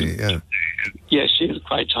tiny, yeah. Yeah, she is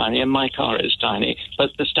quite tiny, and my car is tiny. But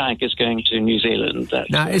the Stag is going to New Zealand.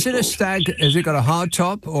 Now, is it a Stag? Has it got a hard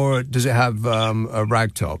top, or does it have a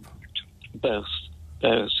rag top? Both.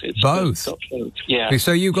 It's both? Yeah.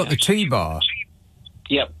 So you've got the T-bar.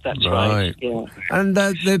 Yep, that's right. Yeah. And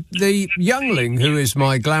the youngling who is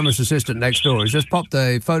my glamorous assistant next door has just popped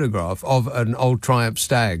a photograph of an old Triumph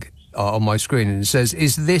Stag on my screen and says,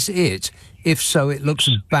 "Is this it? If so, it looks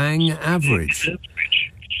bang average."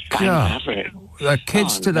 Bang average. The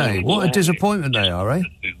kids today, what a disappointment they are, eh?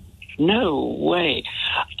 No way.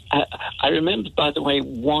 I remember, by the way,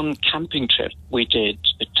 one camping trip we did,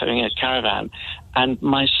 towing a caravan, and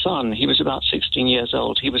my son, he was about 16 years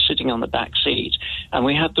old, he was sitting on the back seat, and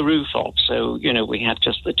we had the roof off, so, we had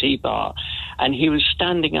just the T-bar, and he was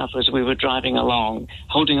standing up as we were driving along,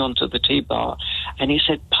 holding onto the T-bar, and he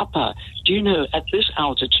said, "Papa, do you know, at this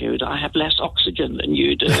altitude, I have less oxygen than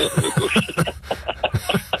you do."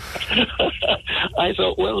 I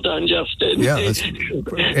thought, well done, Justin. Yeah,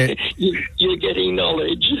 you're getting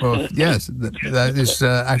knowledge. Well, yes, that is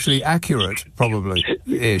actually accurate,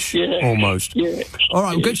 probably-ish, almost. Yeah. All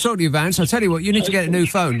right, well, good to talk to you, Vance. I'll tell you what, you need to get a new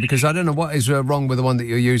phone, because I don't know what is wrong with the one that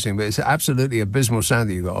you're using, but it's absolutely abysmal sound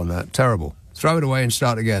that you got on that. Terrible. Throw it away and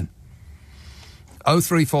start again.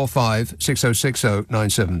 0345 6060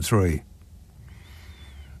 973.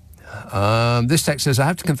 This text says, "I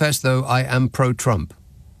have to confess, though, I am pro-Trump.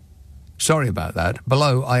 Sorry about that.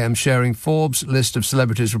 Below, I am sharing Forbes' list of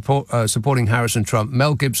celebrities supporting Harris and Trump.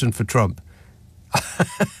 Mel Gibson for Trump."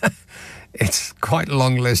 It's quite a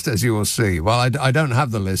long list, as you will see. Well, I don't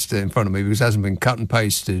have the list in front of me because it hasn't been cut and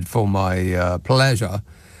pasted for my pleasure.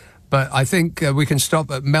 But I think we can stop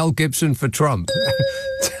at Mel Gibson for Trump.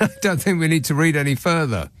 I don't think we need to read any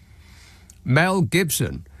further. Mel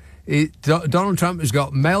Gibson. Donald Trump has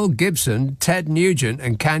got Mel Gibson, Ted Nugent,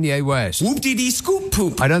 and Kanye West. Whoop-dee-dee-scoop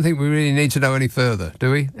poop. I don't think we really need to know any further,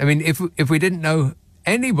 do we? I mean, if we didn't know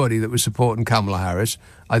anybody that was supporting Kamala Harris,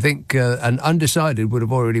 I think an undecided would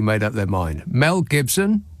have already made up their mind. Mel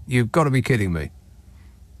Gibson, you've got to be kidding me.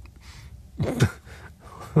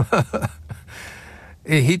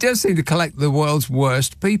 He does seem to collect the world's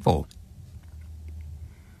worst people.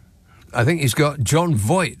 I think he's got John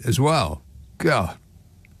Voight as well. God.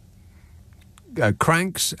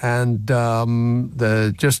 Cranks and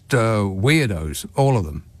they're just weirdos, all of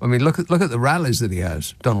them. I mean, look at the rallies that he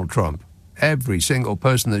has, Donald Trump. Every single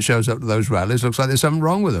person that shows up to those rallies looks like there's something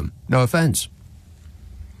wrong with them. No offence.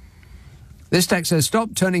 This text says,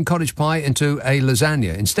 stop turning cottage pie into a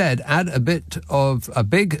lasagna. Instead, add a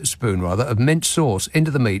big spoon of mint sauce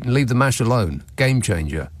into the meat and leave the mash alone. Game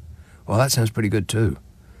changer. Well, that sounds pretty good too.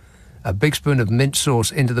 A big spoon of mint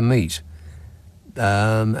sauce into the meat.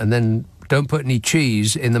 And then don't put any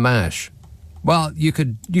cheese in the mash. Well, you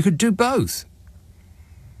could do both.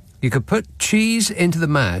 You could put cheese into the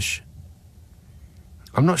mash.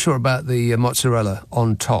 I'm not sure about the mozzarella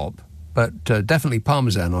on top, but definitely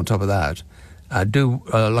Parmesan on top of that. Do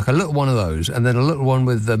like a little one of those, and then a little one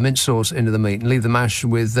with mint sauce into the meat, and leave the mash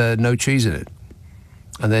with no cheese in it.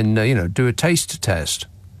 And then, do a taste test.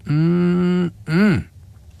 That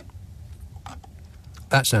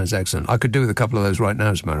sounds excellent. I could do with a couple of those right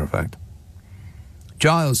now, as a matter of fact.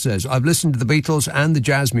 Giles says, I've listened to the Beatles and the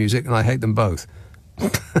jazz music, and I hate them both.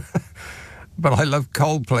 But I love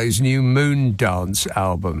Coldplay's new Moon Dance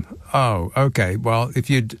album. Oh, okay. Well, if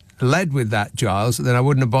you'd led with that, Giles, then I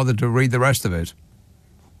wouldn't have bothered to read the rest of it.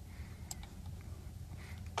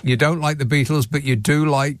 You don't like the Beatles, but you do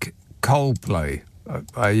like Coldplay.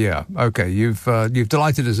 Yeah, okay. You've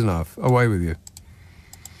delighted us enough. Away with you.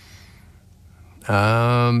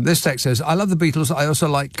 This text says, I love the Beatles. I also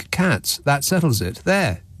like Cats. That settles it.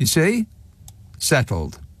 There, you see?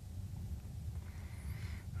 Settled.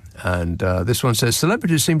 And this one says,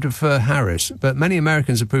 celebrities seem to prefer Harris, but many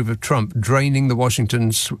Americans approve of Trump draining the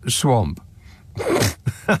Washington swamp.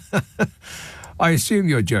 I assume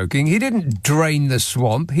you're joking. He didn't drain the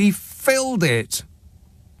swamp. He filled it.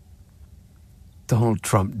 Donald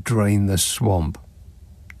Trump drained the swamp.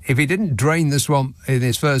 If he didn't drain the swamp in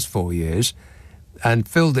his first 4 years and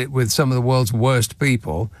filled it with some of the world's worst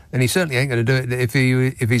people, then he certainly ain't going to do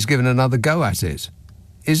it if he's given another go at it.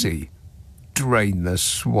 Is he? Drain the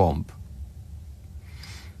swamp.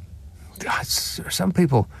 Some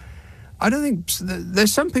people, I don't think,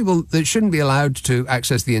 there's some people that shouldn't be allowed to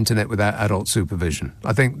access the internet without adult supervision.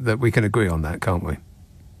 I think that we can agree on that, can't we?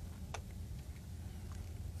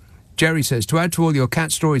 Jerry says, to add to all your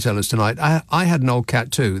cat storytellers tonight, I had an old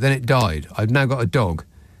cat too, then it died. I've now got a dog.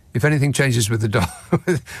 If anything changes with the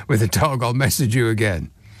dog, I'll message you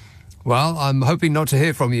again. Well, I'm hoping not to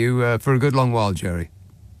hear from you for a good long while, Jerry.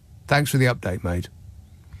 Thanks for the update, mate.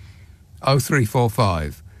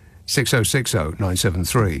 0345 6060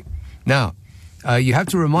 973. Now, you have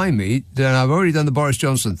to remind me that I've already done the Boris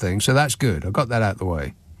Johnson thing, so that's good. I got that out of the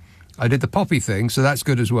way. I did the Poppy thing, so that's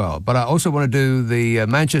good as well. But I also want to do the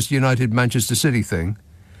Manchester United, Manchester City thing,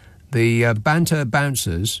 the Banter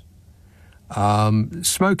Bouncers,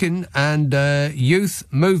 Smoking and Youth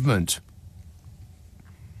Movement.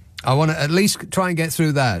 I want to at least try and get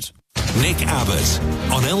through that. Nick Abbott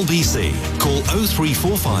on LBC. Call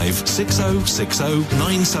 0345 6060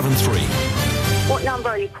 973. What number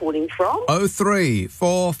are you calling from?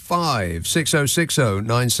 0345 6060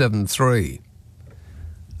 973.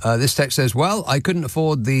 This text says, well, I couldn't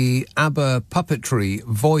afford the ABBA puppetry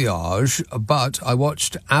voyage, but I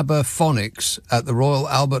watched ABBA Phonics at the Royal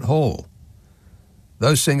Albert Hall.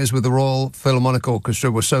 Those singers with the Royal Philharmonic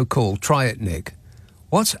Orchestra were so cool. Try it, Nick.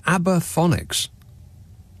 What's ABBA Phonics?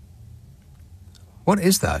 What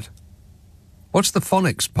is that? What's the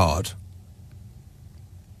phonics part?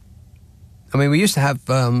 I mean, we used to have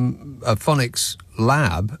a phonics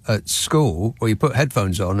lab at school where you put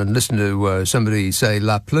headphones on and listen to somebody say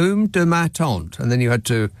La Plume de ma tante, and then you had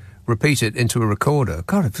to repeat it into a recorder.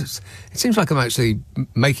 God, it seems like I'm actually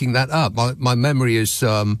making that up. My memory is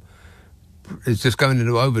just going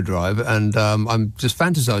into overdrive, and I'm just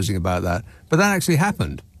fantasizing about that. But that actually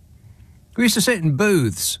happened. We used to sit in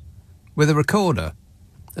booths with a recorder,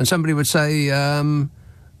 and somebody would say,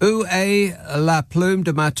 Où est la plume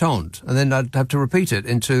de ma tante? And then I'd have to repeat it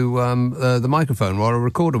into the microphone while a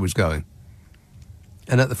recorder was going.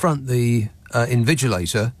 and at the front the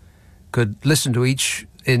invigilator could listen to each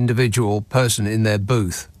individual person in their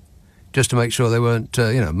booth just to make sure they weren't,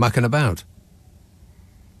 mucking about.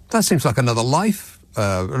 That seems like another life.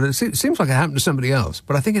 It seems like it happened to somebody else,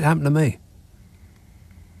 but I think it happened to me.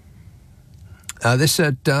 This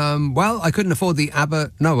said, I couldn't afford the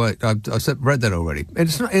Abbot... No, I read that already.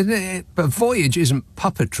 It's not, but Voyage isn't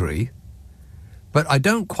puppetry, but I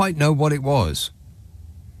don't quite know what it was.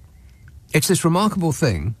 It's this remarkable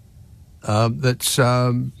thing that's...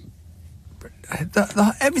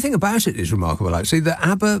 everything about it is remarkable, actually. The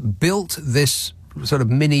Abbot built this sort of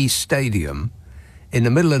mini stadium in the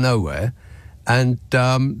middle of nowhere, and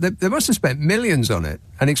they must have spent millions on it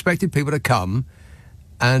and expected people to come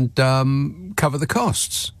and cover the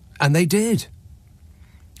costs. And they did.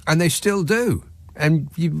 And they still do. And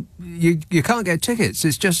you can't get tickets.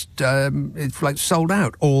 It's just, it's like sold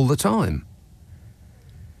out all the time.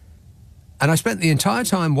 And I spent the entire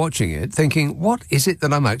time watching it thinking, what is it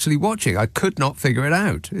that I'm actually watching? I could not figure it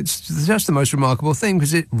out. It's just the most remarkable thing,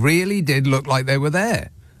 because it really did look like they were there.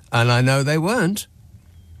 And I know they weren't,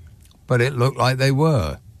 but it looked like they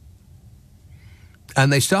were.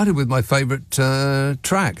 And they started with my favourite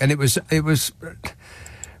track, and it was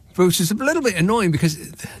which is a little bit annoying because,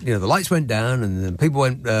 the lights went down and the people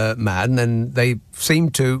went mad, and then they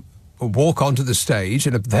seemed to walk onto the stage,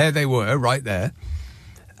 and there they were, right there.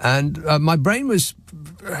 And my brain was,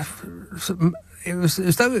 it was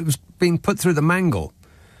as though it was being put through the mangle.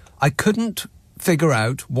 I couldn't figure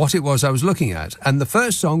out what it was I was looking at. And the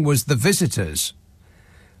first song was The Visitors,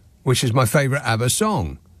 which is my favourite ABBA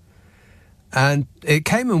song. And it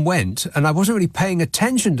came and went, and I wasn't really paying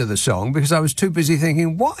attention to the song because I was too busy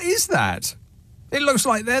thinking, what is that? It looks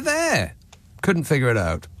like they're there. Couldn't figure it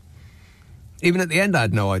out. Even at the end, I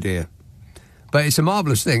had no idea. But it's a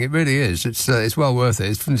marvellous thing. It really is. It's well worth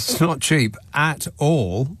it. It's not cheap at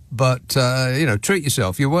all, but, treat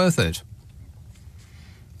yourself. You're worth it.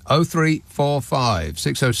 0345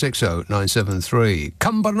 6060 973.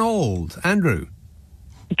 Cumbernauld. Andrew.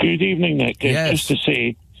 Good evening, Nick. Yes. Just to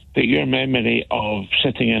say that your memory of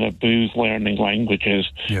sitting in a booth learning languages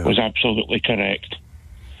was absolutely correct.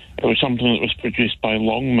 It was something that was produced by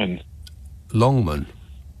Longman. Longman?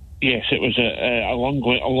 Yes, it was a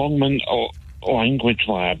Longman language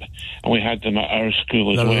lab, and we had them at our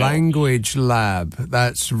school as well. The language lab,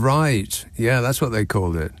 that's right. Yeah, that's what they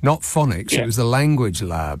called it. Not phonics, It was the language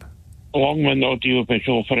lab. Longman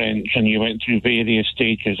audiovisual French, and you went through various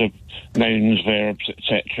stages of nouns, verbs,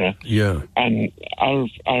 etc. Yeah. And our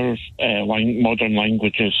modern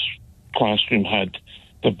languages classroom had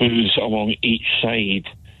the booths along each side,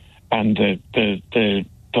 and the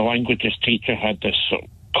languages teacher had this sort of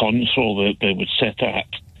console that they would sit at,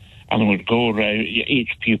 and would go around. Each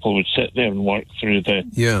pupil would sit there and work through the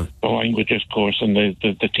languages course, and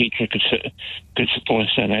the teacher could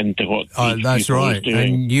listen in to what each that's pupil right. was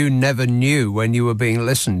doing. And you never knew when you were being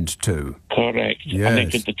listened to. Correct.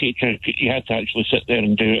 Yes. And the teacher, you had to actually sit there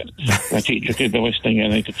and do it. The teacher could be listening,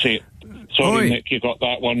 and they could say, "Sorry, Oi. Nick, you got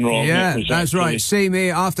that one wrong." Yeah, It was that's actually... right. See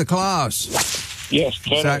me after class. Yes,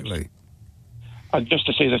 correct. Exactly. And just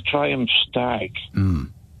to say, the Triumph Stag.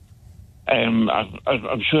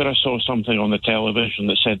 I'm sure I saw something on the television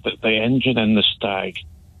that said that the engine in the Stag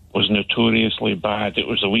was notoriously bad. It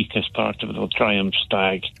was the weakest part of the Triumph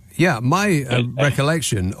Stag. Yeah, my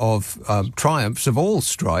recollection of Triumphs of all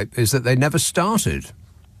stripe is that they never started.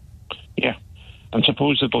 Yeah, and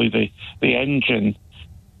supposedly the engine,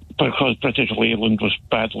 because British Leyland was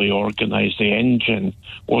badly organised, the engine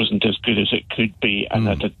wasn't as good as it could be, and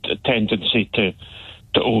had a tendency to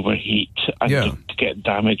overheat and to get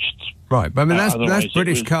damaged. Right, but I mean, that's Otherwise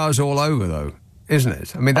British cars all over, though, isn't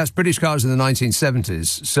it? I mean, that's British cars in the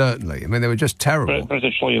 1970s, certainly. I mean, they were just terrible.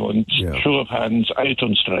 British Leyland, show of hands, out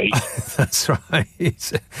on strike. That's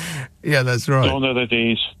right. Yeah, that's right. Gone are the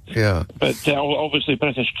days. Yeah. But obviously,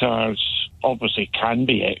 British cars obviously can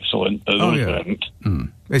be excellent, but those weren't.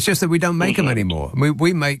 It's just that we don't make them anymore.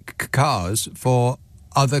 We make cars for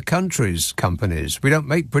other countries' companies. We don't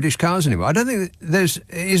make British cars anymore. I don't think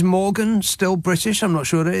is Morgan still British? I'm not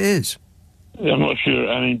sure it is. I'm not sure.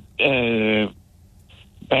 I mean,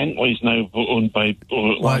 Bentley's now owned by,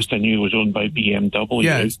 last I knew, was owned by BMW.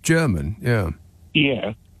 Yeah, it's German, yeah.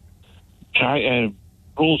 Yeah.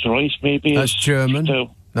 Rolls-Royce maybe. That's German.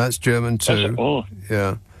 Still. That's German too. Oh.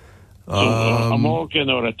 Yeah. So a Morgan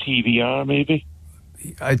or a TVR maybe?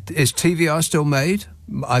 Is TVR still made?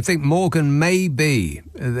 I think Morgan may be.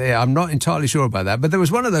 I'm not entirely sure about that. But there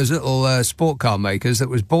was one of those little sport car makers that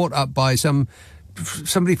was bought up by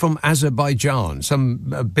somebody from Azerbaijan,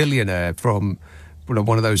 some billionaire from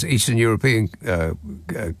one of those Eastern European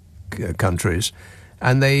countries.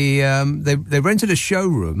 and they rented a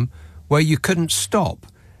showroom where you couldn't stop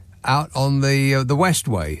out on the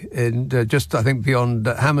Westway, in just I think beyond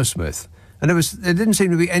Hammersmith. And there didn't seem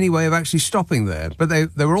to be any way of actually stopping there. But they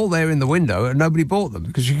were all there in the window and nobody bought them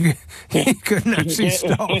because you couldn't actually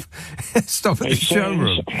stop at the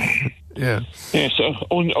showroom. Yeah. Yes,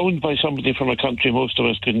 owned by somebody from a country most of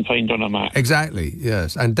us couldn't find on a map. Exactly,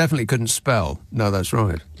 yes. And definitely couldn't spell. No, that's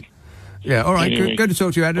right. Yeah, all right. Anyway. Good to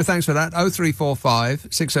talk to you, Andrew. Thanks for that. 0345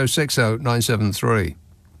 6060 973.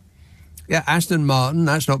 Yeah, Aston Martin,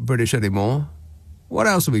 that's not British anymore. What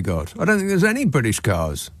else have we got? I don't think there's any British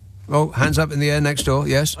cars. Oh, hands up in the air next door,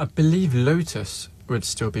 yes? I believe Lotus would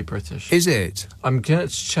still be British. Is it? I'm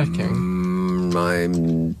just checking. I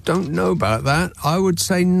don't know about that. I would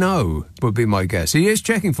say no, would be my guess. He is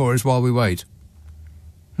checking for us while we wait.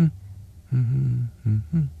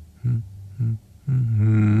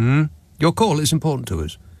 Your call is important to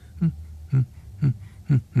us.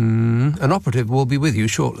 An operative will be with you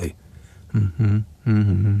shortly.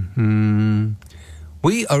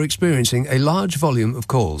 We are experiencing a large volume of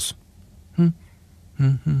calls.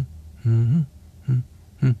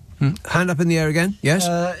 Hand up in the air again, yes?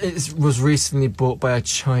 It was recently bought by a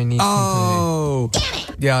Chinese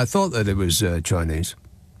company. Yeah, I thought that it was Chinese.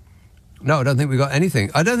 No, I don't think we got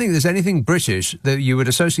anything. I don't think there's anything British that you would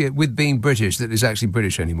associate with being British that is actually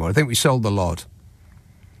British anymore. I think we sold the lot.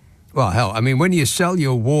 Well, hell, I mean, when you sell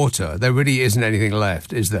your water, there really isn't anything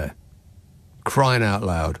left, is there? Crying out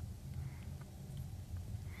loud.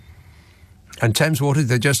 And Thames Water,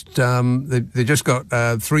 they just got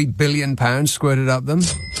 £3 billion squirted up them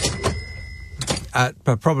at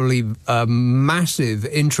probably a massive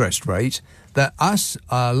interest rate that us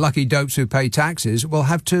lucky dopes who pay taxes will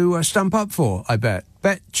have to stump up for, I bet.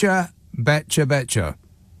 Betcha.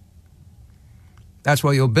 That's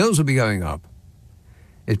why your bills will be going up.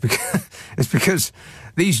 It's because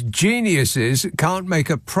these geniuses can't make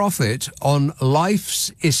a profit on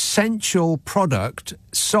life's essential product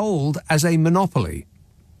sold as a monopoly.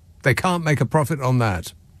 They can't make a profit on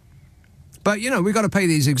that. But, you know, we've got to pay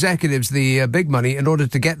these executives the big money in order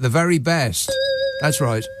to get the very best. That's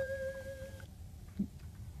right.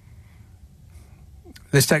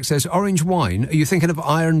 This text says, orange wine, are you thinking of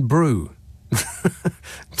Iron Brew?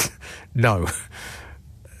 No,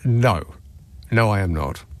 I am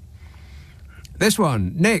not. This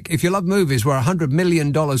one, Nick, if you love movies where $100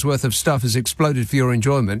 million worth of stuff has exploded for your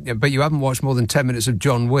enjoyment, but you haven't watched more than 10 minutes of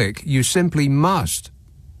John Wick, you simply must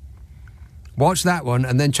watch that one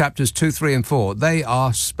and then chapters 2, 3 and 4. They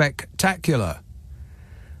are spectacular.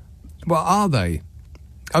 Well, are they?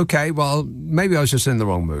 Okay, well, maybe I was just in the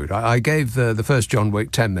wrong mood. I gave the first John Wick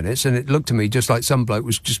 10 minutes and it looked to me just like some bloke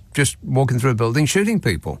was just walking through a building shooting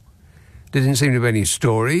people. There didn't seem to be any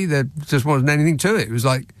story. There just wasn't anything to it. It was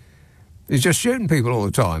like he's just shooting people all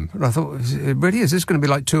the time. And I thought, really, is this going to be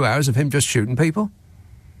like 2 hours of him just shooting people?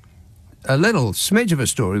 A little smidge of a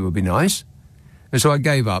story would be nice. And so I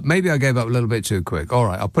gave up. Maybe I gave up a little bit too quick. All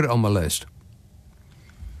right, I'll put it on my list.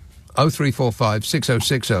 0345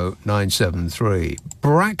 6060 973.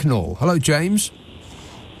 Bracknell. Hello, James.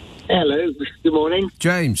 Hello, good morning.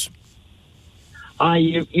 James.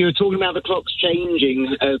 You were talking about the clocks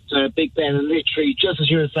changing at Big Ben, and literally, just as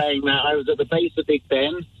you were saying that, I was at the base of Big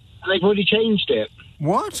Ben, and they've already changed it.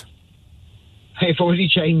 What? They've already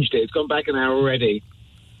changed it. It's gone back an hour already.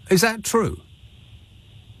 Is that true?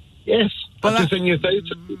 Yes. Well, I've just sent you a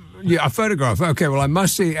photo. Yeah, a photograph. Okay, well, I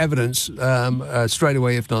must see evidence straight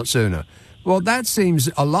away, if not sooner. Well, that seems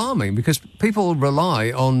alarming because people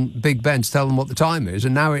rely on Big Ben to tell them what the time is,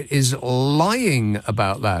 and now it is lying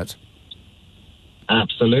about that.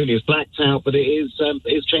 Absolutely. It's blacked out, but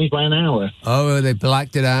it's changed by an hour. Oh, they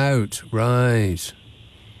blacked it out. Right.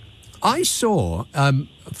 I saw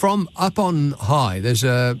from up on high. There's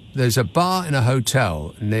a bar in a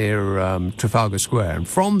hotel near Trafalgar Square, and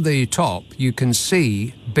from the top you can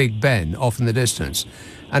see Big Ben off in the distance.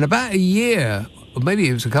 And about a year, or maybe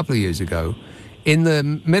it was a couple of years ago, in the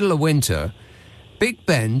middle of winter, Big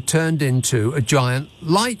Ben turned into a giant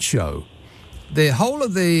light show. The whole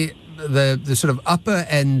of the sort of upper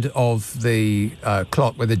end of the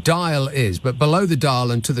clock where the dial is, but below the dial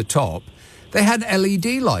and to the top, they had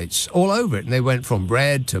LED lights all over it, and they went from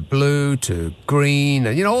red to blue to green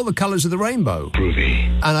and, you know, all the colours of the rainbow. Groovy.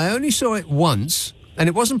 And I only saw it once, and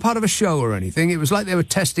it wasn't part of a show or anything. It was like they were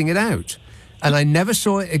testing it out, and I never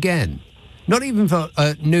saw it again. Not even for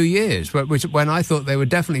New Year's, when I thought they were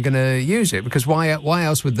definitely going to use it, because why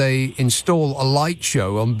else would they install a light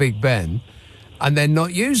show on Big Ben and then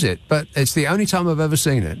not use it? But it's the only time I've ever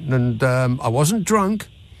seen it, and I wasn't drunk.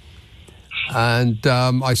 And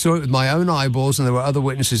I saw it with my own eyeballs, and there were other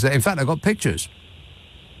witnesses there. In fact, I got pictures.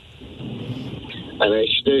 And they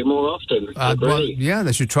should do it more often. Well, yeah,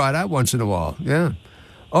 they should try it out once in a while. Yeah.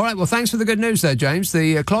 All right, well, thanks for the good news there, James.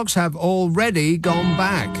 The clocks have already gone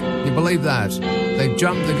back. You believe that? They've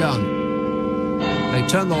jumped the gun. They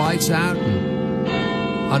turned the lights out,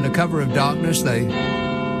 and under cover of darkness, they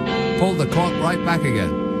pulled the clock right back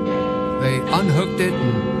again. They unhooked it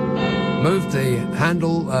and moved the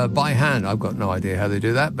handle by hand. I've got no idea how they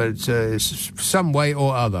do that, but it's some way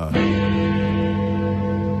or other.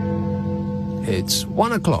 It's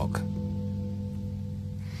 1 o'clock.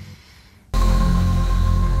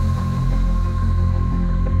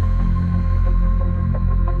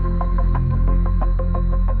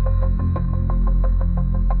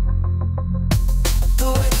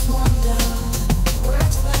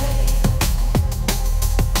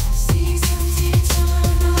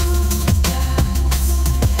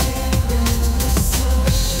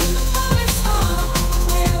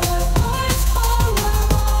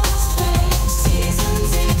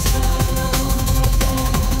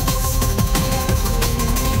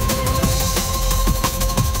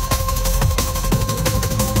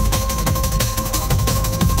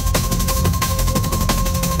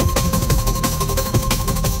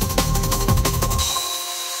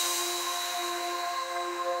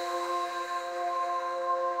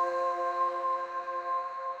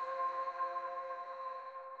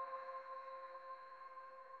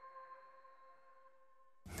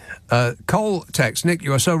 Cole text, Nick,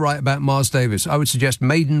 you are so right about Miles Davis. I would suggest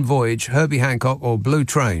Maiden Voyage, Herbie Hancock, or Blue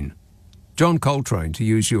Train. John Coltrane, to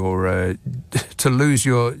use your to lose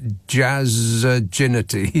your jazz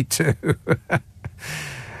virginity to.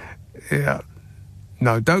 Yeah.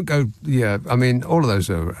 No, don't go. Yeah, I mean, all of those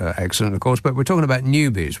are excellent, of course, but we're talking about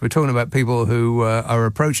newbies. We're talking about people who are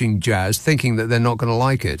approaching jazz thinking that they're not going to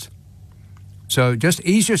like it. So just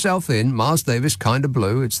ease yourself in. Miles Davis, Kinda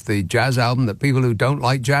Blue. It's the jazz album that people who don't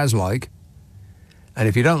like jazz like. And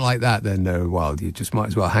if you don't like that, then, well, you just might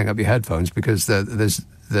as well hang up your headphones, because there's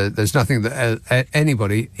nothing that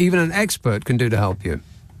anybody, even an expert, can do to help you.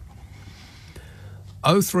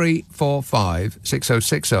 0345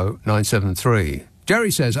 6060 973.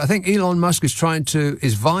 Jerry says, I think Elon Musk is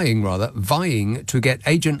vying to get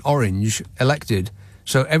Agent Orange elected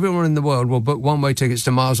so everyone in the world will book one-way tickets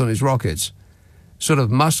to Mars on his rockets. Sort of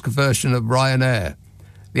Musk version of Ryanair.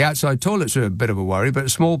 The outside toilets are a bit of a worry, but a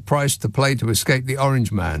small price to pay to escape the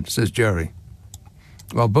orange man, says Jerry.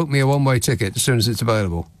 Well, book me a one-way ticket as soon as it's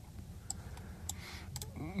available.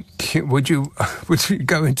 Would you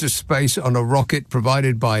go into space on a rocket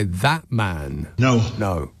provided by that man? No.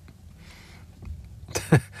 No.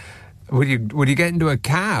 Would you get into a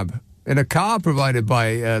cab in a car provided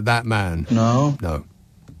by that man? No. No.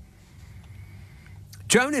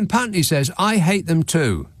 Joan in Putney says, I hate them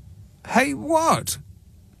too. Hate what?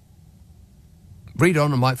 Read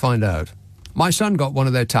on and might find out. My son got one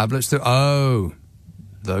of their tablets through... Oh,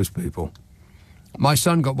 those people. My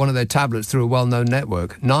son got one of their tablets through a well-known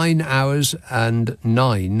network. 9 hours and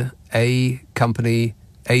 9 A company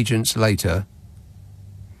agents later...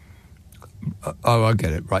 Oh, I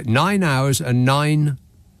get it. Right. 9 hours and 9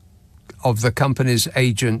 of the company's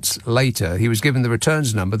agents later, he was given the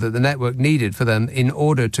returns number that the network needed for them in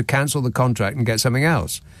order to cancel the contract and get something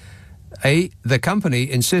else. The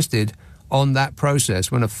company insisted on that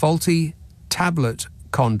process when a faulty tablet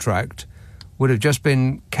contract would have just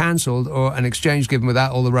been cancelled or an exchange given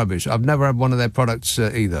without all the rubbish. I've never had one of their products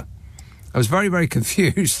either. I was very, very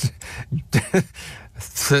confused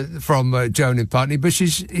from Joan in Putney, but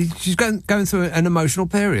she's going through an emotional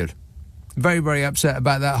period. Very, very upset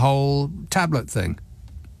about that whole tablet thing.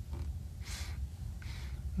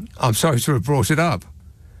 I'm sorry to have brought it up.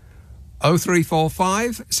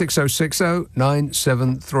 0345 6060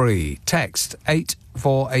 973. Text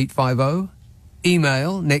 84850.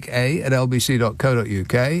 Email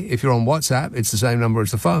nicka@lbc.co.uk. If you're on WhatsApp, it's the same number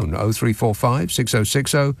as the phone, 0345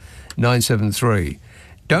 6060 973.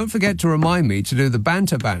 Don't forget to remind me to do the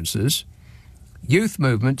banter bouncers, youth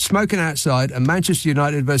movement, smoking outside, and Manchester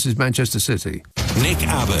United versus Manchester City. Nick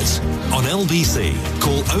Abbott on LBC.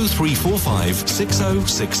 Call 0345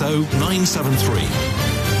 6060 973.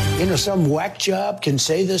 You know, some whack job can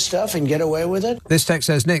say this stuff and get away with it? This text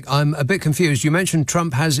says, Nick, I'm a bit confused. You mentioned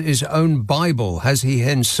Trump has his own Bible. Has he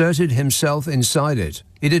inserted himself inside it?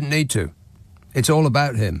 He didn't need to. It's all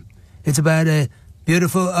about him. It's about a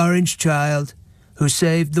beautiful orange child who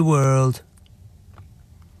saved the world.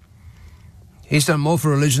 He's done more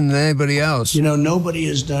for religion than anybody else. You know, nobody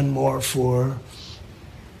has done more for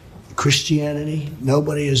Christianity.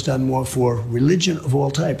 Nobody has done more for religion of all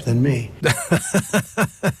type than me.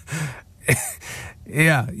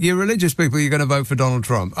 Yeah, you religious people, you're going to vote for Donald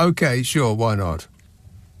Trump. Okay, sure, why not?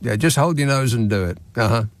 Yeah, just hold your nose and do it.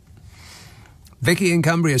 Uh-huh. Vicky in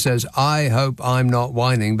Cumbria says, I hope I'm not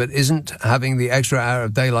whining, but isn't having the extra hour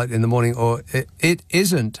of daylight in the morning, or it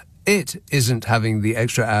isn't having the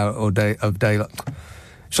extra hour or day of daylight.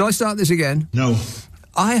 Shall I start this again? No.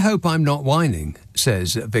 I hope I'm not whining,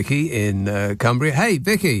 says Vicky in Cumbria. Hey,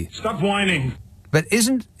 Vicky. Stop whining. But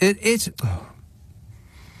isn't it... Oh.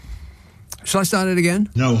 Shall I start it again?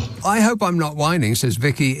 No. I hope I'm not whining, says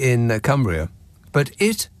Vicky in Cumbria, but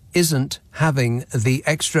it isn't having the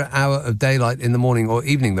extra hour of daylight in the morning or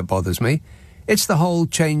evening that bothers me. It's the whole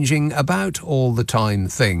changing about all the time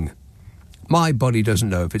thing. My body doesn't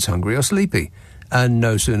know if it's hungry or sleepy, and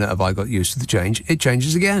no sooner have I got used to the change, it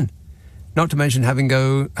changes again. Not to mention having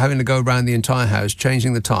to go around the entire house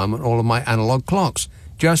changing the time on all of my analogue clocks.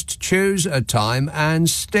 Just choose a time and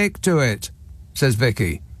stick to it, says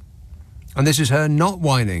Vicky. And this is her not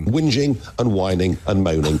whining. Whinging and whining and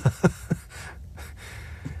moaning.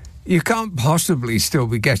 You can't possibly still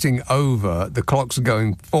be getting over the clocks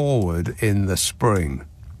going forward in the spring.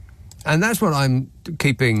 And that's what I'm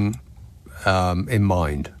keeping in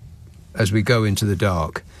mind as we go into the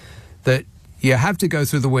dark. That you have to go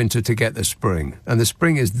through the winter to get the spring. And the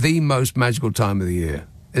spring is the most magical time of the year,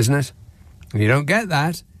 isn't it? And you don't get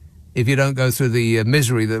that if you don't go through the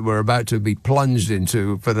misery that we're about to be plunged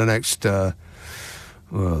into for the next,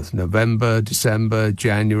 November, December,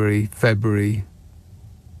 January, February,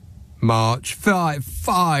 March.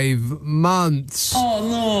 Five months.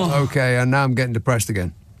 Oh, no. Okay, and now I'm getting depressed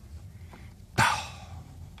again.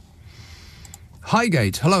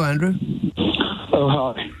 Highgate. Hello, Andrew.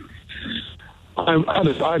 Oh, hi. I've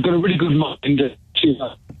got a really good mind to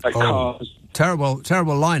cars.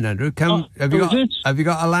 Terrible line, Andrew. Have you got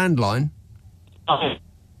a landline? I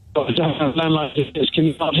got a landline. Can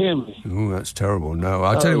you not hear me? Oh, that's terrible. No,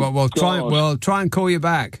 I'll tell you what. We'll try and call you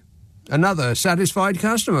back. Another satisfied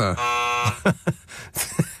customer.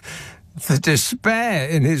 The despair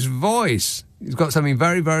in his voice. He's got something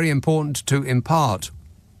very, very important to impart.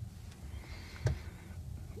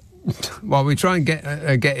 While we try and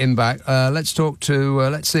get him back, let's talk to,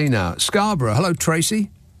 let's see now, Scarborough. Hello,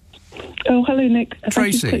 Tracy. Oh, hello, Nick. Tracy.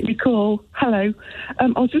 Thank you for taking the call. Hello. I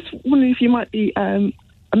was just wondering if you might be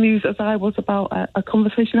amused as I was about a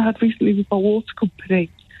conversation I had recently with a water company.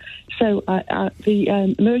 So the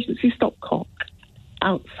emergency stopcock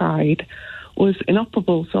outside was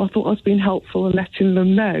inoperable, so I thought I was being helpful and letting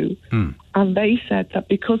them know. And they said that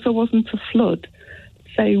because there wasn't a flood,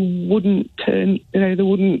 they wouldn't they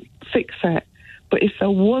wouldn't fix it. But if there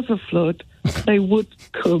was a flood, they would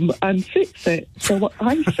come and fix it. So what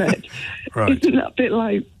I said, isn't that a bit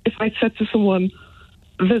like if I said to someone,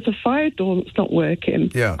 there's a fire door that's not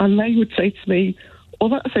working, and they would say to me, well,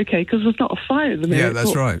 that's okay, because there's not a fire at the minute. Yeah,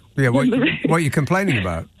 that's right. Yeah, what are you complaining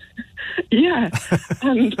about? Yeah,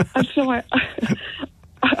 and so I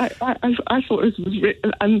thought it was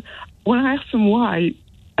written, and when I asked him why,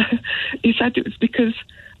 he said it was because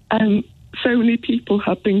so many people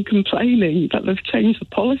have been complaining that they've changed the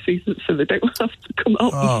policies so they don't have to come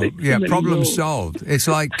up and fix them problem anymore. solved. It's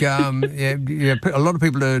like a lot of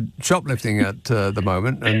people are shoplifting at the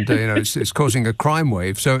moment, and it's causing a crime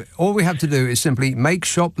wave. So all we have to do is simply make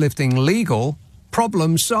shoplifting legal.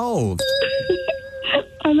 Problem solved.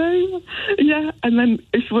 I know, yeah. And then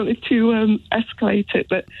if you wanted to escalate it,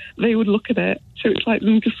 but they would look at it. So it's like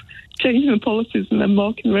them just changing the policies and then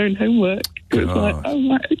marking their own homework. It's like, oh,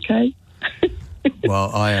 right, okay.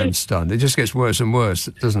 Well, I am stunned. It just gets worse and worse,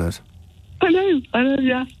 doesn't it? I know,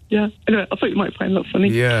 yeah. Anyway, I thought you might find that funny.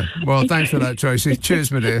 Yeah, well, thanks for that, Tracy.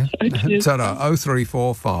 Cheers, my dear. Cheers. Ta-da,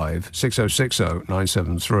 0345 6060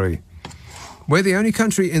 973. We're the only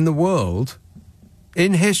country in the world,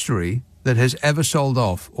 in history, that has ever sold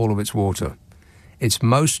off all of its water. Its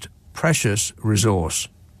most precious resource,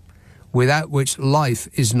 without which life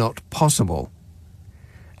is not possible.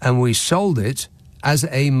 And we sold it as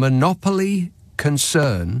a monopoly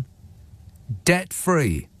concern,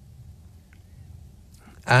 debt-free.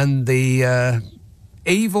 And the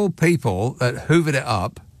evil people that hoovered it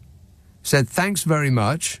up said, thanks very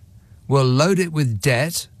much, we'll load it with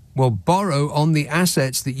debt, we'll borrow on the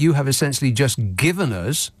assets that you have essentially just given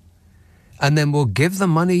us, and then we'll give the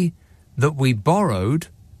money that we borrowed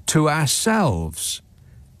to ourselves.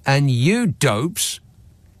 And you dopes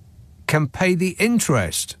can pay the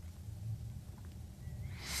interest.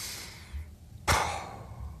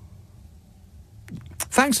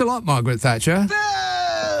 Thanks a lot, Margaret Thatcher.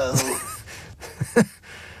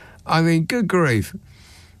 I mean, good grief.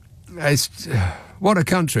 What a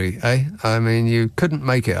country, eh? I mean, you couldn't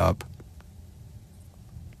make it up.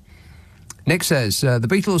 Nick says, the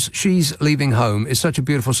Beatles' She's Leaving Home is such a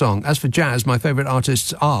beautiful song. As for jazz, my favourite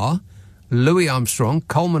artists are Louis Armstrong,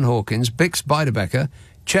 Coleman Hawkins, Bix Beiderbecke,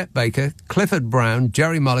 Chet Baker, Clifford Brown,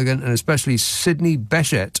 Jerry Mulligan, and especially Sidney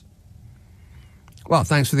Bechet. Well,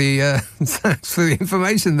 thanks for the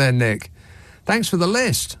information there, Nick. Thanks for the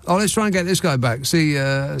list. Oh, let's try and get this guy back. See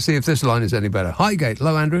if this line is any better. Hi, Gate.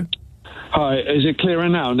 Hello, Andrew. Hi, is it clearer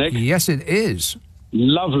now, Nick? Yes, it is.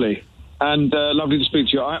 Lovely. And lovely to speak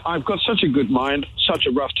to you. I've got such a good mind, such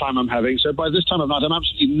a rough time I'm having. So by this time of night, I'm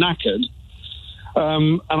absolutely knackered.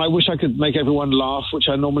 And I wish I could make everyone laugh, which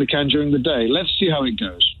I normally can during the day. Let's see how it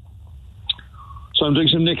goes. So I'm doing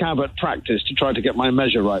some Nick Abbot practice to try to get my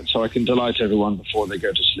measure right so I can delight everyone before they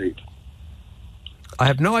go to sleep. I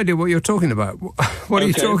have no idea what you're talking about. What are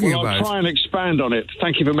you talking about? I'll try and expand on it.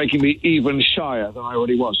 Thank you for making me even shyer than I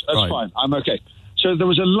already was. That's fine. I'm okay. So there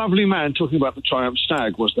was a lovely man talking about the Triumph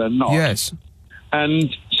Stag, was there not? Yes.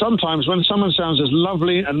 And sometimes when someone sounds as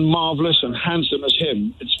lovely and marvellous and handsome as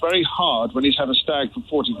him, it's very hard when he's had a stag for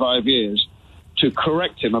 45 years to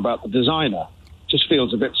correct him about the designer. It just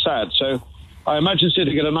feels a bit sad. So I imagine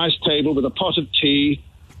sitting at a nice table with a pot of tea,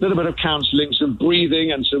 a little bit of counselling, some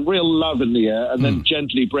breathing and some real love in the air, and then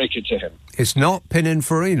gently break it to him. It's not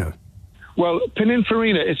Pininfarina. Well,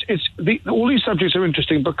 Pininfarina, all these subjects are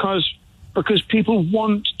interesting because people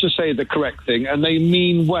want to say the correct thing and they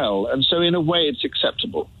mean well. And so in a way it's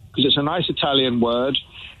acceptable because it's a nice Italian word.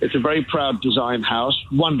 It's a very proud design house.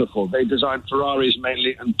 Wonderful. They design Ferraris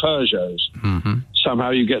mainly and Peugeots. Mm-hmm.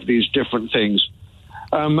 Somehow you get these different things.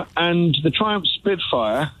 And the Triumph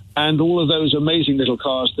Spitfire and all of those amazing little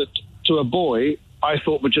cars that to a boy I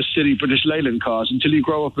thought were just silly British Leyland cars until you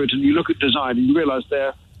grow up with it and you look at design and you realise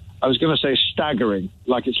they're, I was going to say staggering,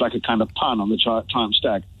 like it's like a kind of pun on the Triumph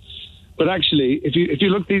Stag. But actually, if you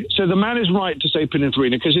look, so the man is right to say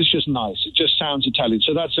Pininfarina because it's just nice. It just sounds Italian,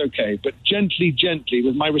 so that's okay. But gently,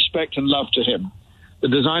 with my respect and love to him, the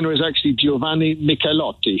designer is actually Giovanni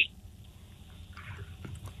Michelotti.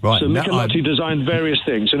 Right. So Michelotti designed various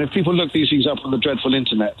things, and if people look these things up on the dreadful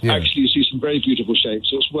internet, actually you see some very beautiful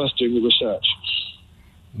shapes. So it's worth doing the research.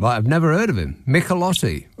 Right, I've never heard of him.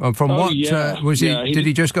 Michelotti. Was he? Did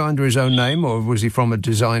he just go under his own name, or was he from a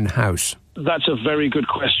design house? That's a very good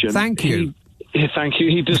question. Thank you. Thank you.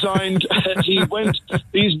 He designed,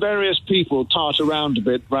 these various people tart around a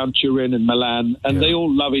bit, around Turin and Milan, and they all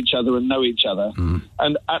love each other and know each other. Mm.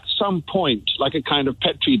 And at some point, like a kind of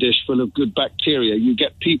Petri dish full of good bacteria, you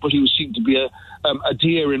get people who seem to be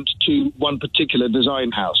adherent to one particular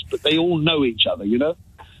design house, but they all know each other, you know?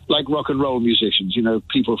 Like rock and roll musicians, you know,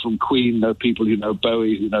 people from Queen know people who know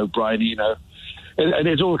Bowie, who know Brian Eno, and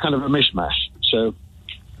it's all kind of a mishmash. So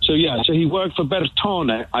he worked for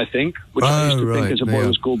Bertone, I think, which I used to think as a boy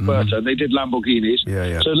was called Berta, and they did Lamborghinis.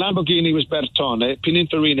 So Lamborghini was Bertone,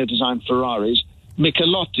 Pininfarina designed Ferraris,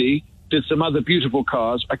 Michelotti did some other beautiful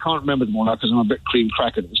cars. I can't remember them all now because I'm a bit cream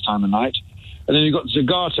crackered at this time of night. And then you've got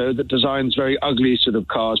Zagato that designs very ugly sort of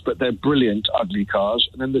cars, but they're brilliant ugly cars.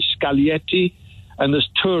 And then there's Scaglietti, and there's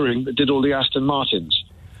Touring that did all the Aston Martins.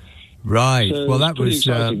 Right. So well, that was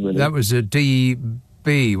a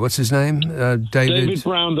DB. What's his name? David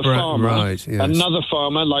Brown, the farmer. Right. Yes. Another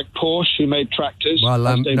farmer like Porsche who made tractors. Well,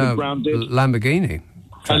 Brown did. Lamborghini.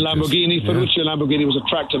 And Lamborghini. Ferruccio Lamborghini was a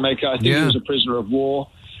tractor maker. I think he was a prisoner of war.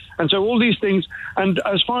 And so all these things, and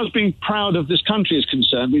as far as being proud of this country is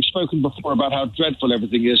concerned, we've spoken before about how dreadful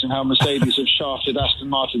everything is and how Mercedes have shafted Aston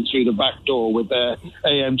Martin through the back door with their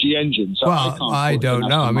AMG engines. So I don't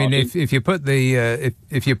know. I mean, if you put the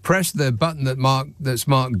if you press the button that's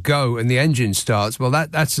marked go and the engine starts, well,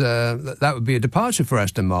 that would be a departure for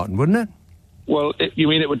Aston Martin, wouldn't it? Well, you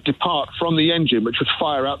mean it would depart from the engine, which would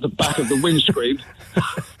fire out the back of the windscreen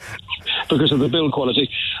because of the build quality.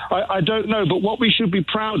 I don't know, but what we should be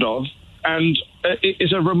proud of, and it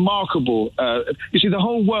is a remarkable... you see, the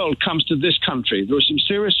whole world comes to this country. There are some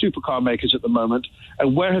serious supercar makers at the moment,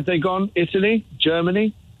 and where have they gone? Italy?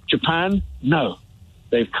 Germany? Japan? No.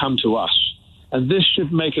 They've come to us. And this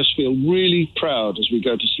should make us feel really proud as we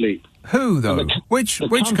go to sleep. Who, though? Which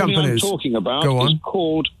companies? I'm talking about is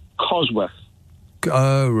called Cosworth.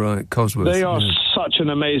 Oh, right, Cosworth. They are such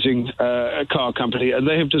an amazing car company, and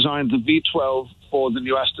they have designed the V12 for the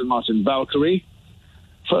new Aston Martin Valkyrie,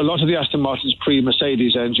 for a lot of the Aston Martin's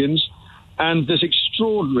pre-Mercedes engines, and this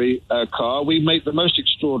extraordinary car. We make the most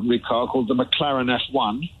extraordinary car called the McLaren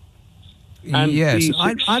F1. And yes,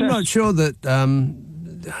 I'm not sure that...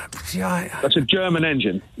 that's a German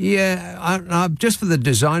engine. Yeah, just for the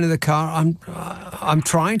design of the car, I'm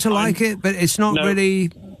trying to like it, but it's not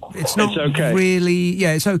really... It's not okay. Really...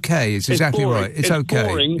 Yeah, it's okay. It's exactly right. It's okay.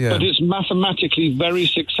 Boring, but it's mathematically very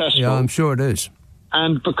successful. Yeah, I'm sure it is.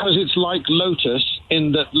 And because it's like Lotus,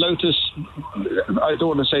 in that Lotus, I don't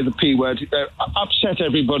want to say the P word, upset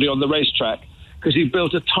everybody on the racetrack because he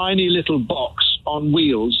built a tiny little box on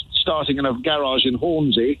wheels starting in a garage in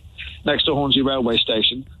Hornsey, next to Hornsey railway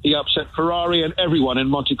station. He upset Ferrari and everyone in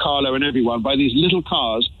Monte Carlo and everyone by these little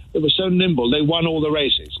cars that were so nimble, they won all the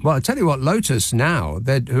races. Well, I tell you what, Lotus now,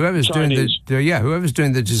 whoever's doing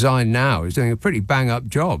the design now is doing a pretty bang-up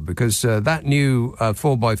job because that new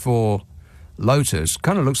 4x4 Lotus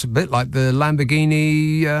kind of looks a bit like the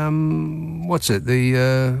Lamborghini. What's their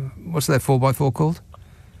 4x4 called?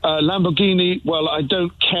 Lamborghini. Well, I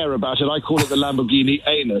don't care about it. I call it the Lamborghini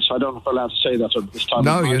anus. I don't know if I'm allowed to say that at this time.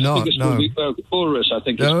 No, you're not. No, Urus. I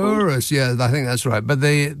think it's called. Urus. Yeah, I think that's right. But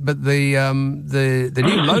the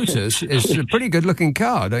new Lotus is a pretty good-looking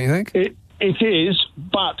car, don't you think? It is,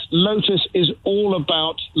 but Lotus is all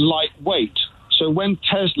about lightweight. So when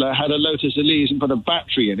Tesla had a Lotus Elise and put a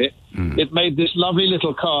battery in it, it made this lovely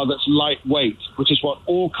little car that's lightweight, which is what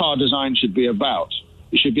all car design should be about.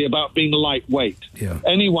 It should be about being lightweight. Yeah.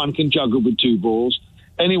 Anyone can juggle with two balls.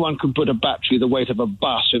 Anyone can put a battery the weight of a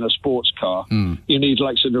bus in a sports car. You need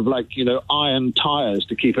iron tires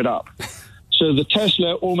to keep it up. So the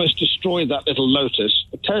Tesla almost destroyed that little Lotus.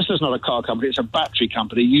 Tesla's not a car company; it's a battery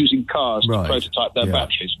company using cars to prototype their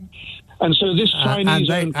batteries. And so this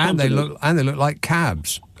Chinese-owned company... And they look like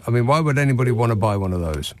cabs. I mean, why would anybody want to buy one of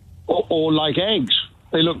those? Or like eggs.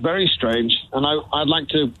 They look very strange. And I'd like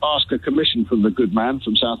to ask a commission from the good man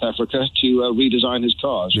from South Africa to redesign his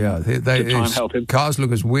cars. Yeah, to try and help him. Cars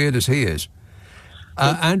look as weird as he is.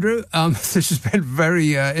 Andrew, this has been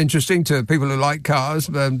very interesting to people who like cars.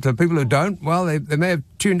 To people who don't, well, they may have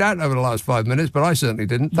tuned out over the last 5 minutes, but I certainly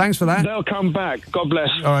didn't. Thanks for that. They'll come back. God bless.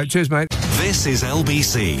 All right, cheers, mate. This is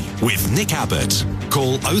LBC with Nick Abbott.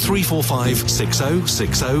 Call 0345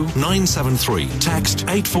 6060 973. Text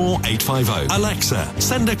 84850. Alexa,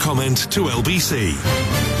 send a comment to LBC.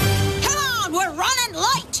 Come on, we're running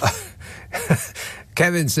late.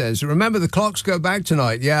 Kevin says, remember the clocks go back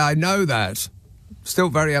tonight. Yeah, I know that. Still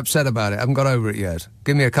very upset about it. Haven't got over it yet.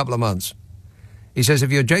 Give me a couple of months. He says,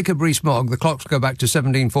 if you're Jacob Rees-Mogg, the clocks go back to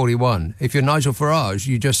 1741. If you're Nigel Farage,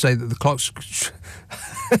 you just say that the clocks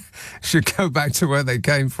should go back to where they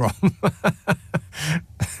came from.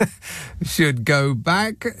 Should go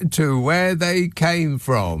back to where they came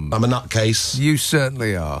from. I'm a nutcase. You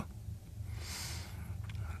certainly are.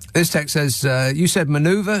 This text says, you said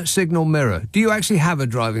manoeuvre, signal, mirror. Do you actually have a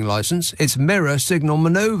driving licence? It's mirror, signal,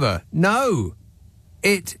 manoeuvre. No,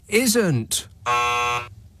 it isn't.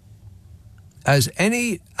 As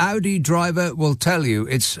any Audi driver will tell you,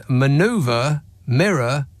 it's manoeuvre,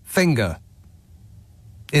 mirror, finger.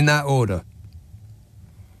 In that order.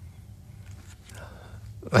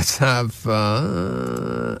 Let's have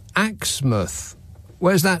Axmouth.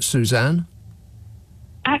 Where's that, Suzanne?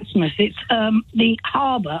 Axmouth. It's the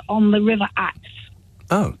harbour on the River Axe.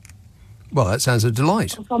 Oh. Well, that sounds a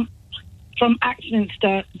delight. From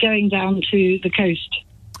Axminster going down to the coast.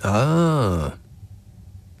 Ah.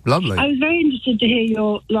 Lovely. I was very interested to hear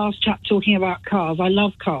your last chat talking about cars. I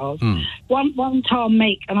love cars. One car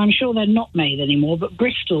make, and I'm sure they're not made anymore, but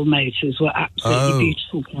Bristol Motors were absolutely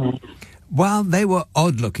beautiful cars. Well, they were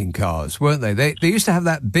odd-looking cars, weren't they? They used to have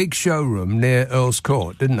that big showroom near Earl's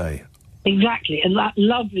Court, didn't they? Exactly, and that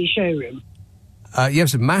lovely showroom.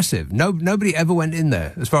 Yes, massive. Nobody ever went in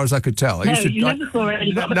there, as far as I could tell. You never saw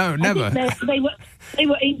anybody. No, never. They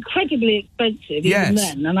were incredibly expensive even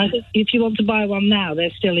then, and I think if you want to buy one now, they're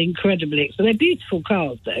still incredibly expensive. They're beautiful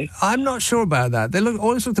cars, though. I'm not sure about that. They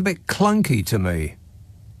always looked a bit clunky to me.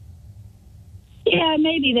 Yeah,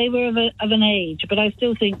 maybe they were of an age, but I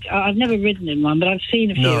still think I've never ridden in one, but I've seen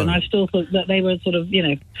a few, and I still thought that they were sort of,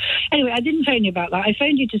 Anyway, I didn't phone you about that. I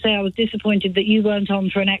phoned you to say I was disappointed that you weren't on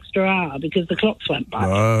for an extra hour because the clocks went back.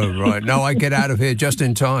 Oh, right. No, I get out of here just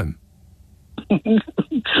in time.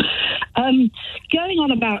 Going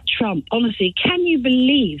on about Trump, honestly, can you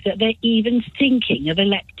believe that they're even thinking of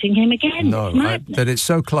electing him again? No, that it's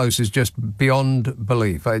so close is just beyond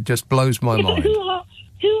belief. It just blows my mind.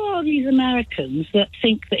 Who are these Americans that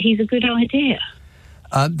think that he's a good idea?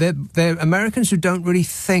 They're Americans who don't really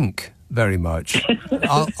think very much.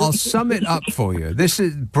 I'll sum it up for you. This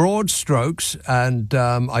is broad strokes, and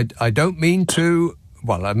I don't mean to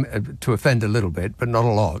offend a little bit, but not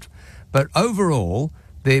a lot. But overall,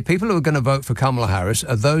 the people who are going to vote for Kamala Harris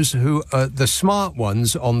are those who are the smart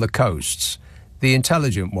ones on the coasts, the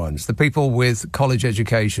intelligent ones, the people with college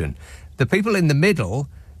education. The people in the middle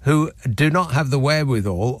who do not have the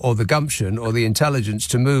wherewithal or the gumption or the intelligence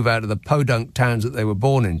to move out of the podunk towns that they were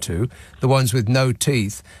born into, the ones with no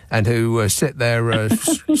teeth and who sit there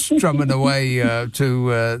strumming away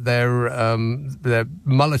to their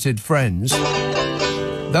mulleted friends.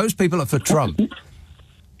 Those people are for Trump.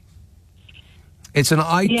 It's an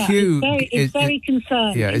IQ... Yeah, it's very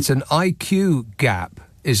concerning. Yeah, it's an IQ gap.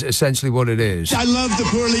 Is essentially what it is. I love the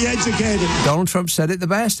poorly educated. Donald Trump said it the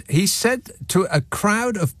best. He said to a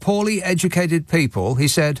crowd of poorly educated people, he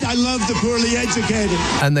said... I love the poorly educated.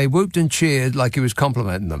 And they whooped and cheered like he was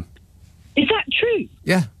complimenting them. Is that true?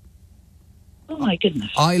 Yeah. Oh, my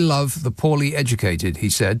goodness. I love the poorly educated,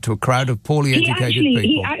 he said, to a crowd of poorly educated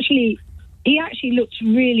people. He actually looks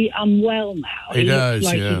really unwell now. He does,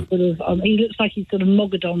 looks like yeah. He looks like he's sort of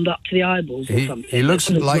mogadoned up to the eyeballs or something. He looks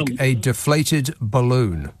like a deflated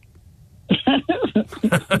balloon.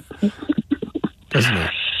 Doesn't he?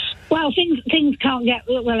 Well, things can't get...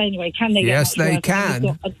 Well, anyway, can they get Yes, much they worse?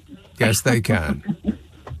 can. Yes, they can.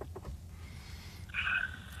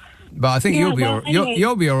 But I think you'll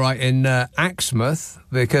be all right in Axmouth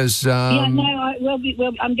because... I'm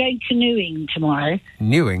going canoeing tomorrow.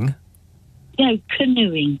 Newing? No,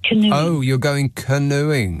 canoeing. Oh, you're going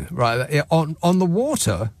canoeing. Right, on the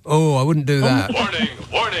water? Oh, I wouldn't do that.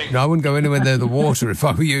 Warning! No, I wouldn't go anywhere near the water if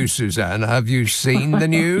I were you, Suzanne. Have you seen the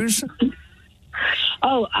news?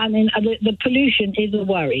 Oh, I mean, the pollution is a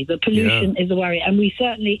worry. Is a worry, and we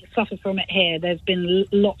certainly suffer from it here. There's been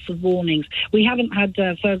lots of warnings. We haven't had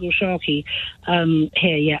Fergal Sharkey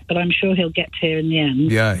here yet, but I'm sure he'll get here in the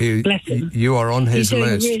end. Yeah, bless him. You are on his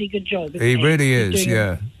list. He's doing a really good job. He really is,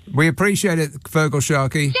 yeah. We appreciate it, Fergal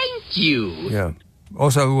Sharkey. Thank you. Yeah.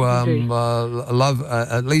 Also, love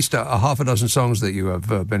at least a half a dozen songs that you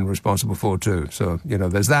have been responsible for, too. So,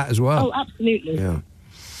 there's that as well. Oh, absolutely. Yeah.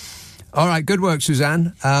 All right, good work,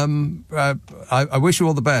 Suzanne. I wish you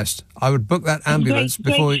all the best. I would book that ambulance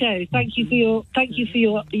before. Great show. Thank you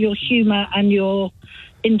for your humour and your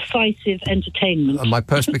incisive entertainment. And my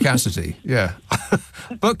perspicacity. Yeah.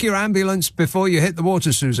 Book your ambulance before you hit the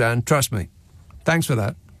water, Suzanne. Trust me. Thanks for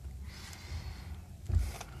that.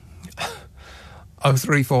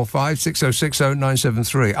 0345 6060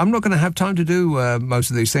 973. I'm not going to have time to do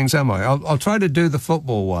most of these things, am I? I'll try to do the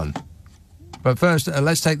football one. But first,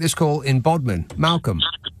 let's take this call in Bodmin. Malcolm.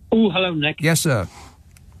 Oh, hello, Nick. Yes, sir.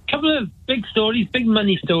 Couple of big stories, big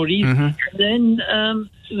money stories. Mm-hmm. Then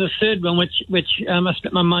the third one, which I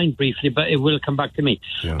split my mind briefly, but it will come back to me.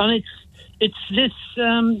 Yeah. And it's this.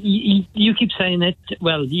 You keep saying it.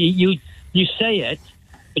 Well, you say it,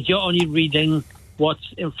 but you're only reading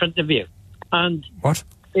what's in front of you. And what?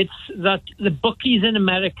 It's that the bookies in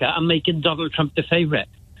America are making Donald Trump the favourite.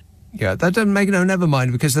 Yeah, that doesn't make never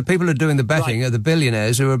mind, because the people who are doing the betting are the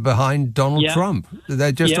billionaires who are behind Donald Trump.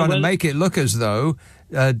 They're just trying to make it look as though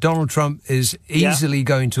Donald Trump is easily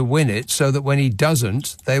going to win it, so that when he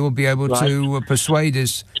doesn't, they will be able to persuade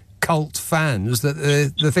his cult fans that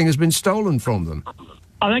the thing has been stolen from them.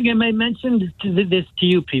 I think I may have mentioned this to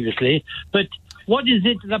you previously, but what is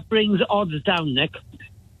it that brings odds down, Nick?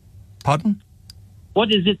 Pardon?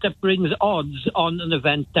 What is it that brings odds on an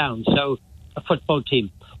event down? So, a football team.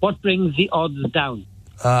 What brings the odds down?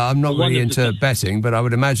 I'm not really into betting, but I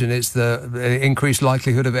would imagine it's the increased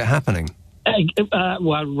likelihood of it happening.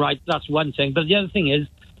 Well, right, that's one thing. But the other thing is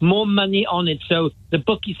more money on it. So the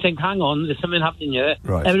bookies think, hang on, there's something happening here.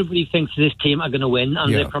 Right. Everybody thinks this team are going to win,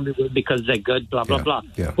 and they probably will because they're good, blah, blah, blah.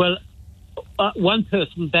 Yeah. Well, one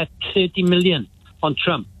person bet 30 million on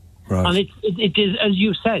Trump. Right. And it is, as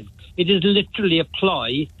you said, it is literally a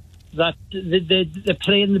ploy that they're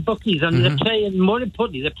playing the bookies, and they're playing, more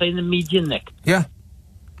importantly, they're playing the media, Nick. Yeah.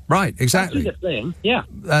 Right, exactly. That's what they're playing, yeah.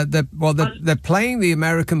 They're playing the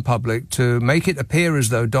American public to make it appear as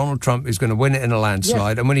though Donald Trump is going to win it in a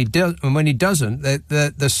landslide, and when he doesn't,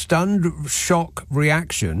 the stunned shock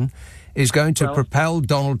reaction is going to propel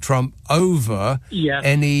Donald Trump over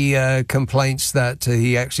any complaints that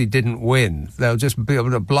he actually didn't win. They'll just be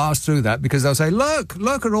able to blast through that because they'll say,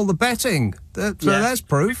 look at all the betting. So that's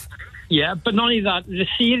proof. Yeah, but not only that, the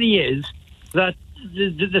theory is that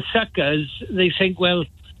the suckers, they think, well,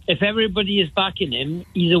 if everybody is backing him,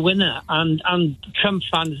 he's a winner. And Trump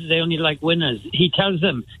fans, they only like winners. He tells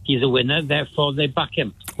them he's a winner, therefore they back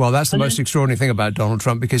him. Well, that's the most extraordinary thing about Donald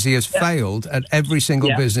Trump, because he has failed at every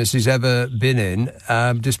single business he's ever been in,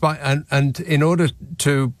 despite and in order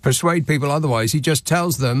to persuade people otherwise, he just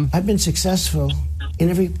tells them... I've been successful in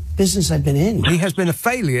every business I've been in. He has been a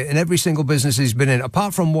failure in every single business he's been in,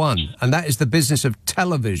 apart from one, and that is the business of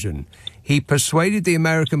television. He persuaded the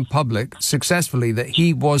American public successfully that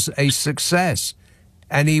he was a success,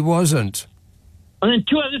 and he wasn't. And then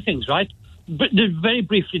two other things, right? very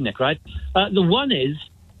briefly, Nick, right? The one is,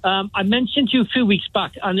 I mentioned to you a few weeks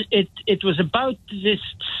back, and it was about this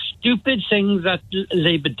stupid thing that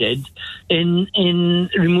Labour did in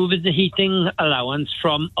removing the heating allowance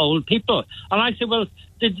from old people. And I said, well,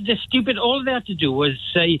 the stupid, all they had to do was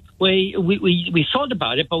say, we thought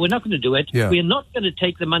about it, but we're not going to do it. Yeah. We're not going to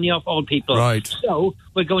take the money off old people. Right. So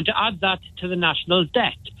we're going to add that to the national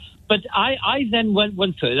debt. But I then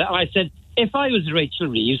went further, and I said, if I was Rachel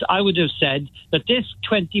Reeves, I would have said that this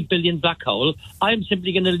 20 billion black hole, I'm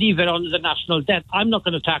simply going to leave it on the national debt. I'm not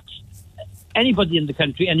going to tax anybody in the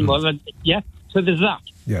country anymore. Yeah, so there's that.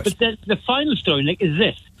 Yes. But the final story, Nick, is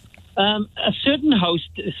this. A certain host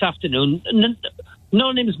this afternoon,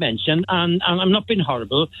 no names mentioned, and I'm not being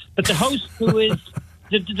horrible, but the host who is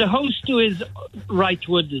the host who is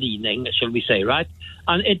rightward leaning, shall we say, right?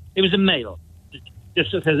 And it was a male,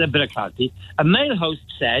 just as a bit of clarity. A male host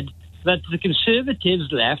said that the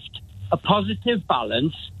Conservatives left a positive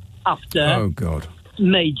balance after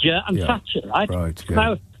Major and Thatcher, right? Right, yeah.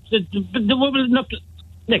 Now, the woman, look,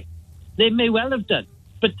 Nick, they may well have done,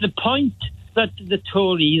 but the point that the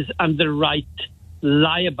Tories and the right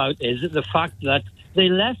lie about is the fact that they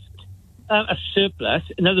left a surplus.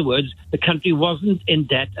 In other words, the country wasn't in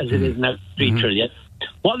debt as it is now, 3 trillion.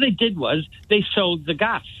 What they did was they sold the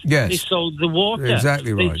gas. Yes. They sold the water.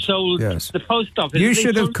 Exactly right. They sold the post office. You They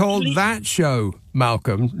should have sold called that show,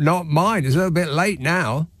 Malcolm, not mine. It's a little bit late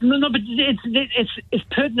now. No, but it's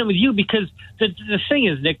pertinent with you because the thing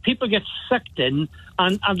is, Nick, people get sucked in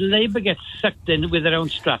and Labour gets sucked in with their own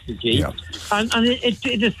strategy. Yeah. And it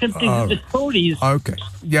is simply the Tories. Okay.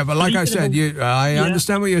 Yeah, but like I said, I Yeah.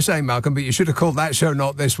 understand what you're saying, Malcolm, but you should have called that show,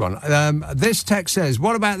 not this one. This text says,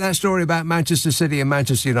 what about that story about Manchester City and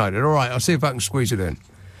Manchester United? All right, I'll see if I can squeeze it in.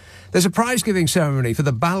 There's a prize-giving ceremony for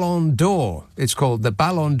the Ballon d'Or. It's called the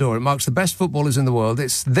Ballon d'Or. It marks the best footballers in the world.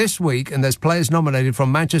 It's this week, and there's players nominated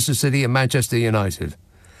from Manchester City and Manchester United.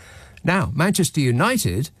 Now, Manchester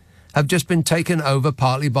United have just been taken over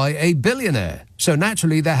partly by a billionaire. So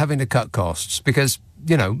naturally, they're having to cut costs because,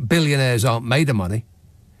 billionaires aren't made of money.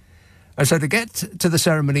 And so to get to the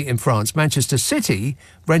ceremony in France, Manchester City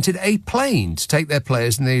rented a plane to take their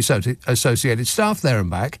players and the associated staff there and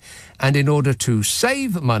back. And in order to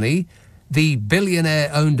save money, the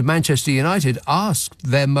billionaire-owned Manchester United asked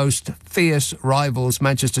their most fierce rivals,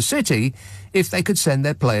 Manchester City, if they could send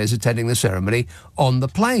their players attending the ceremony on the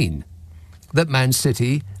plane that Man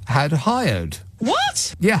City had hired.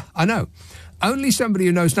 What? Yeah, I know. Only somebody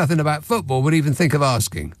who knows nothing about football would even think of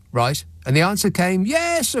asking, right? And the answer came,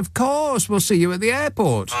 yes, of course, we'll see you at the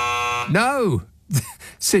airport. No.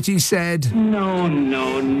 City said... No.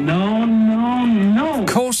 Of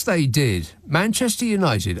course they did. Manchester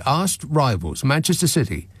United asked rivals, Manchester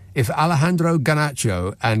City, if Alejandro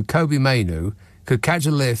Garnacho and Kobe Mainoo could catch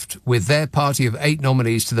a lift with their party of 8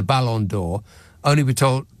 nominees to the Ballon d'Or, only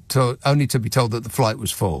to be told that the flight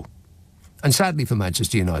was full. And sadly for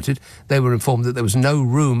Manchester United, they were informed that there was no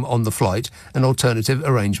room on the flight and alternative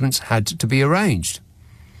arrangements had to be arranged.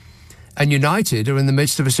 And United are in the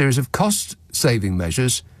midst of a series of cost-saving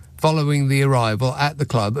measures following the arrival at the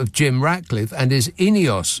club of Jim Ratcliffe and his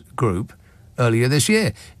Ineos group earlier this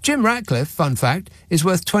year. Jim Ratcliffe, fun fact, is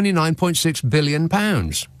worth £29.6 billion.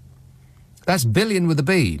 That's billion with a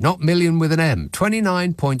B, not million with an M.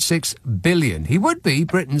 29.6 billion. He would be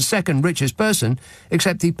Britain's second richest person,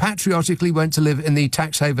 except he patriotically went to live in the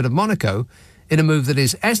tax haven of Monaco in a move that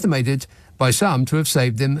is estimated by some to have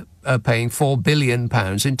saved him paying £4 billion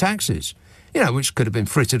in taxes. Which could have been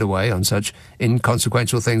frittered away on such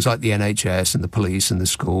inconsequential things like the NHS and the police and the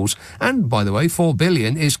schools. And, by the way, £4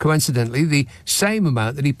 billion is coincidentally the same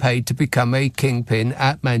amount that he paid to become a kingpin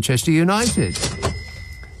at Manchester United.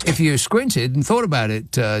 If you squinted and thought about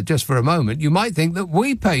it just for a moment, you might think that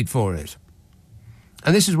we paid for it.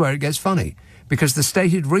 And this is where it gets funny, because the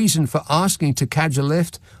stated reason for asking to catch a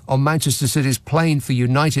lift on Manchester City's plane for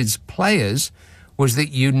United's players was that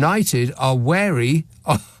United are wary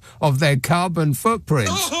of their carbon footprint.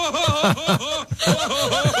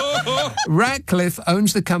 Ratcliffe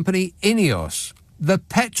owns the company Ineos, the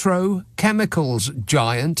petrochemicals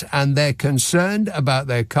giant, and they're concerned about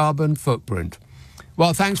their carbon footprint.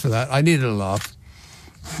 Well, thanks for that. I needed a laugh.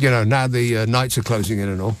 Now the nights are closing in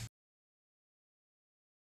and all.